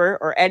 whatever,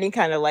 or any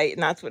kind of light,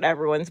 and that's what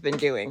everyone's been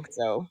doing.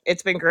 So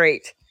it's been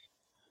great.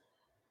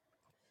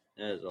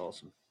 That is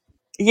awesome.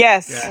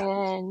 Yes.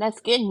 And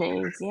that's good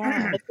news.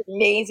 Yeah. It's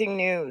amazing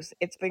news.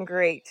 It's been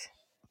great.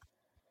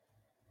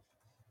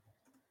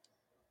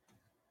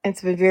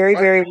 It's been very,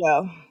 very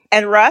well.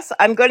 And Russ,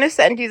 I'm going to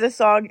send you the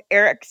song.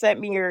 Eric sent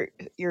me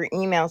your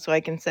email so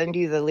I can send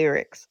you the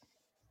lyrics.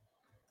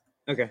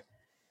 Okay.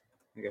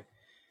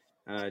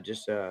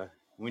 Just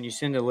when you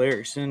send the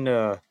lyrics, send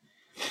what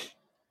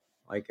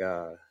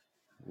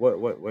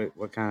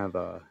kind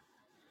of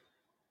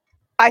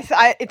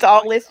it's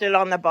all listed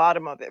on the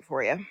bottom of it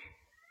for you.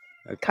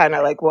 Okay. Kind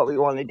of like what we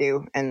want to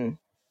do, and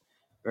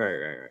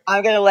right.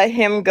 I'm gonna let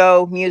him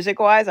go music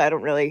wise. I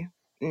don't really.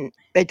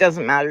 It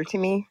doesn't matter to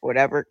me,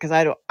 whatever, because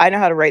I know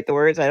how to write the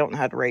words. I don't know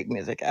how to write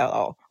music at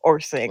all or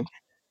sing.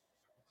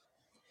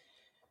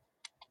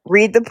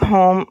 Read the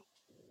poem.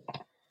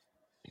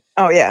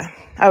 Oh yeah,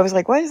 I was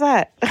like, what is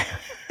that?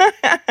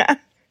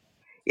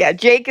 Yeah,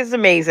 Jake is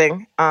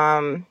amazing.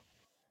 Yeah,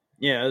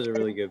 that was a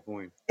really good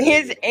point.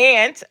 His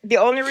aunt, the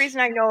only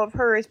reason I know of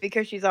her is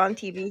because she's on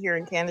TV here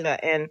in Canada,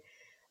 and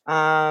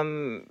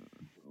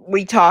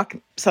we talk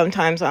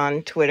sometimes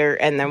on Twitter.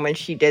 And then when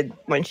she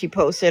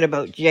posted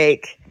about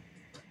Jake,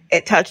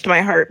 it touched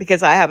my heart,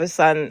 because I have a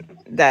son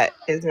that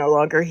is no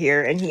longer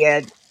here, and he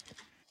had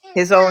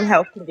his own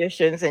health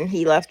conditions, and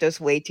he left us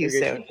way too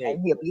soon,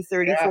 and he'll be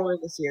 34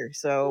 this year.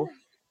 So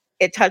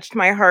it touched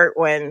my heart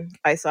when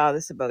I saw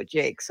this about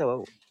Jake.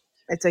 So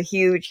it's a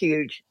huge,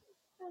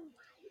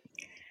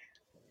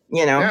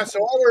 Yeah, so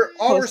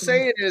all we're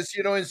saying is,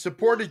 in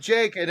support of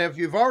Jake, and if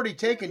you've already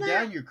taken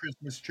down your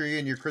Christmas tree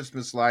and your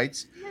Christmas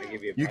lights,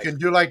 you can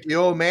do like the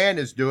old man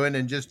is doing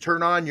and just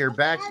turn on your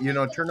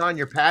turn on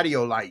your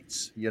patio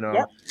lights,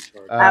 Yep.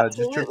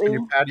 Just turn on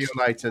your patio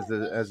lights as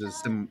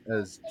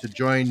to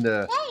join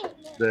the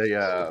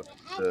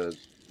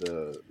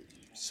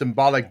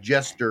symbolic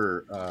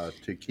gesture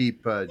to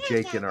keep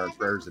Jake in our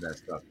prayers and that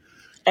stuff.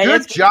 And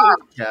good job,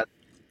 Kat.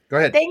 Go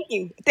ahead. Thank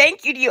you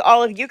to you,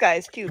 all of you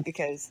guys too,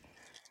 because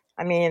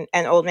I mean,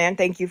 and Old Man,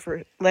 thank you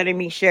for letting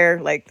me share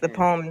like the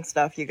poem and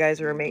stuff. You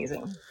guys are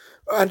amazing.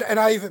 And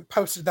I even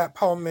posted that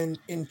poem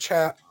in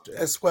chat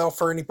as well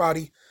for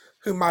anybody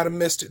who might have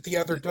missed it the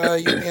other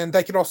day. And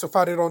they can also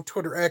find it on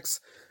Twitter X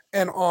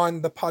and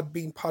on the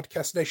Podbean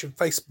Podcast Nation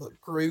Facebook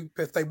group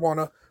if they want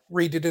to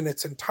read it in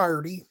its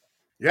entirety.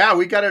 Yeah,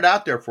 we got it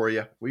out there for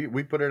you.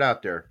 We put it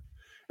out there.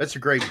 That's a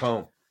great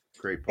poem.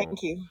 Great poem.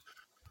 Thank you.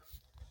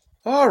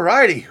 All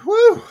righty.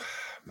 Woo,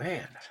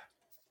 man.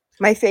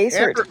 My face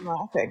Amber- hurts from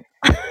laughing.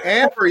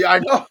 Amber, I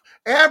know.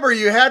 Amber,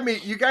 you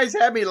guys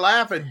had me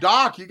laughing.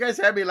 Doc, you guys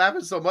had me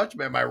laughing so much,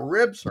 man. My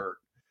ribs hurt.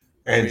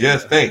 And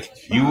just think,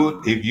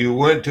 if you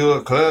went to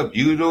a club,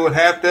 you would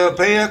have to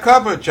pay a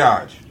cover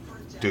charge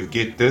to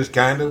get this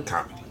kind of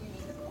comedy.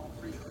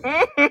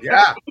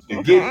 Yeah.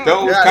 To get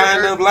those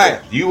kind of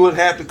laughs, you would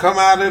have to come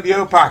out of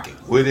your pocket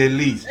with at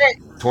least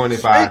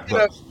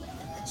 $25.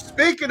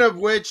 Speaking of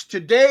which,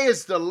 today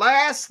is the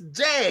last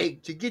day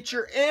to get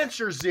your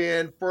answers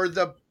in for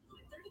the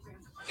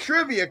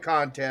trivia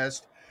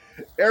contest.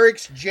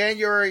 Eric's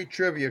January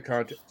trivia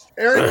contest.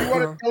 Eric, you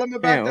want to tell him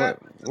about that?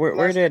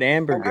 Where did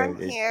Amber go? I'm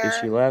Did here.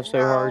 she laugh so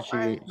No, hard she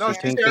I'm she's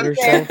tinkered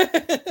there.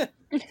 herself?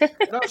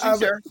 No, she's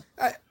there.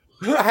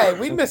 Hey,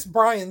 we miss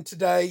Brian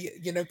today,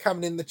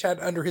 coming in the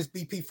chat under his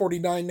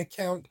BP49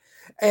 account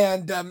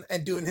and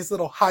doing his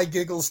little high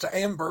giggles to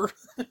Amber.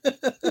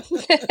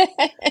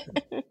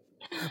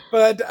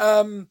 But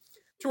to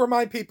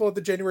remind people of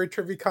the January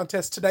trivia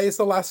contest, today is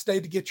the last day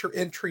to get your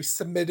entry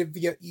submitted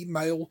via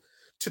email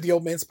to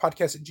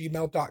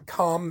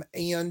theoldmanspodcast@gmail.com.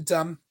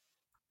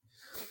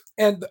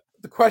 And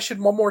the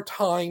question one more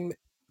time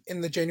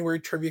in the January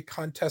trivia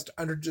contest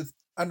under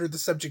the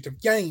subject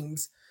of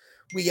games,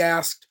 we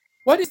asked,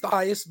 what is the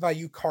highest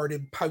value card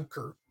in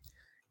poker?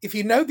 If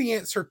you know the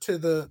answer to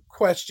the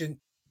question,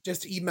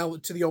 just email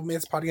it to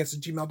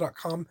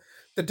theoldmanspodcast@gmail.com.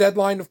 The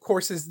deadline, of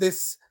course, is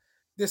this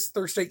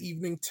Thursday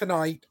evening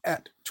tonight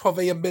at 12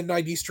 a.m.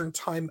 midnight Eastern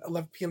Time,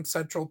 11 p.m.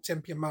 Central,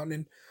 10 p.m. Mountain,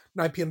 and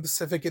 9 p.m.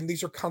 Pacific. And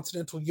these are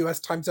continental U.S.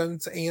 time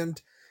zones.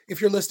 And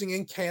if you're listening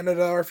in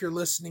Canada, or if you're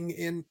listening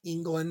in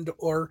England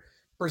or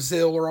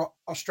Brazil or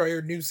Australia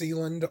or New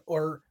Zealand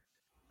or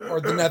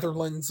the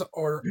Netherlands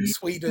or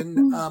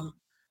Sweden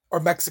or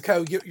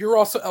Mexico, you're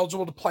also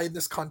eligible to play in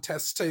this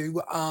contest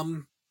too.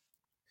 And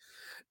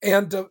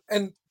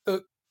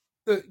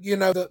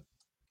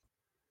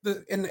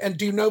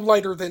do no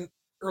later than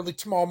early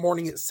tomorrow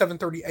morning at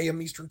 7:30 a.m.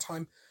 Eastern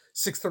Time,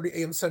 6:30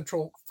 a.m.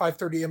 Central,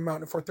 5:30 a.m.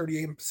 Mountain, 4:30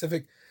 a.m.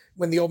 Pacific,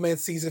 when the old man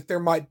sees if there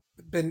might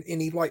have been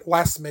any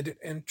last minute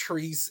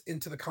entries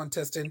into the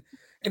contest. And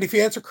if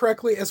you answer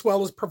correctly, as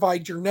well as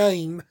provide your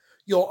name,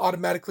 you'll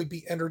automatically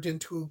be entered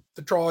into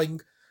the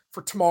drawing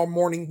for tomorrow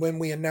morning when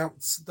we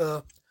announce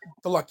the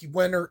lucky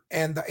winner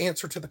and the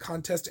answer to the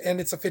contest.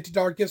 And it's a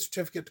 $50 gift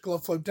certificate to Glow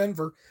Flow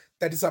Denver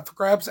that is up for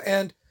grabs.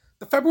 And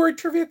the February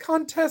trivia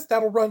contest,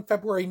 that'll run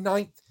February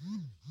 9th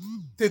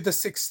through the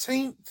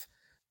 16th,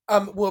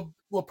 will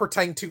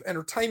pertain to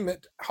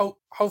entertainment.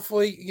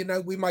 Hopefully,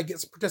 we might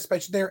get some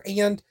participation there.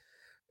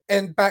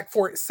 And back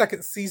for its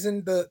second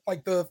season, the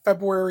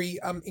February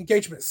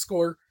engagement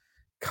score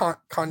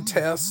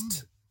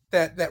contest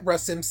that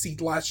Russ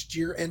emceed last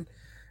year. And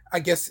I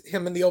guess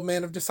him and the old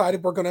man have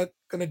decided we're gonna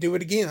do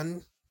it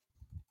again.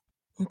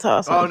 That's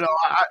awesome. Oh no,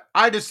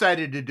 I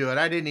decided to do it.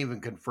 I didn't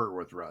even confer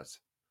with Russ.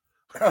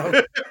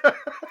 Oh.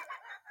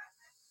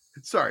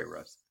 Sorry,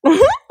 Russ.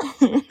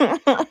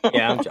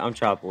 Yeah, I'm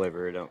chopped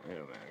liver. It don't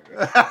matter.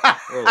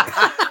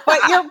 But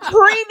you're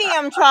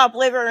premium chopped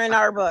liver in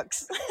our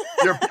books.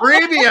 You're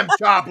premium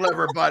chopped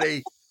liver,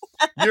 buddy.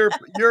 You're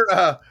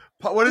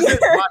what is it?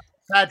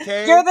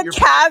 Pate? You're the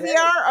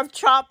caviar of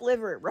chopped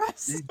liver,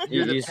 Russ.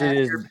 You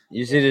see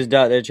this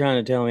dot? They're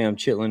trying to tell me I'm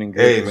chitlin and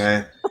grapes. Hey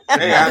man,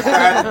 hey, I'm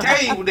trying to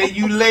tell you that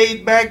you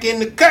laid back in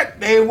the cut.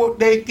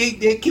 They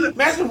keep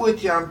messing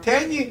with you. I'm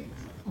telling you.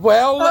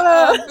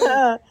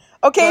 Well,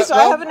 okay, so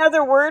I have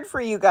another word for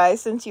you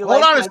guys since you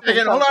Hold on a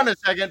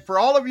second. For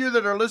all of you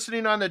that are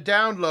listening on the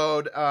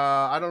download,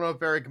 I don't know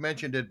if Eric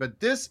mentioned it, but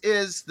this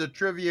is the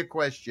trivia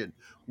question.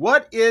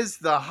 What is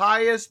the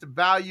highest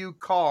value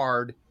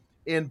card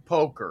in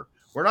poker?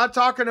 We're not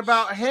talking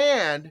about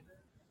hand.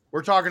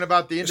 We're talking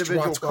about the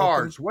individual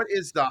cards. What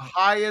is the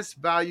highest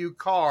value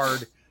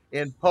card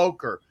in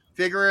poker?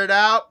 Figure it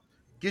out.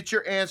 Get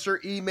your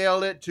answer.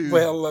 Email it to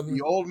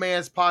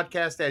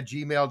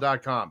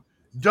theoldmanspodcast@gmail.com.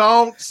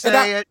 Don't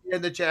say it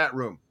in the chat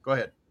room. Go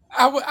ahead.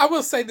 I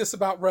will say this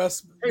about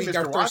Russ being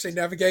our Thursday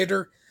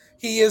Navigator.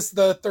 He is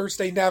the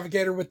Thursday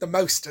Navigator with the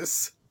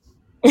mostest.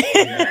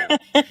 Yeah.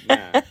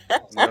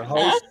 The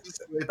host,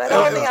 but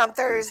only on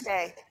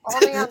Thursday.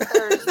 Only on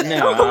Thursday.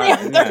 Only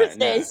on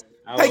Thursdays.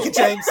 Thank you,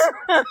 James.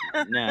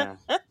 No.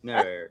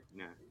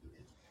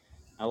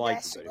 I like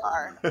yes, you, you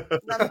are.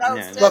 The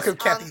mostest welcome,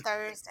 Kathy. On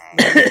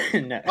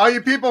Thursday. No. All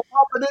you people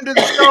popping into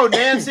the show,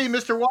 Nancy,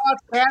 Mr.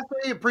 Watts,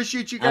 Kathy,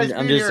 appreciate you guys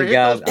being here.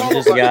 I'm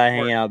just a guy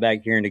hanging out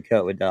back here in the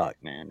cut with Doc,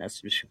 man. That's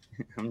for sure.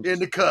 In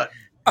the cut.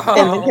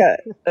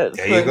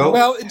 There you go.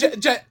 Well,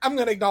 I'm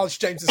going to acknowledge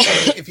James's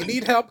comment. If you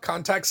need help,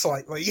 contact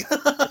Slightly.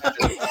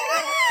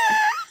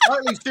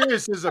 Slightly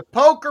serious is a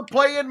poker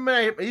playing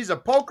man. He's a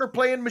poker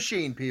playing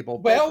machine, people.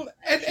 Well,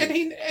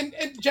 and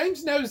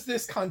James knows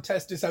this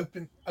contest is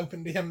open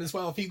to him as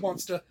well if he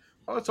wants to.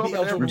 It's be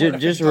open.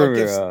 Just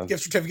remember,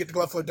 gift certificate to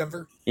Glow Flow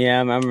Denver.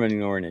 Yeah, I'm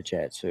running over in the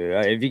chat. So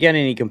if you got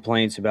any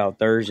complaints about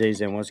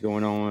Thursdays and what's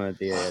going on at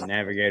the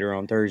Navigator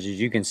on Thursdays,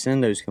 you can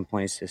send those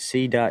complaints to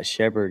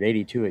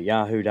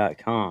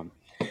c.shepherd82@yahoo.com.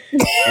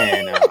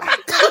 And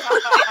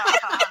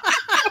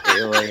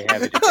really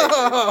happy to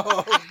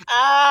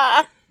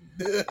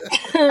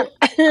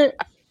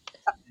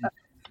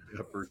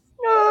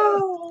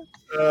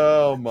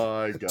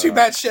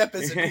glad Shep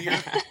isn't here.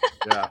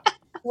 Yeah.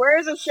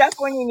 Where's a chef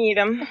when you need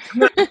him?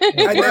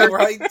 I know,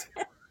 right?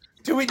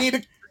 Do we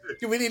need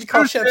to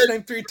call Shep's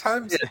name 3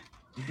 times?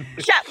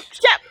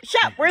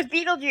 Chef, where's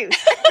Beetlejuice?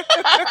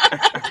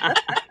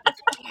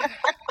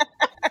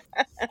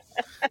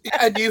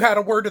 And you had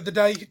a word of the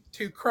day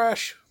to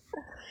Crush.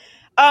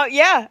 Oh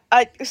yeah.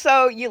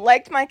 So you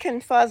liked my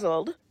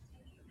confuzzled.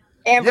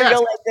 Amber, Yes. you'll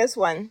like this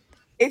one.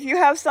 If you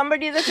have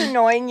somebody that's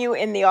annoying you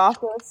in the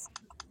office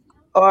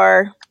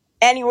or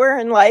anywhere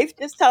in life,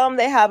 just tell them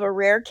they have a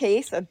rare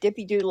case of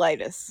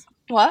dippy-doodleitis.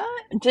 What?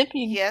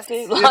 Dippy Yes.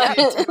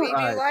 doodleitis.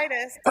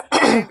 Dippy-doodleitis.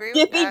 I agree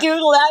with that.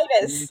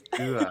 Dippy-doodleitis.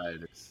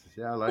 Dippy-doodleitis.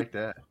 Yeah, I like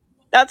that.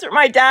 That's what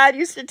my dad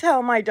used to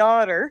tell my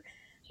daughter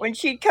when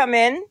she'd come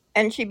in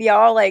and she'd be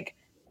all like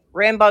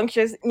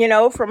rambunctious,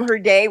 from her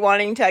day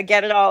wanting to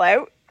get it all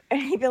out.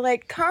 And he'd be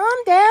like, calm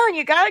down.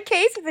 You got a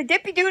case of the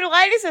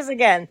dippy-doodleitis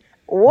again.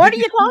 What are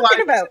you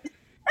talking about?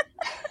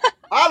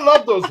 I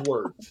love those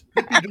words.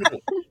 Dippy-doodle.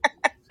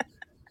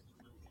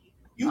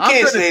 You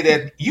can't say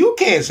that. You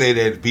can't say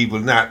that to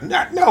people.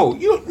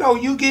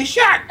 You get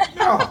shot.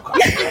 No.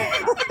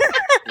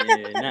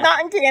 Yeah, Not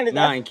in Canada.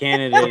 Not in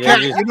Canada.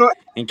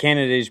 In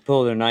Canada, they just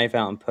pull their knife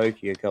out and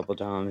poke you a couple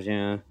times.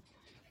 Yeah.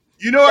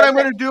 You know what I'm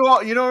going to do?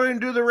 You know what I'm going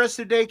to do the rest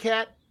of the day,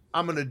 Kat?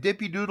 I'm going to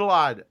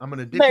dippy-doodle-eyed. I'm going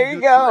to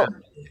dippy-doodle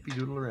around.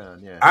 Dippy-doodle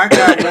around. Yeah. I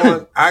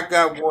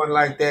got one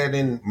like that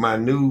in my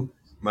new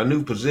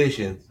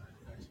position.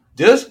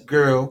 This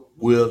girl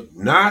will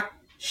not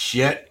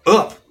shut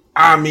up.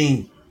 I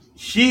mean,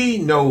 she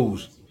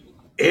knows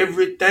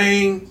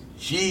everything.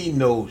 She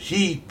knows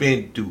she's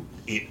been through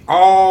it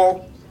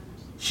all.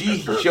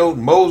 She showed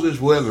Moses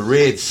where the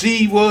Red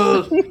Sea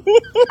was.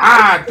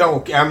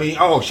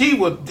 She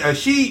was.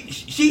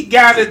 She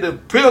guided the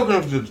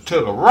pilgrims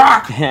to the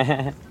rock.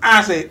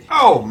 I said,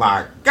 "Oh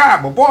my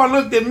God!" My boy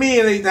looked at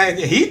me and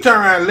he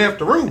turned around and left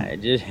the room.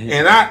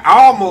 And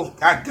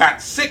I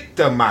got sick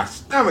to my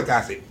stomach.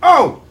 I said,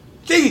 "Oh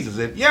Jesus!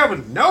 If you ever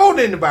known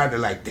anybody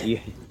like that,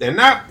 they're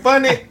not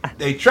funny.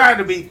 They try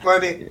to be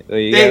funny.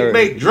 They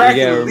make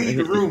Dracula leave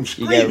the room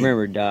screaming." You gotta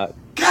remember, Doc.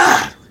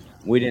 God.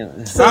 We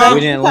didn't So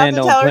land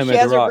on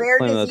Plymouth Rock.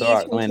 Plymouth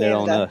Rock landed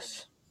on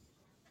us.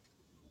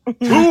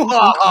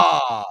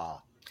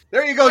 Hoo-ha-ha!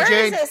 There you go, Where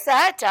Jane. is this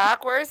at,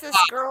 Doc? Where's this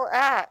girl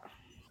at?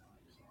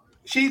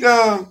 She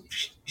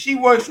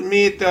works for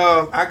me at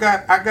I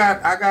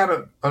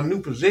got a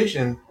new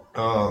position.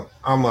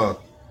 I'm a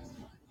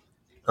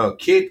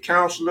kid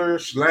counselor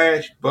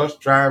 / bus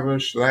driver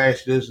 /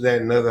 this,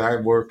 that, and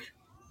other.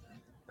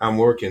 I'm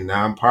working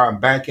now. I'm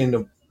back in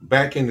the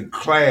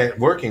class,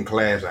 working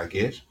class, I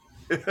guess.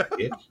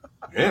 Yes.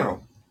 Yeah.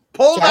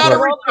 Pulled out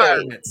of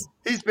retirement.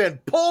 He's been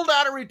pulled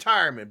out of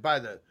retirement by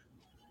the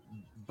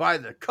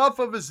cuff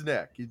of his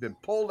neck. He's been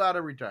pulled out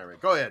of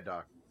retirement. Go ahead,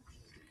 Doc.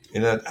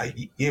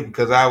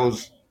 Because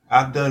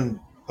I've done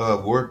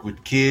work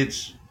with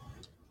kids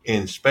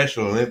in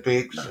Special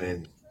Olympics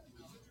and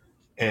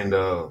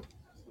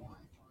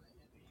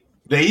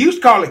they used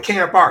to call it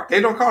Camp Arc.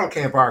 They don't call it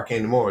Camp Arc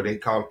anymore. They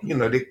call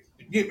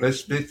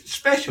it's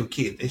special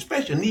kids. They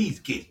special needs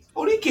kids.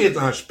 Oh, these kids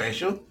aren't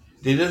special.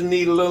 They just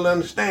need a little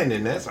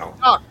understanding. That's all.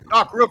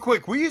 Doc, real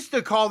quick. We used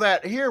to call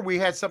that here. We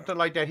had something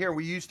like that here.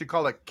 We used to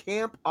call it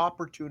Camp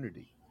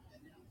Opportunity.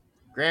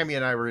 Grammy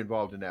and I were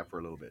involved in that for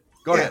a little bit.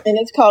 Go ahead. And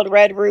it's called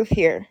Red Roof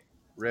here.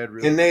 Red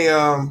Roof. And they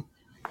I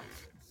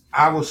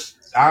was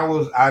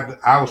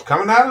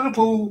coming out of the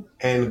pool,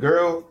 and the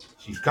girl,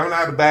 she's coming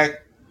out the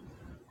back.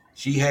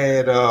 She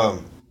had 3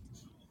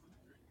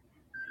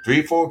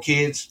 or 4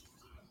 kids,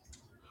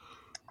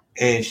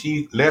 and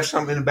she left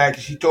something in the back,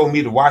 and she told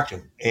me to watch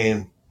them.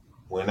 And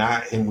when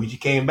she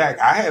came back,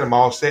 I had them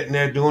all sitting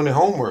there doing their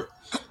homework.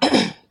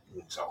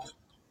 So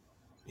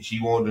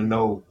she wanted to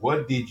know,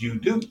 what did you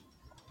do?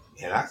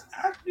 And I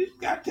just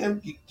got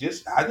them. I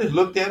just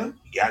looked at them.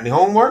 You got any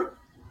homework?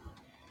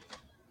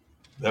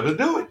 Let her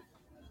do it.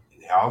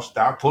 And they all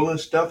started pulling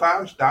stuff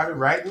out, started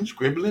writing,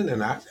 scribbling,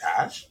 and I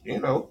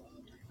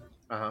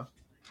Uh-huh.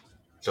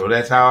 So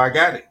that's how I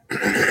got it.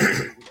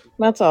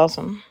 That's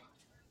awesome.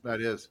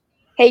 That is.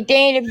 Hey,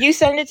 Dane, if you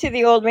send it to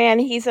the old man,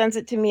 he sends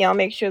it to me. I'll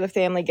make sure the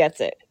family gets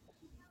it.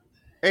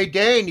 Hey,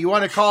 Dane, you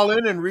want to call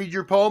in and read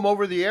your poem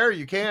over the air?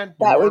 You can.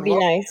 That would be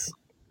nice.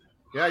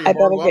 Yeah, I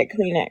better get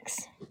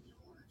Kleenex.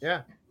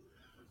 Yeah.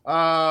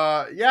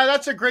 Yeah,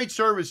 that's a great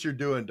service you're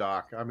doing,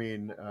 Doc. I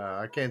mean,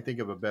 I can't think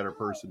of a better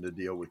person to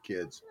deal with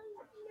kids.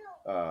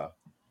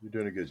 You're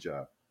doing a good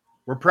job.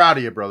 We're proud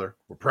of you, brother.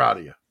 We're proud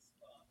of you.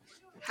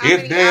 How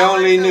many they hours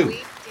only a knew.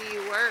 week do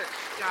you work,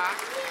 Doc?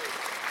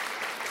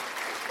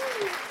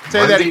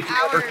 Say that. How many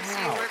hours do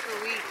you work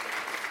a week?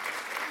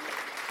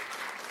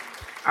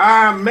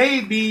 I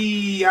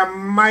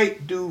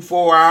might do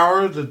 4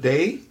 hours a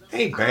day.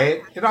 Ain't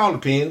bad. It all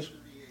depends.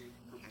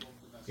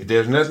 If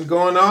there's nothing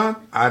going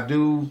on, I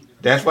do.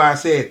 That's why I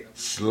said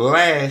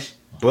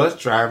 / bus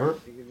driver,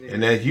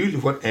 and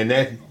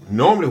that's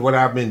normally what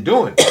I've been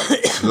doing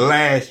 /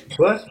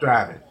 bus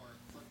driving.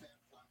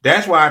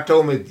 That's why I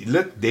told me,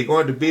 look, they're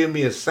going to build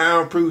me a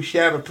soundproof,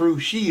 shatterproof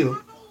shield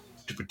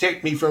to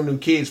protect me from them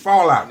kids'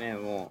 fallout.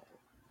 Man,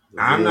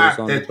 I'm Wheels not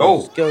on that the bus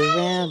old. go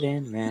round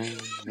and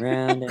round,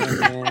 round and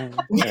round.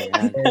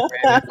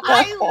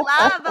 I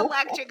love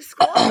electric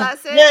school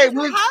buses. Yay, How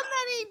many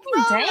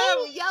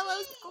Dang.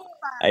 yellow school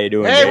buses? How you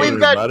doing, Hey, Dave? we've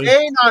got everybody.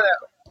 Dane on it.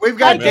 We've Hi,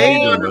 got How you Dane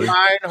doing, on the buddy?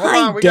 line. Hold Hi,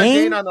 on, we got Dane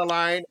Dane. on the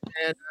line,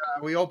 and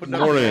we opened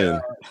Good up the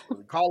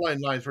morning. call-in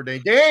lines for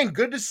Dane. Dane,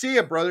 good to see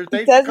you, brother. He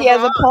Thanks for says he coming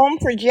has a on. poem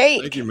for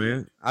Jake. Thank you,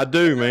 man. I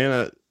do,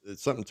 man.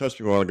 Something touched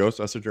me a while ago,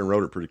 so I sit there and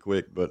wrote it pretty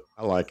quick, but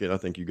I like it. I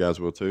think you guys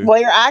will too. Well,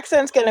 your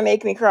accent's going to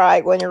make me cry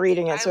when you're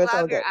reading it, so I it's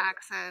all love your good.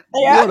 accent.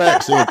 Yeah.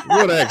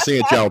 What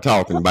accent y'all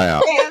talking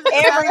about? He has a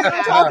Amber, you southern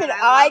were talking accent. I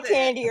eye love it.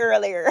 candy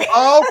earlier.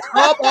 Oh,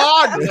 come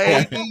on,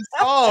 ladies.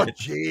 Oh,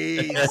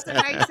 jeez. It's a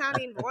nice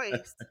sounding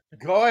voice.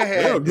 Go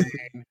ahead, Well,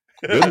 Dane.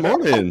 Good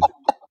morning.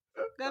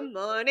 Good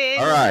morning.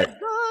 All right.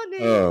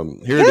 Good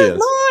morning. Here it Good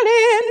is.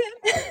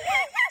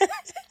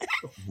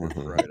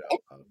 morning. Right up.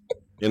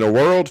 In a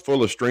world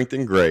full of strength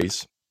and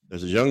grace,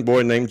 there's a young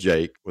boy named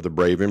Jake with a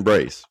brave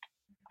embrace.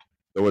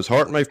 Though his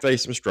heart may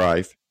face some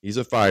strife, he's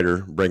a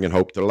fighter bringing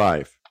hope to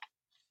life.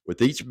 With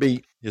each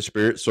beat, his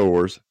spirit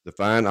soars,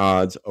 defying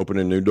odds,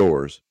 opening new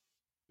doors.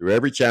 Through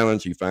every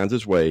challenge, he finds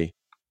his way,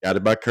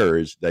 guided by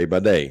courage day by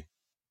day.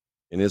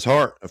 In his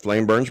heart, a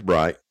flame burns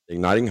bright,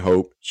 igniting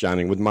hope,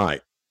 shining with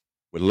might.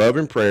 With love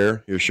and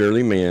prayer, he'll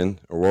surely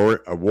mend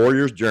a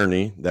warrior's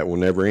journey that will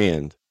never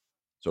end.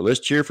 So let's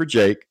cheer for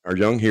Jake, our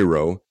young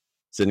hero,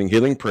 sending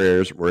healing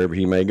prayers wherever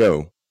he may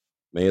go.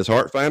 May his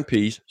heart find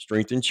peace,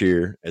 strength, and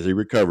cheer as he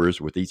recovers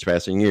with each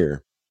passing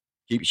year.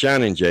 Keep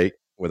shining, Jake,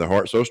 with a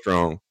heart so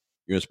strong.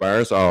 You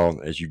inspire us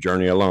all as you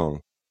journey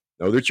along.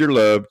 Know that you're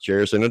loved,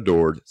 cherished, and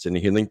adored,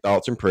 sending healing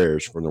thoughts and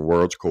prayers from the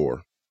world's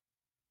core.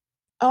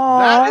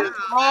 That is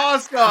Oh,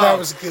 awesome. That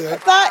was good.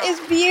 that is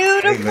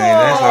beautiful. Hey, man,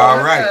 that's all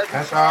right.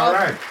 That's all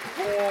right.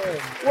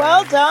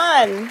 Well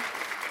done.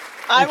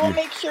 I Thank will you.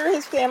 make sure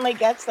his family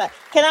gets that.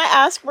 Can I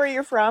ask where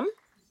you're from?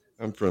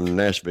 I'm from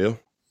Nashville,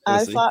 I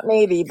Tennessee. thought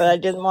maybe, but I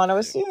didn't want to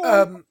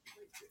assume.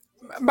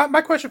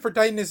 My question for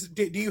Dayton is: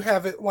 do you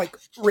have it like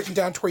written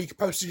down to where you can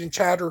post it in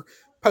chat or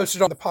post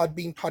it on the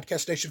Podbean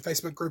Podcast Nation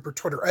Facebook group or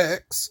Twitter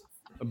X?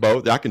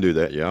 Both. I can do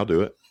that. Yeah, I'll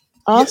do it.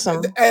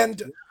 Awesome. Yeah,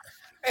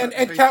 and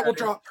Kat will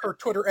drop her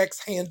Twitter X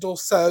handle,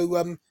 so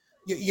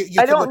you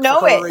I can don't look know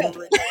for her.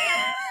 it.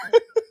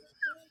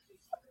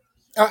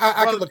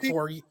 I Well, can look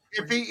for you.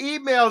 If he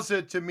emails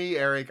it to me,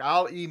 Eric,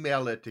 I'll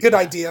email it to Good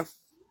Kat. idea.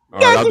 All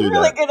right, I'll That's a do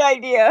really that. good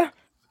idea.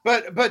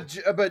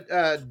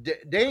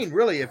 But Dane,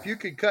 really, if you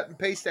could cut and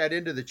paste that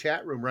into the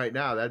chat room right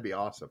now, that'd be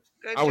awesome.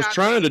 Good I was job,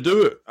 trying Dave. to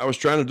do it. I was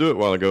trying to do it a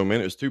while ago, man.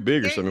 It was too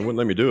big or something. It wouldn't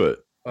let me do it.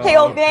 Hey,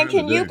 old man, trying to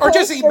can you do. Or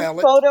just post email the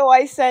it. photo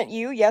I sent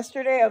you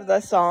yesterday of the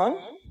song?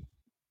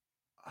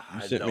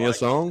 You sent me a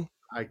song?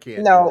 I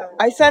can't. No, do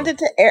I sent it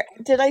to Eric.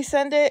 Did I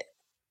send it?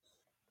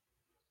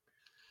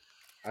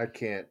 I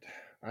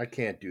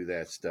can't do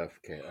that stuff,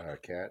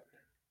 Kat.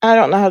 I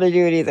don't know how to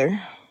do it either.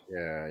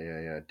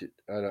 Yeah.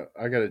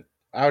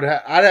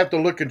 I'd have to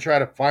look and try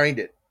to find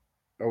it.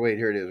 Oh wait,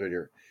 here it is, right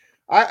here.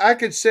 I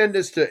could send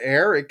this to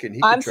Eric, and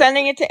he. I'm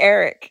sending it to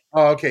Eric.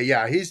 Oh, okay,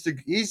 yeah, he's.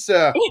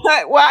 Well,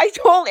 I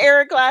told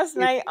Eric last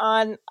night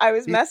I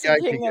was He's the guy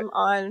messaging to him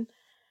on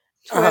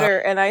Twitter,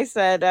 and I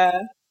said,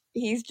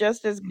 he's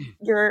just as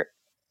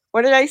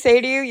what did I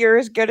say to you? You're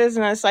as good as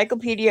an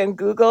encyclopedia and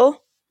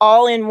Google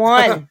all in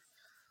one.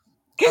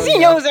 Because he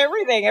knows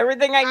everything I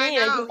need.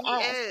 I I know just he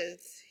ask.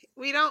 is.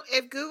 We don't.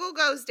 If Google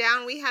goes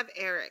down, we have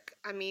Eric.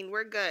 I mean,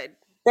 we're good.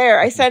 There,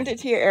 I sent it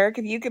to you, Eric.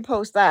 If you could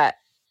post that.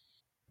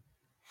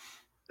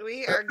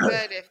 We are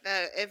good.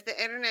 If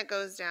the internet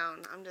goes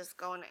down, I'm just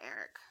going to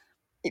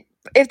Eric.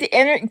 If the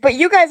internet, but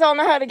you guys all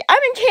know how to. I'm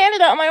in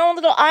Canada on my own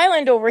little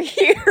island over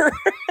here.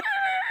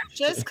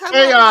 Just come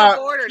over the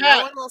border. Kat,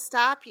 No one will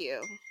stop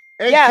you.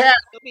 Hey, Yeah. Kat,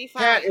 You'll be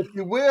Kat, fine. if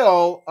you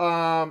will,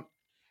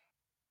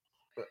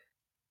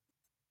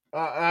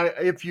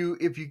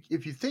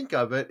 if you think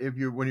of it,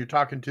 when you're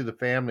talking to the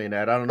family and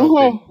that, I don't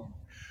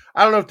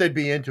know if they'd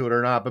be into it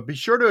or not, but be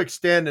sure to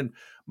extend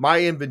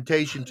my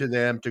invitation to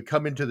them to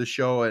come into the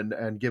show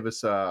and give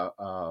us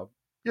tell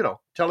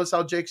us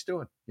how Jake's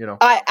doing.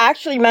 I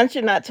actually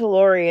mentioned that to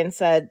Lori and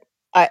said,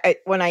 I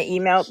when I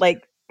emailed,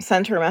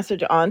 sent her a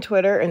message on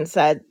Twitter and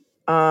said,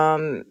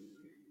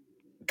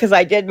 because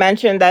I did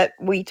mention that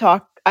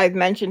I've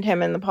mentioned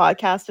him in the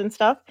podcast and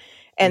stuff,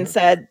 and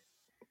said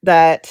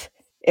that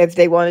if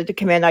they wanted to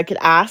come in, I could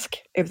ask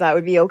if that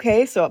would be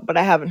okay. But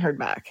I haven't heard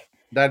back.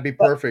 That'd be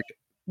perfect.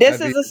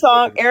 This is a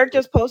song Eric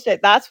just posted.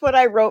 That's what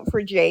I wrote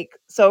for Jake.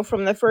 So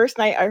from the first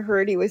night I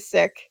heard he was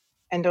sick,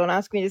 and don't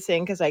ask me to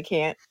sing because I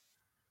can't,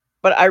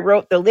 but I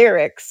wrote the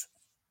lyrics,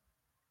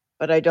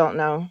 but I don't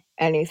know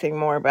anything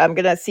more. But I'm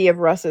going to see if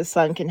Russ's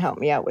son can help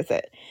me out with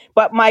it.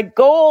 But my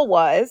goal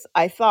was,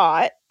 I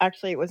thought,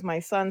 actually it was my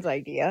son's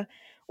idea,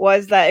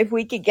 was that if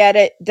we could get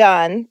it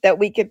done, that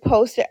we could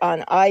post it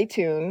on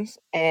iTunes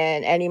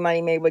and any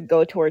money made would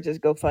go towards his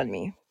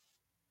GoFundMe.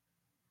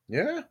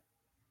 Yeah.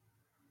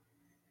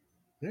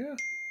 Yeah.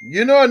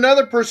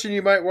 Another person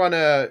you might want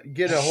to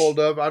get a hold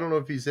of, I don't know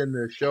if he's in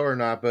the show or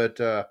not, but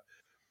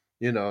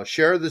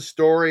share the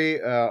story.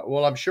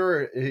 Well, I'm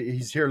sure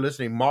he's here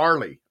listening.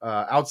 Marley,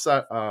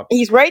 outside.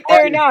 He's right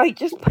there now.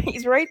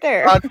 He's right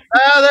there.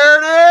 There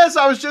it is.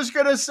 I was just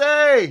gonna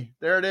say,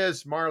 there it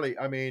is, Marley.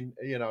 I mean,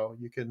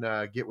 you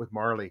can get with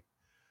Marley.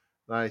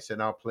 Nice,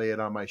 and I'll play it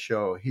on my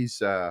show.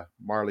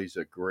 Marley's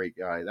a great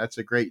guy. That's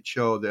a great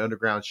show, the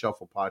Underground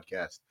Shuffle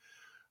podcast.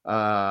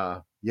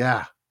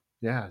 Yeah.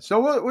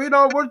 So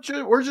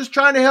we're just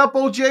trying to help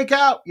old Jake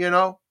out.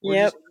 We're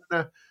just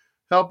trying to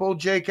help old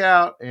Jake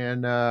out,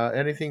 and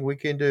anything we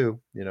can do.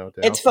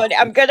 It's funny.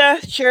 I'm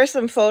gonna share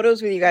some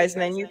photos with you guys,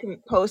 and then you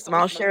can post them.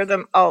 I'll share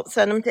them. I'll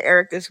send them to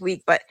Eric this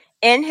week. But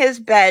in his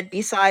bed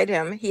beside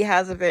him, he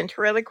has a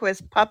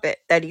ventriloquist puppet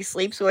that he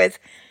sleeps with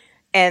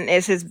and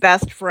is his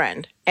best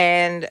friend.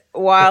 And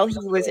while he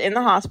was in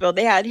the hospital,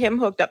 they had him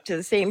hooked up to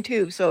the same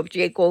tube. So if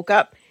Jake woke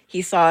up,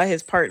 he saw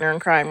his partner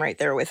in crime right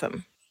there with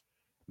him.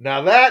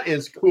 Now that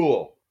is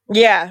cool.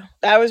 Yeah,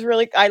 that was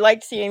I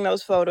liked seeing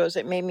those photos.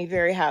 It made me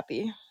very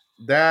happy.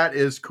 That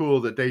is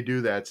cool that they do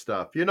that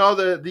stuff.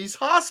 These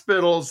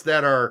hospitals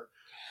that are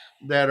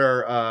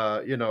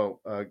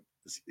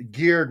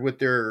geared with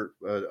their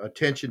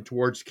attention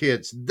towards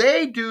kids,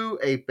 they do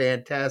a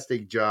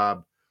fantastic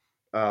job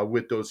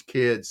with those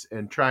kids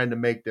and trying to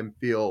make them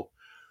feel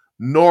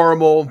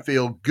normal,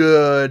 feel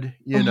good,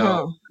 in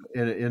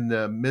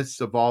the midst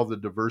of all the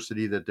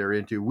diversity that they're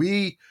into.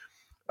 We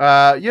we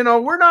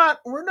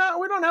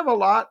don't have a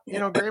lot,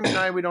 Graham and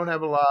I, we don't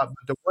have a lot,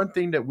 but the one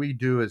thing that we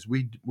do is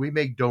we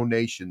make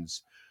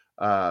donations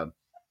to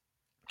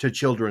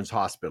children's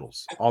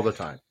hospitals all the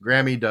time.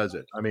 Grammy does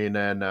it. I mean,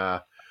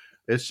 and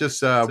it's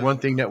just one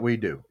thing that we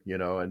do,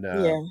 and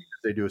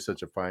they do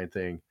such a fine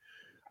thing.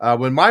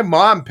 When my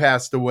mom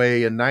passed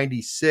away in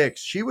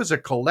 96, she was a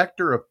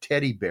collector of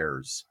teddy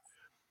bears.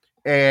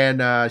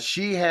 And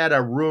she had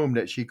a room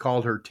that she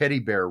called her teddy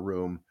bear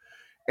room.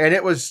 And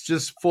it was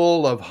just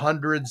full of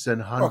hundreds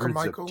and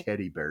hundreds of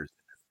teddy bears.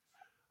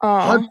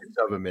 Hundreds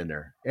of them in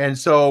there. And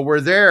so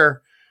we're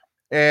there,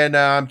 and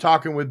I'm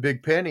talking with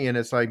Big Penny, and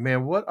it's like,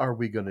 man, what are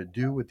we going to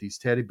do with these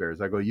teddy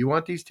bears? I go, you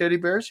want these teddy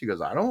bears? She goes,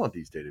 I don't want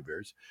these teddy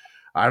bears.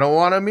 I don't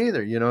want them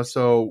either,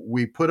 So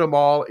we put them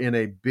all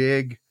in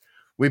big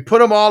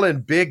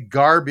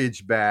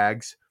garbage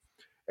bags.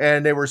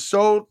 And there were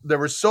so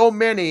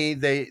many,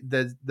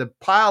 the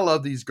pile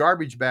of these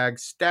garbage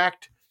bags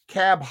stacked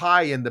cab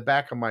high in the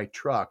back of my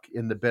truck,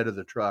 in the bed of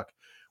the truck.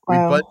 We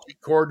bungee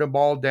corded them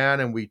all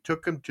down, and we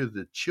took them to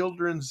the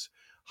Children's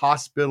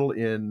Hospital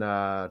in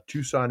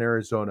Tucson,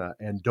 Arizona,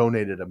 and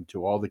donated them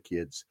to all the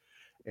kids.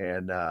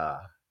 And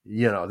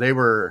they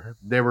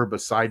were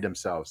beside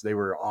themselves. They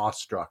were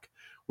awestruck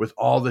with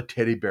all the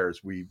teddy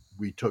bears we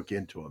took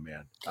into them,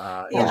 man.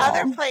 The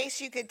other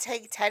place you could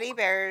take teddy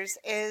bears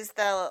is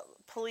the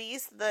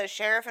police, the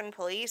sheriff and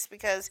police,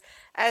 because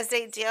as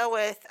they deal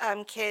with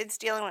kids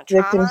dealing with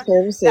trauma,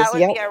 that would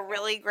be a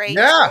really great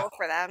tool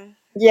for them.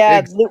 Yeah,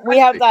 exactly. We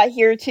have that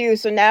here too.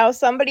 So now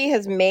somebody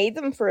has made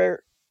them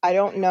for, I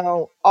don't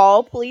know,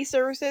 all police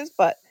services,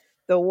 but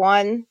the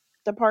one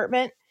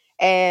department.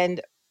 And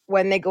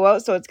when they go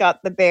out, so it's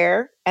got the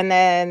bear, and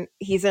then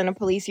he's in a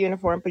police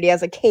uniform, but he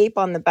has a cape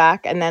on the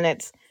back, and then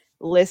it's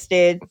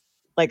listed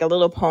like a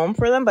little poem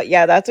for them. But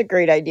yeah, that's a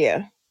great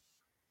idea.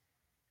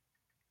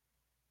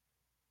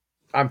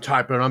 I'm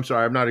typing. I'm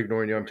sorry. I'm not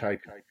ignoring you. I'm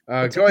typing.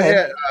 Go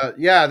ahead.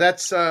 Yeah,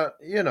 that's Yeah,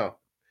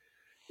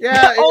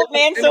 old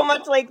man, so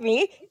much like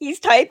me. He's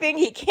typing.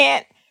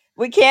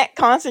 We can't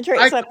concentrate.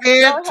 I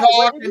can't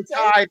talk and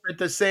type at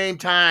the same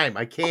time.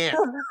 I can't.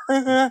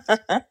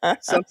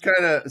 some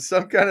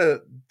kind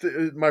of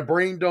my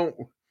brain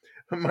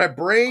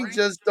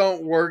just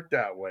don't work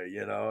that way.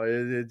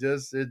 It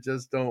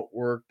just don't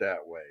work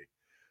that way.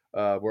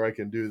 Where I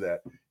can do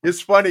that.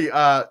 It's funny,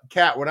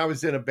 Kat. When I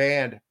was in a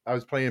band, I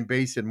was playing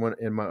bass in one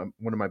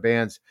of my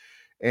bands,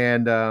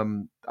 and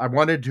I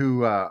wanted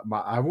to.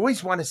 I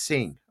always want to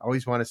sing.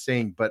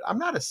 But I'm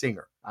not a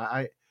singer.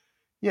 I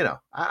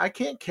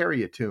can't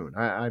carry a tune.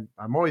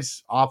 I'm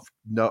always off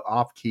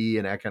key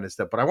and that kind of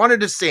stuff. But I wanted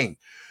to sing.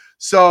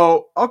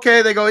 So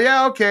okay, they go,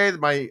 yeah, okay.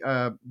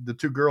 The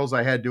two girls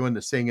I had doing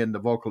the singing, the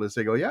vocalists,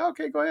 they go, yeah,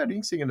 okay, go ahead, you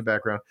can sing in the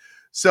background.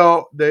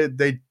 So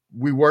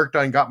we worked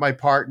on, got my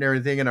part and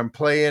everything, and I'm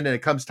playing, and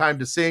it comes time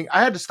to sing.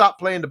 I had to stop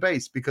playing the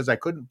bass because I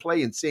couldn't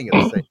play and sing at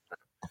the same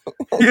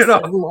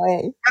time.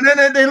 And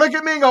then they look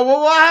at me and go,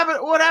 well,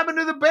 what happened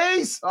to the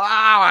bass? Oh,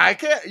 I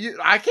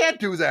can't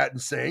do that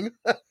and sing.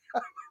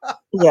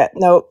 Yeah,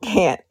 no,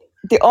 can't.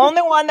 The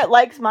only one that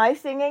likes my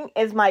singing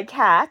is my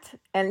cat,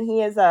 and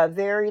he is a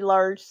very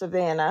large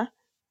Savannah.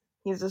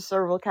 He's a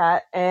serval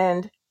cat,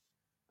 and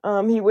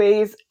he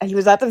was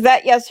at the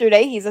vet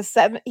yesterday.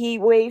 He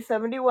weighs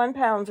 71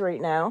 pounds right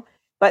now.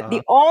 But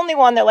the only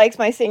one that likes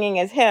my singing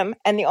is him,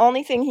 and the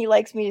only thing he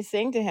likes me to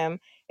sing to him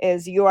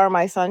is "You Are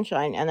My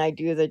Sunshine," and I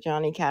do the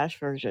Johnny Cash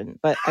version,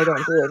 but I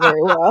don't do it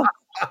very well.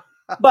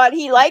 But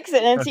he likes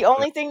it, and it's the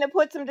only thing that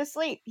puts him to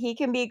sleep. He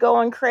can be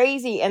going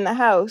crazy in the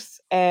house,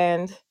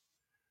 and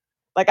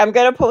like, I'm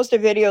gonna post a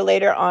video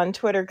later on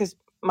Twitter because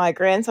my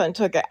grandson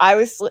took it. I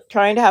was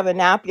trying to have a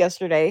nap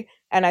yesterday,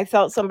 and I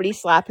felt somebody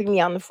slapping me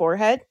on the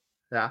forehead.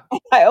 Yeah.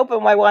 I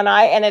open my one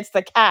eye, and it's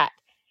the cat.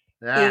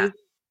 Yeah. He's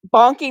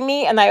bonking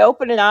me, and I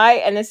open an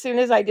eye, and as soon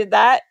as I did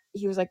that,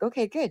 he was like,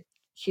 "Okay, good.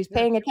 She's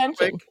paying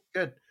attention."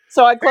 Good.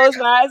 So I close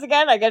my eyes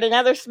again. I get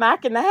another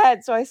smack in the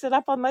head. So I sit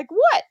up. I'm like,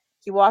 "What?"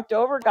 He walked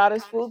over, got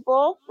his food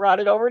bowl, brought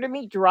it over to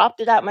me,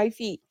 dropped it at my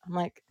feet. I'm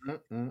like,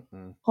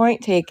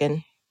 point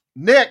taken.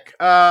 Nick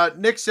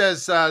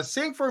says,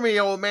 sing for me,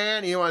 old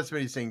man. He wants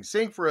me to sing.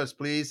 Sing for us,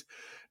 please.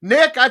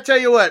 Nick, I tell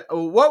you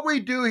what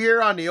we do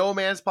here on the Old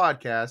Man's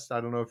Podcast.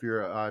 I don't know if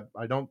you're,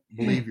 I don't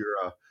believe you're,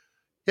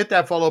 hit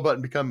that follow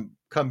button, become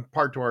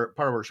part of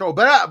our show.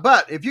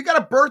 But if you got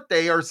a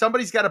birthday or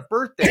somebody's got a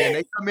birthday and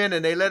they come in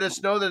and they let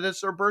us know that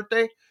it's their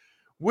birthday,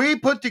 we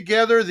put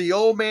together the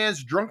Old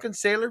Man's Drunken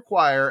Sailor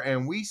Choir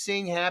and we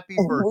sing happy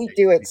birthday. We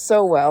do it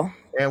so well.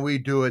 And we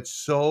do it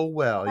so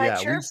well. But Yeah,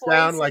 your we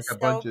sound voice like is a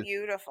bunch of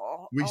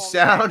beautiful. we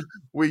sound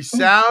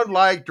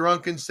like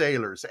drunken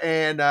sailors.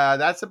 And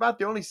that's about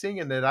the only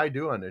singing that I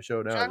do on this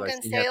show now.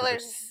 Drunken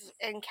sailors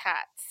and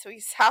cats. We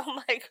sound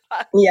like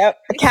yep,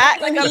 a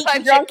cat like and a heat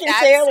bunch drunken of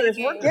cats sailors.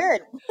 singing. We're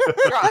good.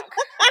 Drunk.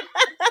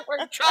 We're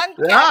drunk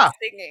cats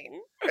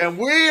singing. And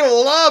we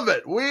love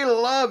it. We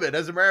love it.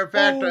 As a matter of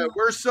fact,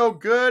 we're so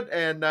good.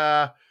 And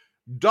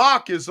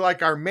Doc is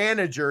like our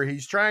manager.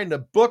 He's trying to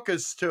book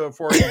us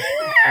for him.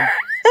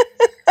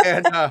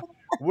 and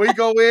we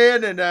go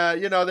in and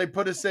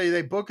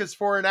they book us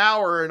for an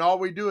hour and all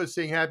we do is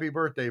sing happy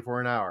birthday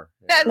for an hour.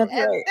 And then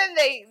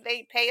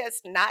they pay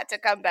us not to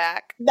come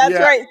back. That's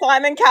right.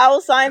 Simon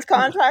Cowell signs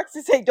contracts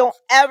to say don't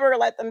ever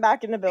let them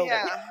back in the building.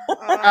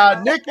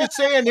 Yeah. Nick is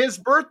saying his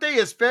birthday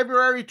is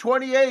February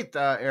 28th,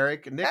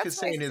 Eric. Nick is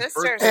saying his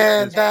birthday.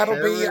 And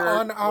that'll be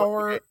on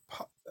our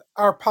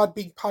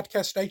Podbean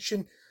podcast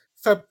station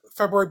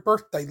February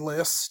birthday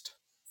list.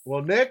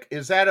 Well, Nick,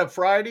 is that a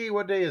Friday?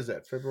 What day is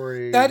that?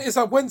 February? That is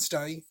a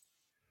Wednesday.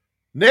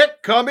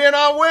 Nick, come in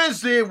on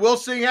Wednesday. We'll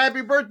sing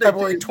happy birthday.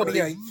 February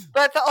 28th.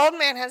 But the old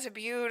man has a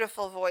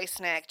beautiful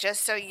voice, Nick.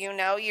 Just so you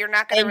know, you're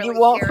not going to really you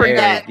won't hear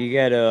forget. it. You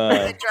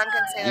gotta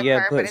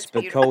part, put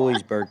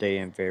Spicoli's birthday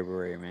in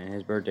February, man.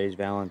 His birthday's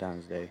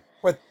Valentine's Day.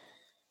 What?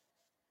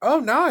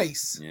 Oh,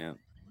 nice. Yeah.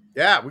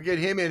 Yeah, we get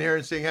him in here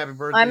and sing happy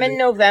birthday. I'm in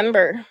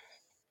November.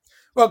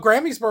 Well,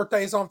 Grammy's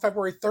birthday is on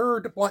February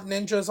 3rd. Blunt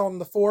Ninja's on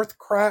the 4th.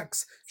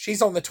 Cracks,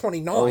 she's on the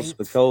 29th. Oh,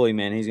 Spicoli,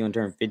 man. He's going to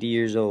turn 50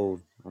 years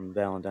old on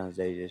Valentine's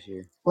Day this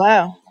year.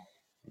 Wow.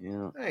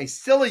 Yeah. Hey, he's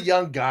still a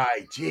young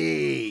guy.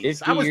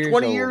 Jeez. I was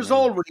 20 years man.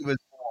 old when he was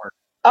born.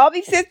 I'll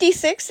be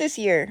 56 this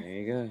year. There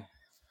you go.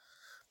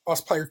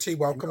 Boss Player T,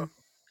 welcome.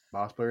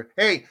 Boss Player.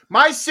 Hey,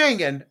 my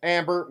singing,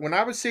 Amber, when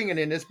I was singing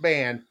in this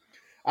band,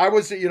 I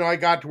was, I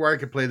got to where I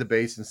could play the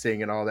bass and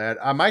sing and all that.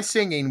 My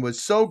singing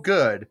was so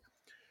good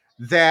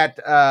that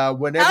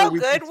whenever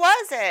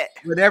was it?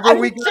 Whenever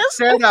we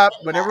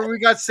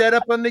got set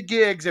up on the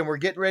gigs and we're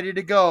getting ready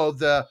to go,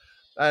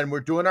 and we're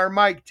doing our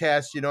mic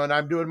test, and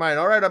I'm doing mine.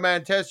 All right,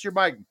 man, test your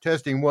mic.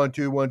 Testing 1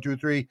 2 1 2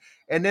 3.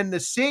 And then the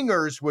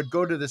singers would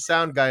go to the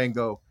sound guy and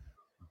go,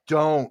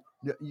 "Don't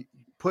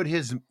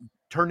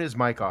turn his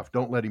mic off.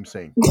 Don't let him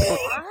sing. What?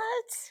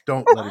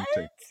 Don't let him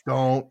sing.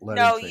 Don't let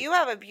him sing. No, you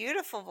have a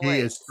beautiful voice. He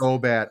is so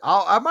bad.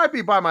 I might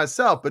be by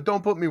myself, but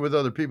don't put me with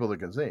other people that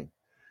can sing.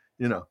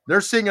 They're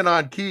singing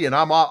on key, and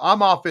I'm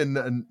off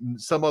in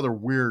some other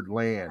weird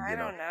land. I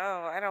don't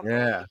know. I don't.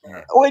 Yeah.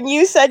 When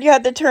you said you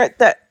had to turn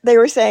they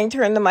were saying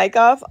turn the mic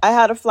off. I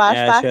had a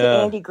flashback to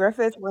Andy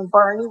Griffith when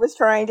Barney was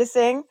trying to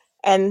sing,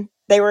 and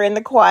they were in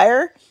the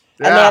choir,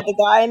 and they had the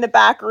guy in the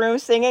back room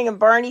singing, and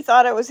Barney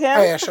thought it was him.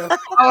 Hey, Asha.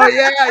 Oh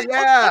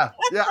yeah.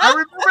 I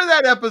remember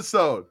that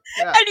episode.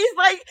 Yeah. And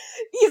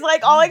he's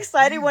like all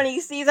excited when he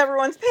sees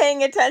everyone's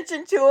paying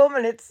attention to him,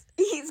 and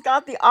he's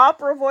got the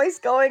opera voice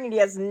going, and he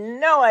has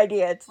no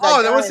idea. It's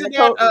that wasn't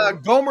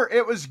Gomer.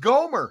 It was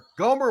Gomer.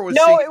 Gomer was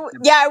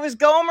it was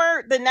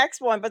Gomer. The next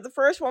one, but the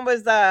first one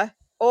was the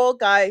old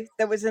guy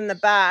that was in the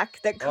back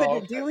that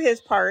couldn't do his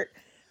part,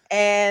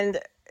 and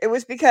it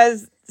was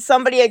because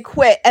somebody had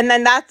quit, and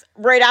then that's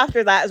right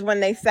after that is when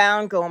they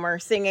found Gomer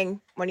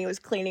singing when he was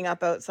cleaning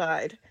up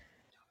outside.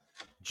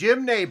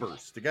 Jim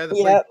Neighbors, the guy that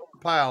played Gomer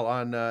Pyle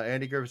on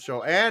Andy Griffith's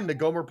show, and the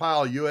Gomer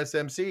Pyle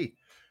USMC.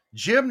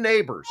 Jim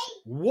Neighbors.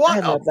 What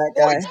a voice.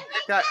 That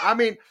guy. I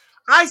mean,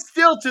 I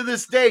still to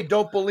this day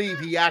don't believe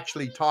he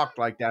actually talked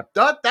like that.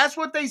 That's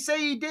what they say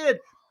he did.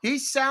 He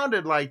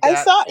sounded like that.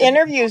 I saw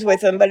interviews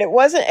with him, but it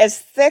wasn't as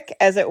thick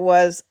as it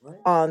was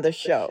on the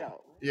show.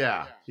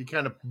 Yeah, he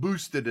kind of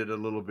boosted it a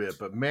little bit,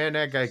 but man,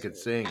 that guy could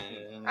sing.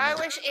 I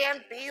wish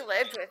Aunt B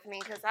lived with me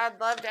because I'd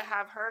love to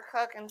have her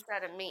cook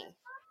instead of me.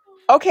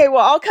 Okay,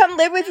 well, I'll come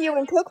live with you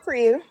and cook for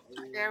you.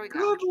 There we go.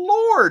 Good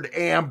Lord,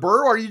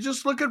 Amber, are you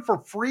just looking for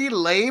free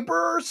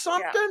labor or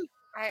something?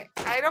 Yeah.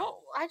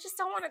 I just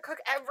don't want to cook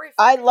every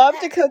I love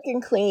day. to cook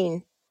and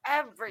clean.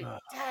 Every day.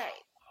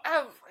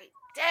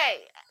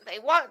 They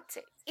want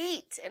to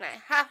eat, and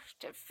I have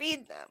to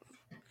feed them.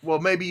 Well,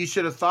 maybe you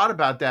should have thought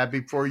about that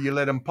before you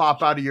let them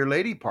pop out of your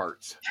lady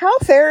parts. How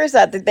fair is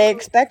that they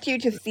expect you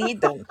to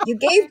feed them? You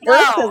gave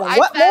birth to them.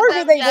 What more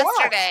do they want?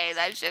 Yesterday,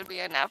 that should be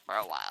enough for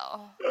a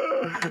while.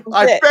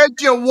 I fed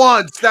you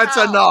once. That's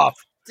enough.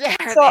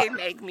 So, They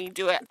make me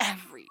do it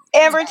every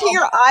Amber, to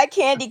your eye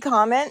candy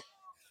comment,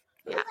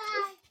 yeah.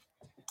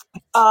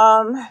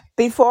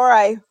 before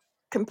I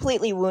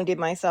completely wounded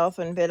myself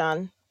and bit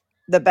on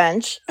the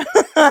bench,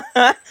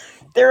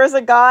 there was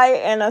a guy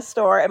in a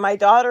store, and my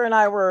daughter and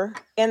I were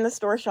in the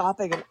store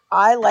shopping, and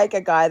I like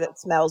a guy that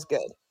smells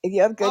good. If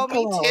you have good Oh,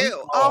 me cologne,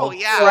 too. Oh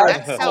yeah,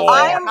 right? that's so I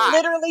fucking am hot.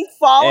 literally Hey,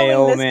 following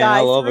old this man, I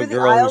guy love a through the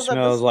girl who aisles of the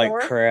smells like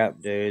store.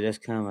 crap, dude. That's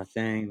kind of my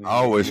thing, man. I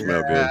always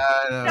smell good.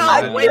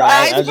 No, when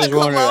I guys just put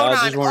want her. cologne I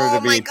on, just want her oh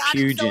to my be god,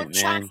 it's so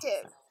pungent, man.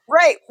 attractive.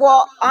 Right.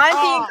 Well, I'm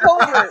being Oh.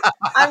 covert.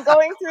 I'm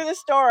going through the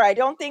store. I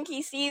don't think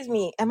he sees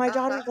me. And my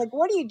daughter's like,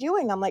 "What are you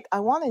doing?" I'm like, "I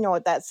want to know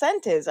what that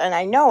scent is." And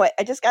I know it.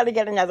 I just got to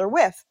get another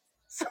whiff.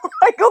 So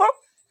I go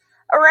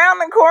around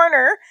the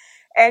corner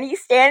and he's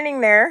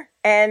standing there.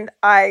 And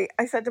I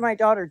said to my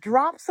daughter,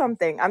 "Drop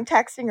something." I'm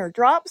texting her,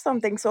 "Drop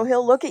something so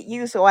he'll look at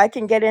you so I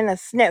can get in a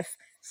sniff."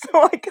 So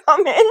I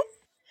come in.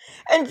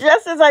 And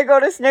just as I go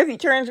to sniff, he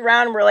turns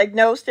around and we're like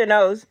nose to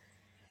nose.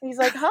 He's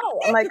like, "Hi."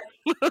 I'm like,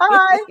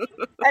 "Hi."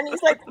 And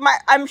he's like,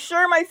 I'm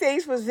sure my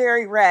face was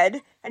very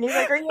red. And he's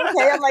like, "Are you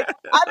okay?" I'm like,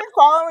 "I've been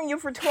following you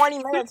for 20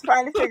 minutes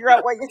trying to figure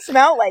out what you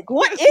smell like.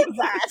 What is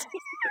that?"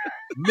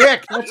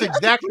 Nick, that's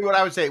exactly what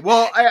I would say.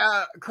 Well,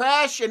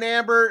 Crash and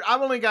Amber,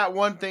 I've only got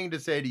one thing to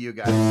say to you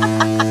guys.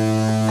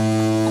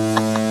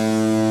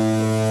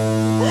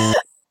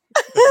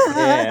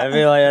 Yeah, I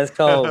feel like that's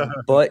called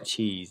butt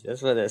cheese.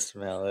 That's what that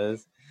smell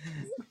is.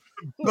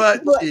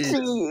 Butt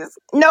cheese.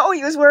 No,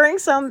 he was wearing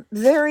some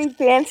very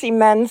fancy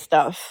men's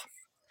stuff.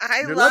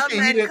 I You're love lucky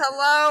he men didn't-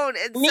 cologne.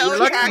 It's Me so You're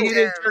lucky attractive. he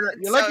didn't turn.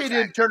 It's You're so lucky he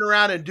didn't turn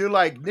around and do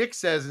like Nick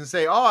says and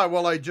say, "Oh,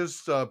 well, I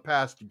just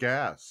passed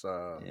gas."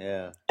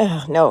 Yeah.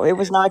 No, it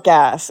was not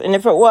gas. And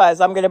if it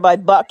was, I'm going to buy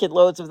bucket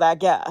loads of that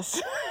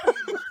gas.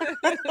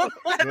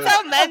 That's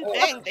how men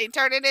think. They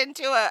turn it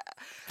into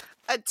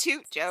a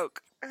toot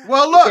joke.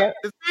 Well, look,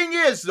 the thing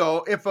is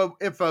though, if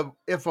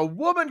a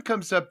woman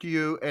comes up to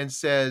you and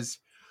says,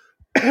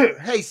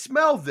 "Hey,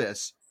 smell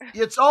this,"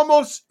 it's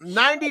almost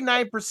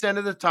 99%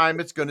 of the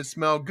time it's going to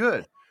smell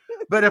good.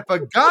 But if a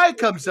guy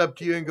comes up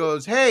to you and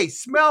goes, "Hey,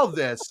 smell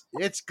this,"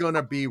 it's going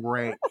to be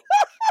rank.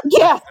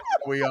 Yeah.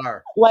 We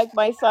are. Like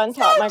my son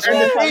taught my And the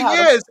grandson thing how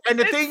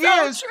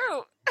to. is,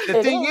 true.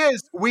 the thing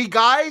is, we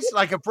guys,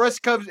 like if Russ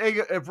comes,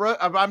 if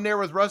I'm there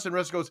with Russ and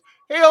Russ goes,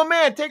 hey, old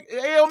man,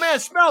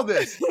 smell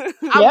this. I'm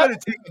Yep. going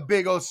to take a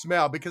big old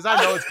smell because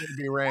I know it's going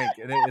to be rank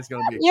and it's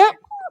going to be,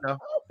 Yep.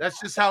 that's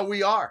just how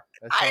we are.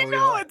 That's how I we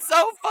know, are. it's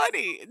so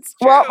funny. It's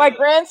true. Well, my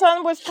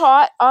grandson was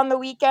taught on the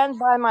weekend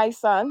by my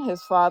son,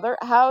 his father,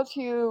 how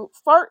to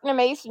fart in a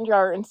mason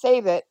jar and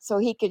save it so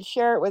he could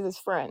share it with his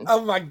friends. Oh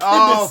my goodness!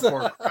 Oh,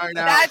 for crying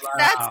out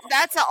loud.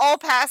 That's an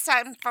old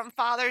pastime from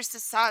fathers to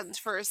sons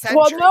for a century.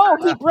 Well,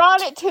 no, he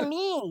brought it to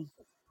me.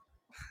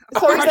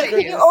 So he's like,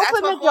 "Can you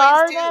open the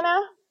jar, Nana?"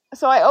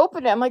 So I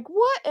opened it. I'm like,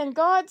 "What in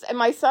God's?" And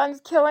my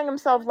son's killing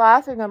himself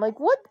laughing. I'm like,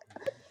 "What?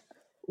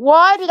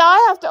 Why did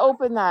I have to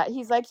open that?"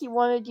 He's like, he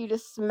wanted you to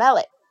smell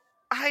it.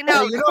 I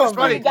know. You know what's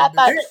funny? You got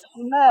that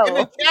smell. In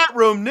the chat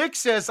room, Nick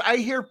says, "I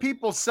hear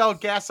people sell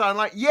gas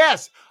online."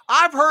 Yes,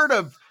 I've heard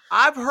of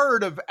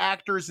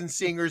actors and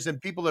singers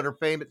and people that are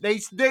famous. They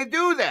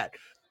do that.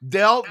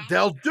 They'll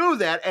do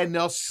that and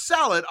they'll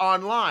sell it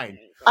online.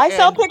 I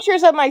sell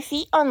pictures of my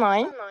feet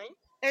online.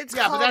 It's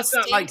Yeah, but called that's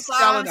not like stink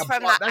selling bombs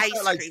from the that's ice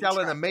not like cream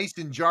selling a truck.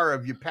 mason jar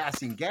of you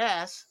passing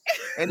gas.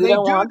 And You they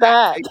don't do want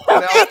that.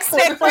 that. Thanks,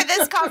 Nick, for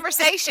this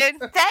conversation.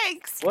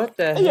 Thanks. What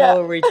the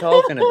hell are we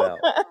talking about?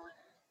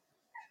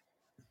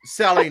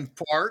 Selling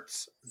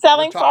farts.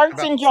 Selling We're talking farts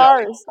about in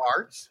selling jars.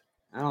 farts.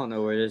 I don't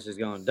know where this is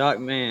going. Doc,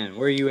 man,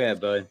 where you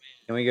at, bud?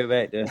 Can we go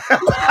back to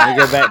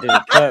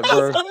the cut,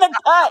 bro? In the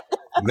cut.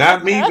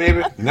 Not me,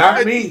 baby.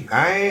 Not me.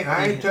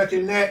 I ain't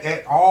touching that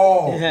at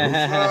all.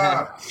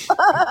 Can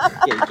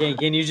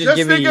you just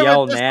give me think of it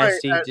y'all this way,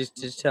 nasty?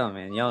 Just tell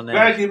me, man. Y'all Glad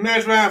nasty. you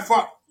mess around.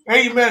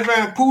 Hey, you mess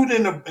around, Putin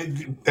in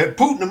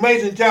the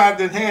mason jar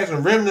that has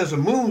some remnants of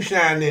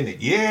moonshine in it.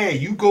 Yeah,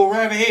 you go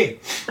right ahead.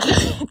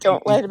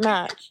 Don't let it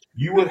match.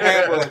 You would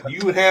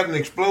have an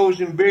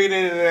explosion bigger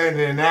than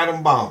an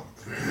atom bomb.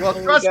 Well,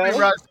 trust me,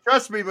 Russ.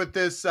 Trust me with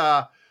this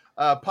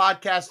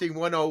podcasting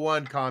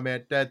 101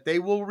 comment that they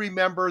will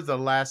remember the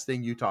last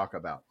thing you talk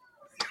about.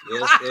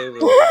 Yes, they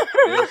will.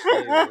 Yes,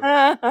 they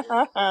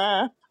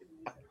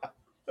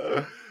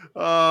will.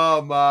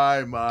 Oh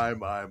my.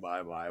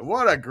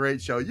 What a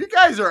great show. You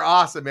guys are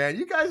awesome, man.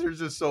 You guys are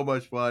just so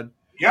much fun.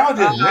 Y'all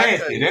just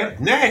nasty. That's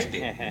nasty.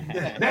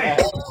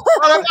 Nasty.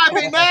 Well, it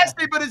might be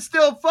nasty, but it's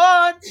still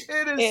fun.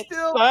 It's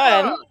still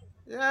fun.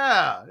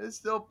 Yeah, it's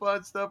still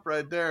fun stuff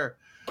right there.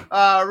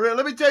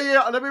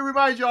 Let me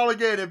remind you all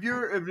again, if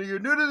you're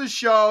new to the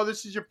show,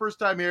 this is your first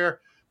time here,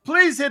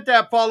 please hit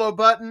that follow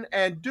button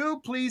and do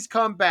please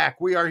come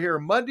back. We are here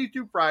Monday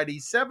through Friday,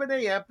 7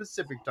 a.m.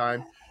 Pacific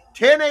time,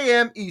 10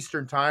 a.m.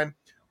 Eastern time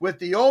with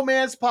the Old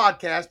Man's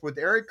Podcast with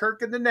Eric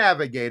Kirk and the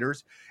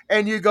Navigators.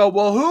 And you go,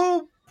 well,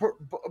 who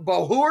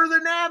are the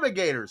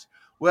Navigators?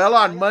 Well,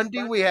 on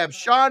Monday we have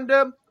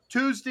Shonda.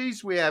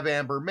 Tuesdays we have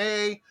Amber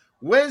May.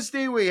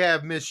 Wednesday, we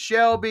have Miss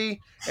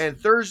Shelby. And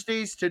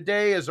Thursdays,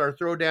 today is our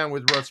throwdown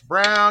with Russ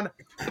Brown.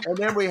 And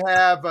then we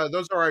have,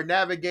 those are our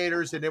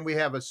navigators. And then we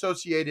have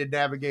associated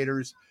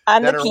navigators.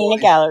 I'm the that are peanut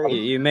always- gallery.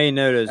 You may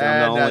notice I'm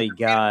the And, only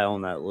guy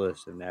on that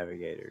list of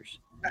navigators.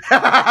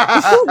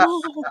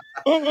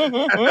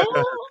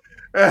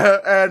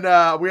 And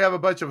we have a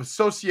bunch of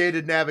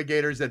associated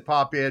navigators that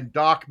pop in.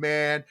 Doc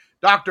Man,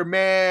 Dr.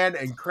 Man,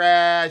 and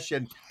Crash,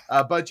 and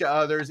a bunch of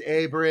others.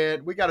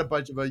 Abrant. We got a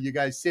bunch of you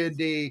guys.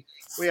 Cindy.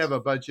 We have a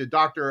bunch of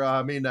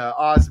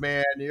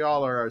Ozman. You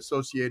all are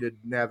associated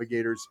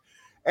navigators.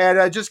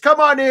 And just come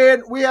on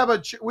in. We have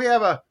a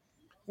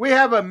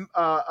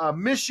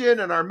mission,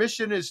 and our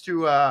mission is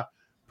to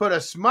put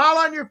a smile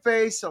on your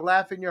face, a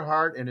laugh in your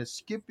heart, and a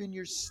skip in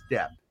your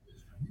step.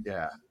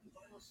 Yeah.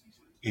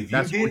 If you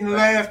That's what didn't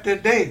laugh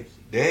today,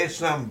 there's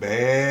something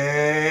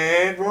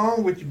bad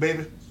wrong with you,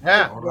 baby.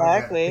 Yeah. All I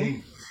got to Exactly. tell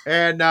you.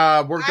 And we're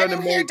I going to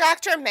didn't hear make.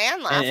 Dr.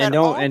 Man laugh And at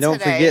all don't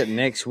today. forget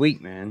next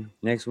week, man.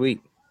 Next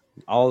week,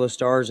 all the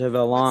stars have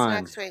What's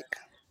aligned next week?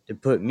 to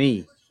put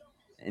me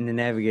in the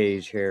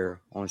navigator chair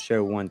on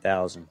show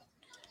 1000.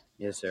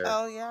 Yes, sir.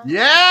 Oh, yeah.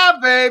 Yeah,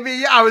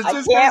 baby. I was I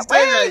just going to can't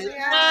say wait. that.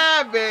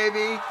 Yeah,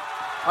 baby.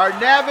 Our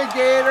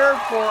navigator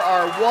for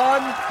our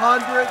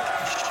 1000th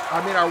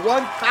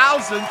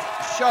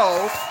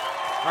show.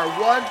 Our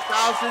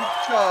 1000th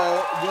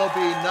show will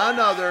be none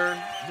other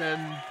than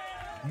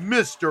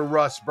Mr.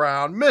 Russ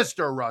Brown.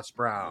 Mr. Russ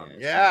Brown.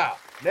 Yeah.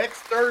 Next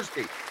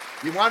Thursday.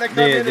 You want to come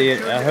in and tune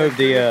in?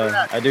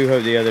 I do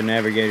hope the other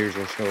navigators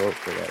will show up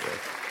for that day.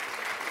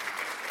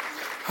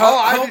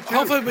 I do too.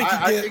 Hopefully we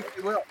can I get. think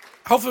we will.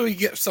 Hopefully we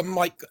get some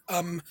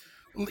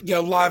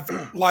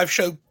live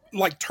show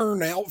like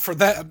turnout for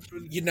that.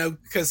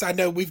 Because I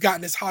know we've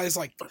gotten as high as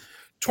like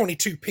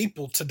 22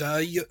 people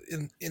today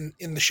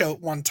in the show at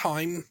one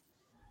time.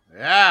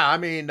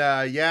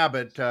 Yeah,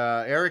 but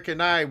Eric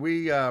and I,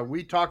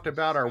 we talked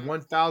about our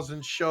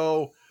 1000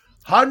 show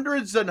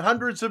hundreds and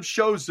hundreds of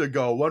shows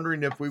ago,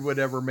 wondering if we would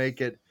ever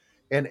make it.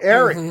 And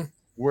Eric,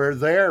 we're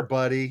there,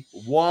 buddy.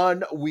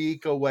 1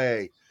 week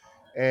away,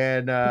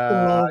 and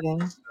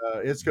Amazing.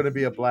 it's going to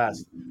be a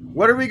blast.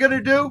 What are we going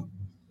to do?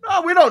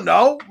 Oh, we don't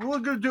know. We're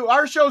going to do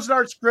our shows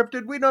aren't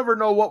scripted. We never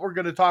know what we're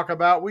going to talk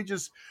about.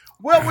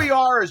 What we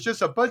are is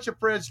just a bunch of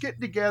friends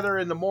getting together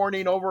in the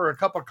morning over a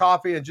cup of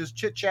coffee and just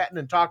chit-chatting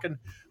and talking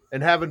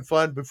and having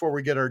fun before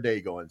we get our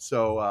day going.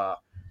 So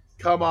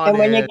come on And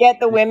when in. you get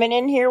the women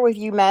in here with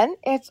you men,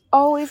 it's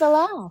always a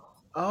laugh.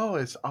 Oh,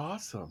 it's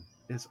awesome.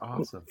 It's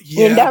awesome.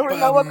 Yeah, you never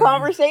know what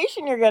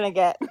conversation you're going to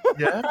get.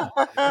 Yeah.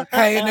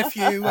 Hey, and if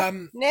you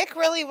Nick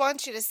really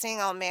wants you to sing,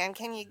 oh man.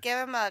 Can you give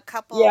him a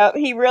couple? Yeah,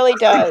 he really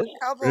does.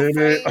 Couple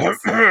phrases.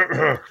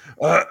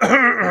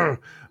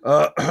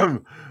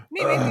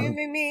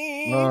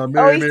 Me.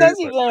 Oh, he says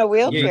he's in a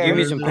wheelchair. Give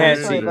me some I'm sorry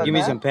Patsy. about Give me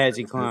that. some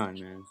Patsy Cline,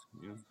 man.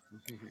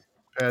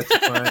 Patsy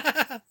Cline.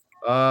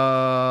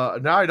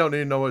 Now I don't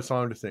even know what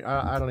song to sing.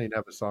 I don't even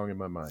have a song in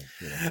my mind.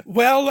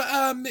 Well,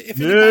 if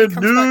anybody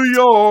comes back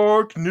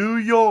New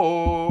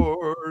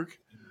York,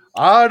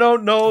 I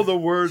don't know the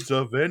words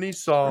of any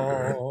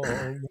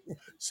song.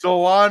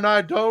 So on,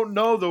 I don't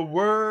know the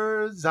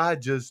words. I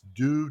just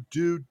do.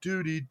 Sing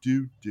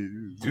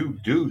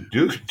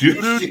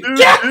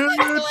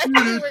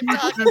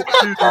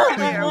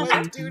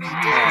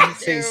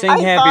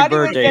Happy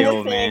Birthday,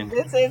 old man.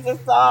 This is a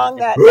song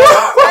that.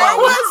 What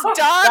was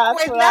Doc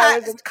with what I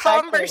was that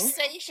expecting.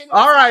 conversation?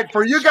 All right,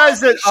 for you guys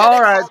that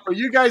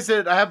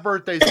have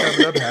birthdays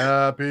coming up,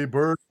 happy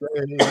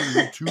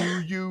birthday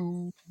to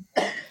you.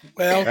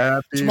 Well,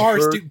 Happy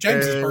tomorrow's Duke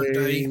James's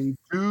birthday.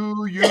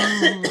 To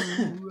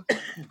you.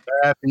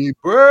 Happy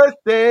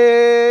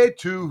birthday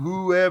to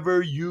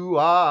whoever you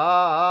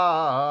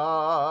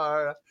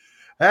are.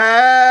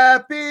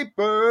 Happy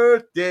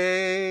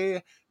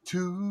birthday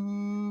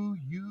to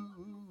you.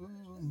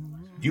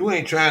 You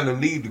ain't trying to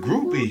leave the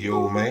group, is you,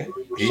 old man?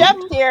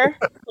 Shep's here.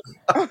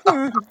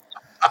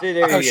 See,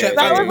 there you go.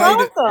 That was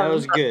awesome. That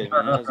was good,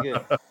 man. That was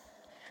good.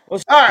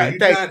 All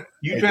right,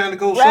 you trying to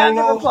go Round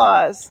of solo?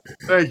 applause.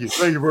 Thank you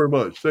very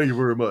much. Better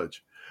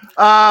late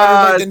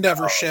than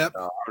never, Shep.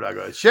 No, I'm not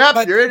going.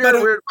 Shep, you're in here.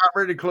 We're about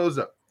ready to close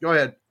up. Go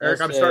ahead, Eric.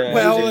 I'm starting.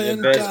 The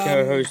best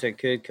co-host that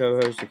could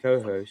co-host a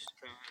co-host,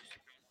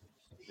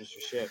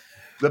 Mr. Shep.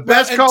 The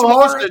best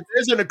co-host that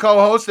isn't a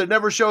co-host that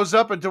never shows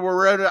up until we're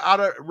running out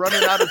of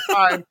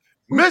time,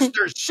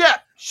 Mr.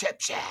 Shep.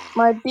 Shep.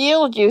 My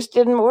Beetlejuice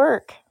didn't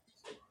work.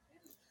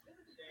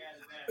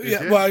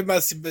 Yeah, well, he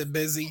must have been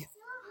busy.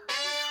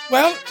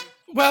 Well,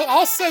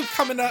 also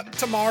coming up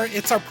tomorrow,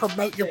 it's our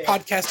Promote Your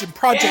Podcasting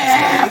Projects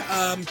Day.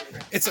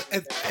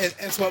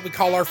 It's what we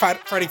call our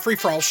Friday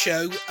Free-for-All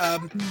show.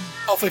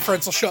 Hopefully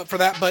friends will show up for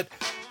that, but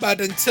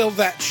until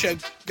that show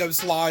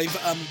goes live,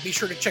 be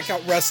sure to check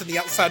out Russ and the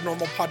Outside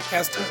Normal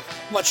podcast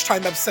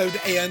lunchtime episode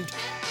and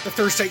the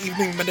Thursday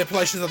evening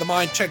Manipulations of the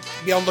Mind.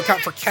 Be on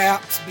lookout for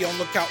Caps, be on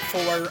lookout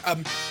for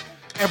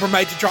Ever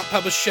Made to Drop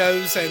published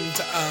shows,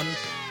 and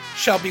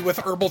Shelby with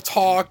Herbal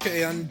Talk,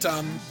 and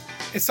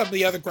some of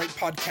the other great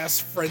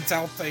podcast friends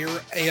out there,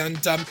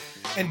 and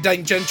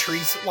Dane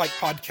Gentry's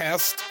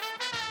podcast.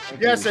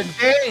 Yes, and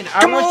Dane,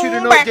 I want you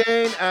to know,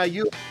 Dane,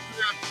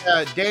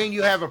 Dane,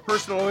 you have a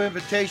personal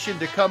invitation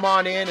to come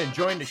on in and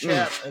join the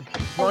chat.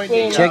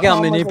 Check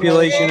out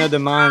Manipulation of the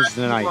Minds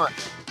tonight,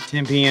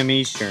 10 p.m.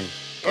 Eastern.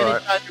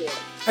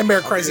 And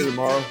Bear Crazy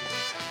tomorrow.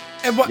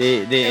 And what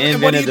the and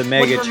invent of the mega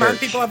what do you remind church.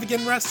 people of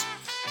again, Russ?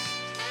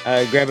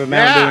 Grab a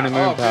Mountain Dew and a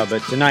moon pie.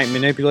 But tonight,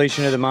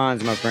 Manipulation of the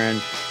Minds, my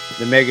friend,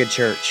 the mega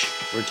church.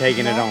 We're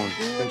taking it on.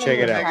 Come check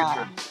it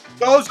out.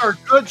 Those are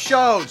good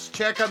shows.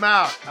 Check them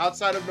out.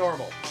 Outside of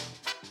normal.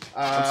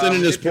 I'm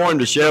sending this poem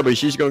to Shelby.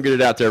 She's going to get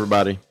it out to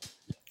everybody.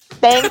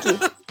 Thank you.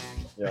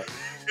 Yeah.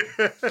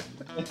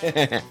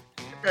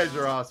 You guys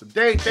are awesome.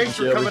 Dane, thanks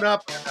for coming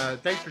up.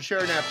 Thanks for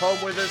sharing that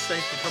poem with us.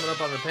 Thanks for coming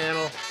up on the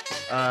panel.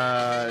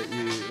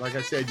 Like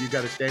I said, you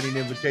got a standing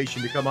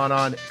invitation to come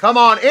on. Come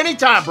on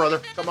anytime,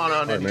 brother. Come on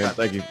anytime. Man,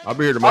 thank you. I'll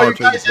be here tomorrow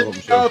too. Thanks,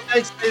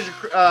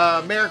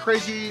 Mayor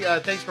Crazy.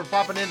 Thanks for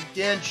popping in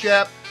again,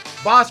 Shep.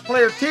 Boss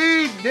Player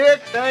T,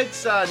 Nick,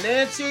 thanks.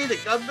 Nancy, the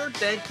governor,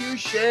 thank you.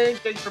 Shane,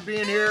 thanks for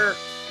being here.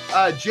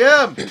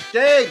 Jim,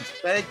 Dave,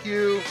 thank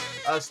you.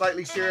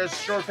 Slightly Serious,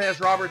 Short Pants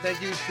Robert,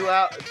 thank you.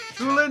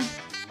 Tulin,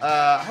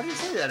 how do you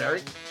say that,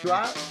 Eric?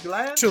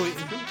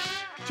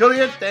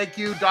 Julian, thank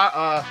you.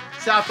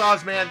 South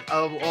Oz, man,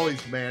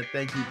 always, man,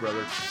 thank you,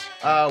 brother.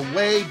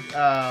 Wade,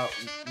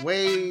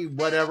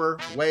 whatever.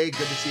 Wade,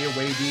 good to see you.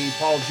 Wade D,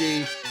 Paul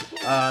G,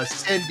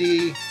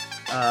 Cindy,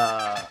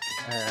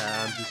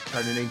 I'm just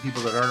trying to name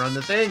people that aren't on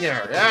the thing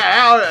here.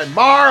 Yeah, and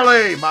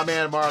Marley, my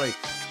man Marley.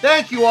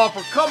 Thank you all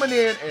for coming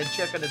in and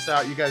checking us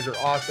out. You guys are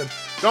awesome.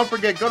 Don't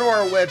forget, go to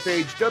our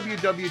webpage,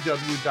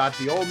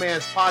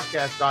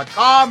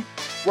 www.theoldmanspodcast.com,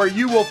 where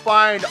you will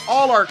find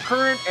all our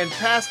current and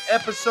past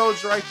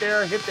episodes right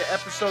there. Hit the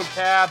episode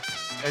tab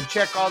and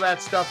check all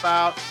that stuff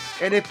out.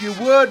 And if you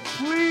would,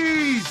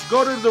 please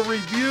go to the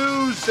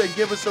reviews and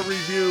give us a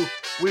review.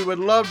 We would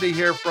love to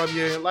hear from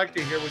you. I'd like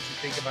to hear what you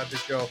think about the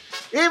show.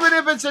 Even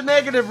if it's a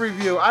negative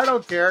review, I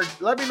don't care.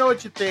 Let me know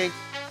what you think.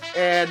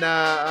 And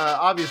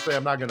obviously,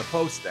 I'm not going to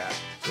post that.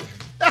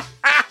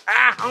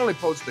 I only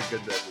post the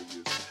good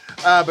reviews.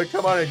 But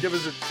come on and give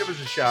us a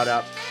shout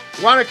out.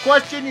 Want a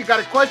question? You got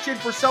a question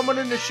for someone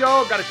in the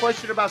show? Got a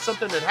question about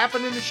something that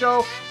happened in the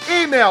show?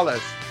 Email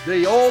us,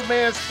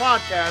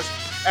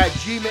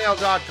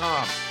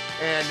 theoldmanspodcast@gmail.com,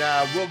 and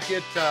we'll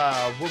get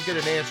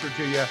an answer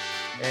to you.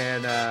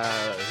 And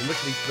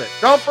lickety split.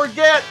 Don't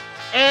forget,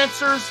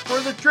 answers for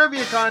the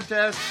trivia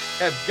contest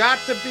have got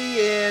to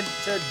be in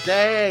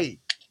today.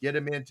 Get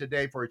them in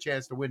today for a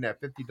chance to win that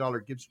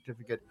 $50 gift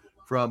certificate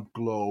from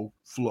Glow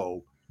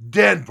Flow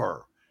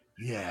Denver.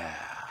 Yeah.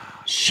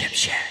 Ship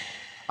Shack.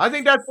 I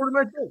think that's pretty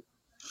much it.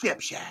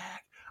 Ship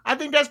Shack. I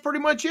think that's pretty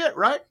much it,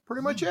 right?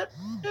 Pretty much it?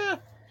 Yeah.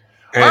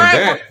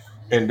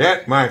 And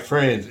that, my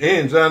friends,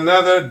 ends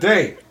another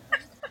day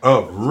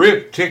of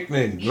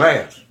rip-tickling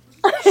laughs.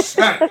 Just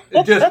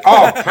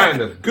all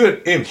kind of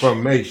good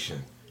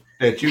information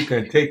that you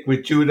can take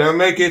with you to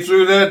make it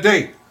through the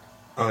day.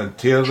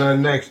 Until the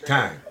next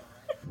time,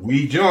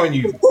 we join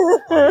you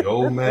on the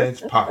Old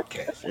Man's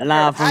Podcast.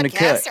 Live from the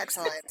cut.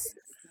 Excellence.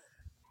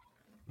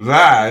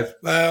 Live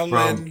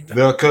from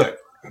the cut.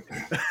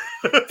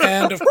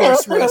 And of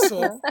course, Russ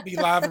will be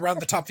live around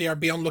the top of the hour.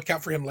 Be on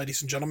lookout for him,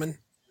 ladies and gentlemen.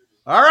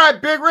 All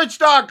right, Big Rich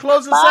Dog,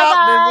 close us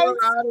out, and then we're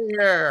out of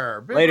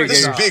here. This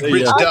is Big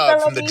Rich Dog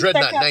from the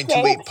Dreadnought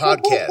 928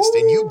 podcast,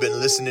 and you've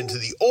been listening to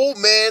the Old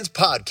Man's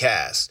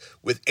Podcast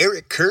with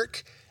Eric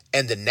Kirk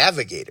and the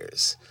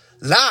Navigators,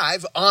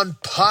 live on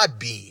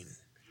Podbean.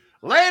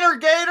 Later,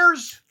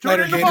 Gators.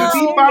 Later, Gators.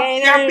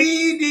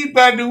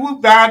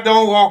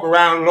 Don't walk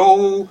around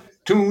low.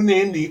 Tune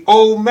in the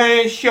Old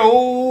Man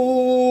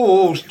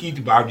Show.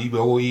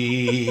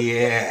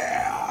 Yeah.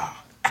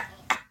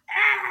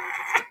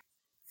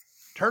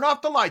 Turn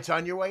off the lights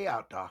on your way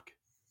out, Doc.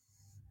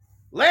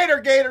 Later,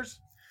 Gators.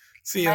 See ya.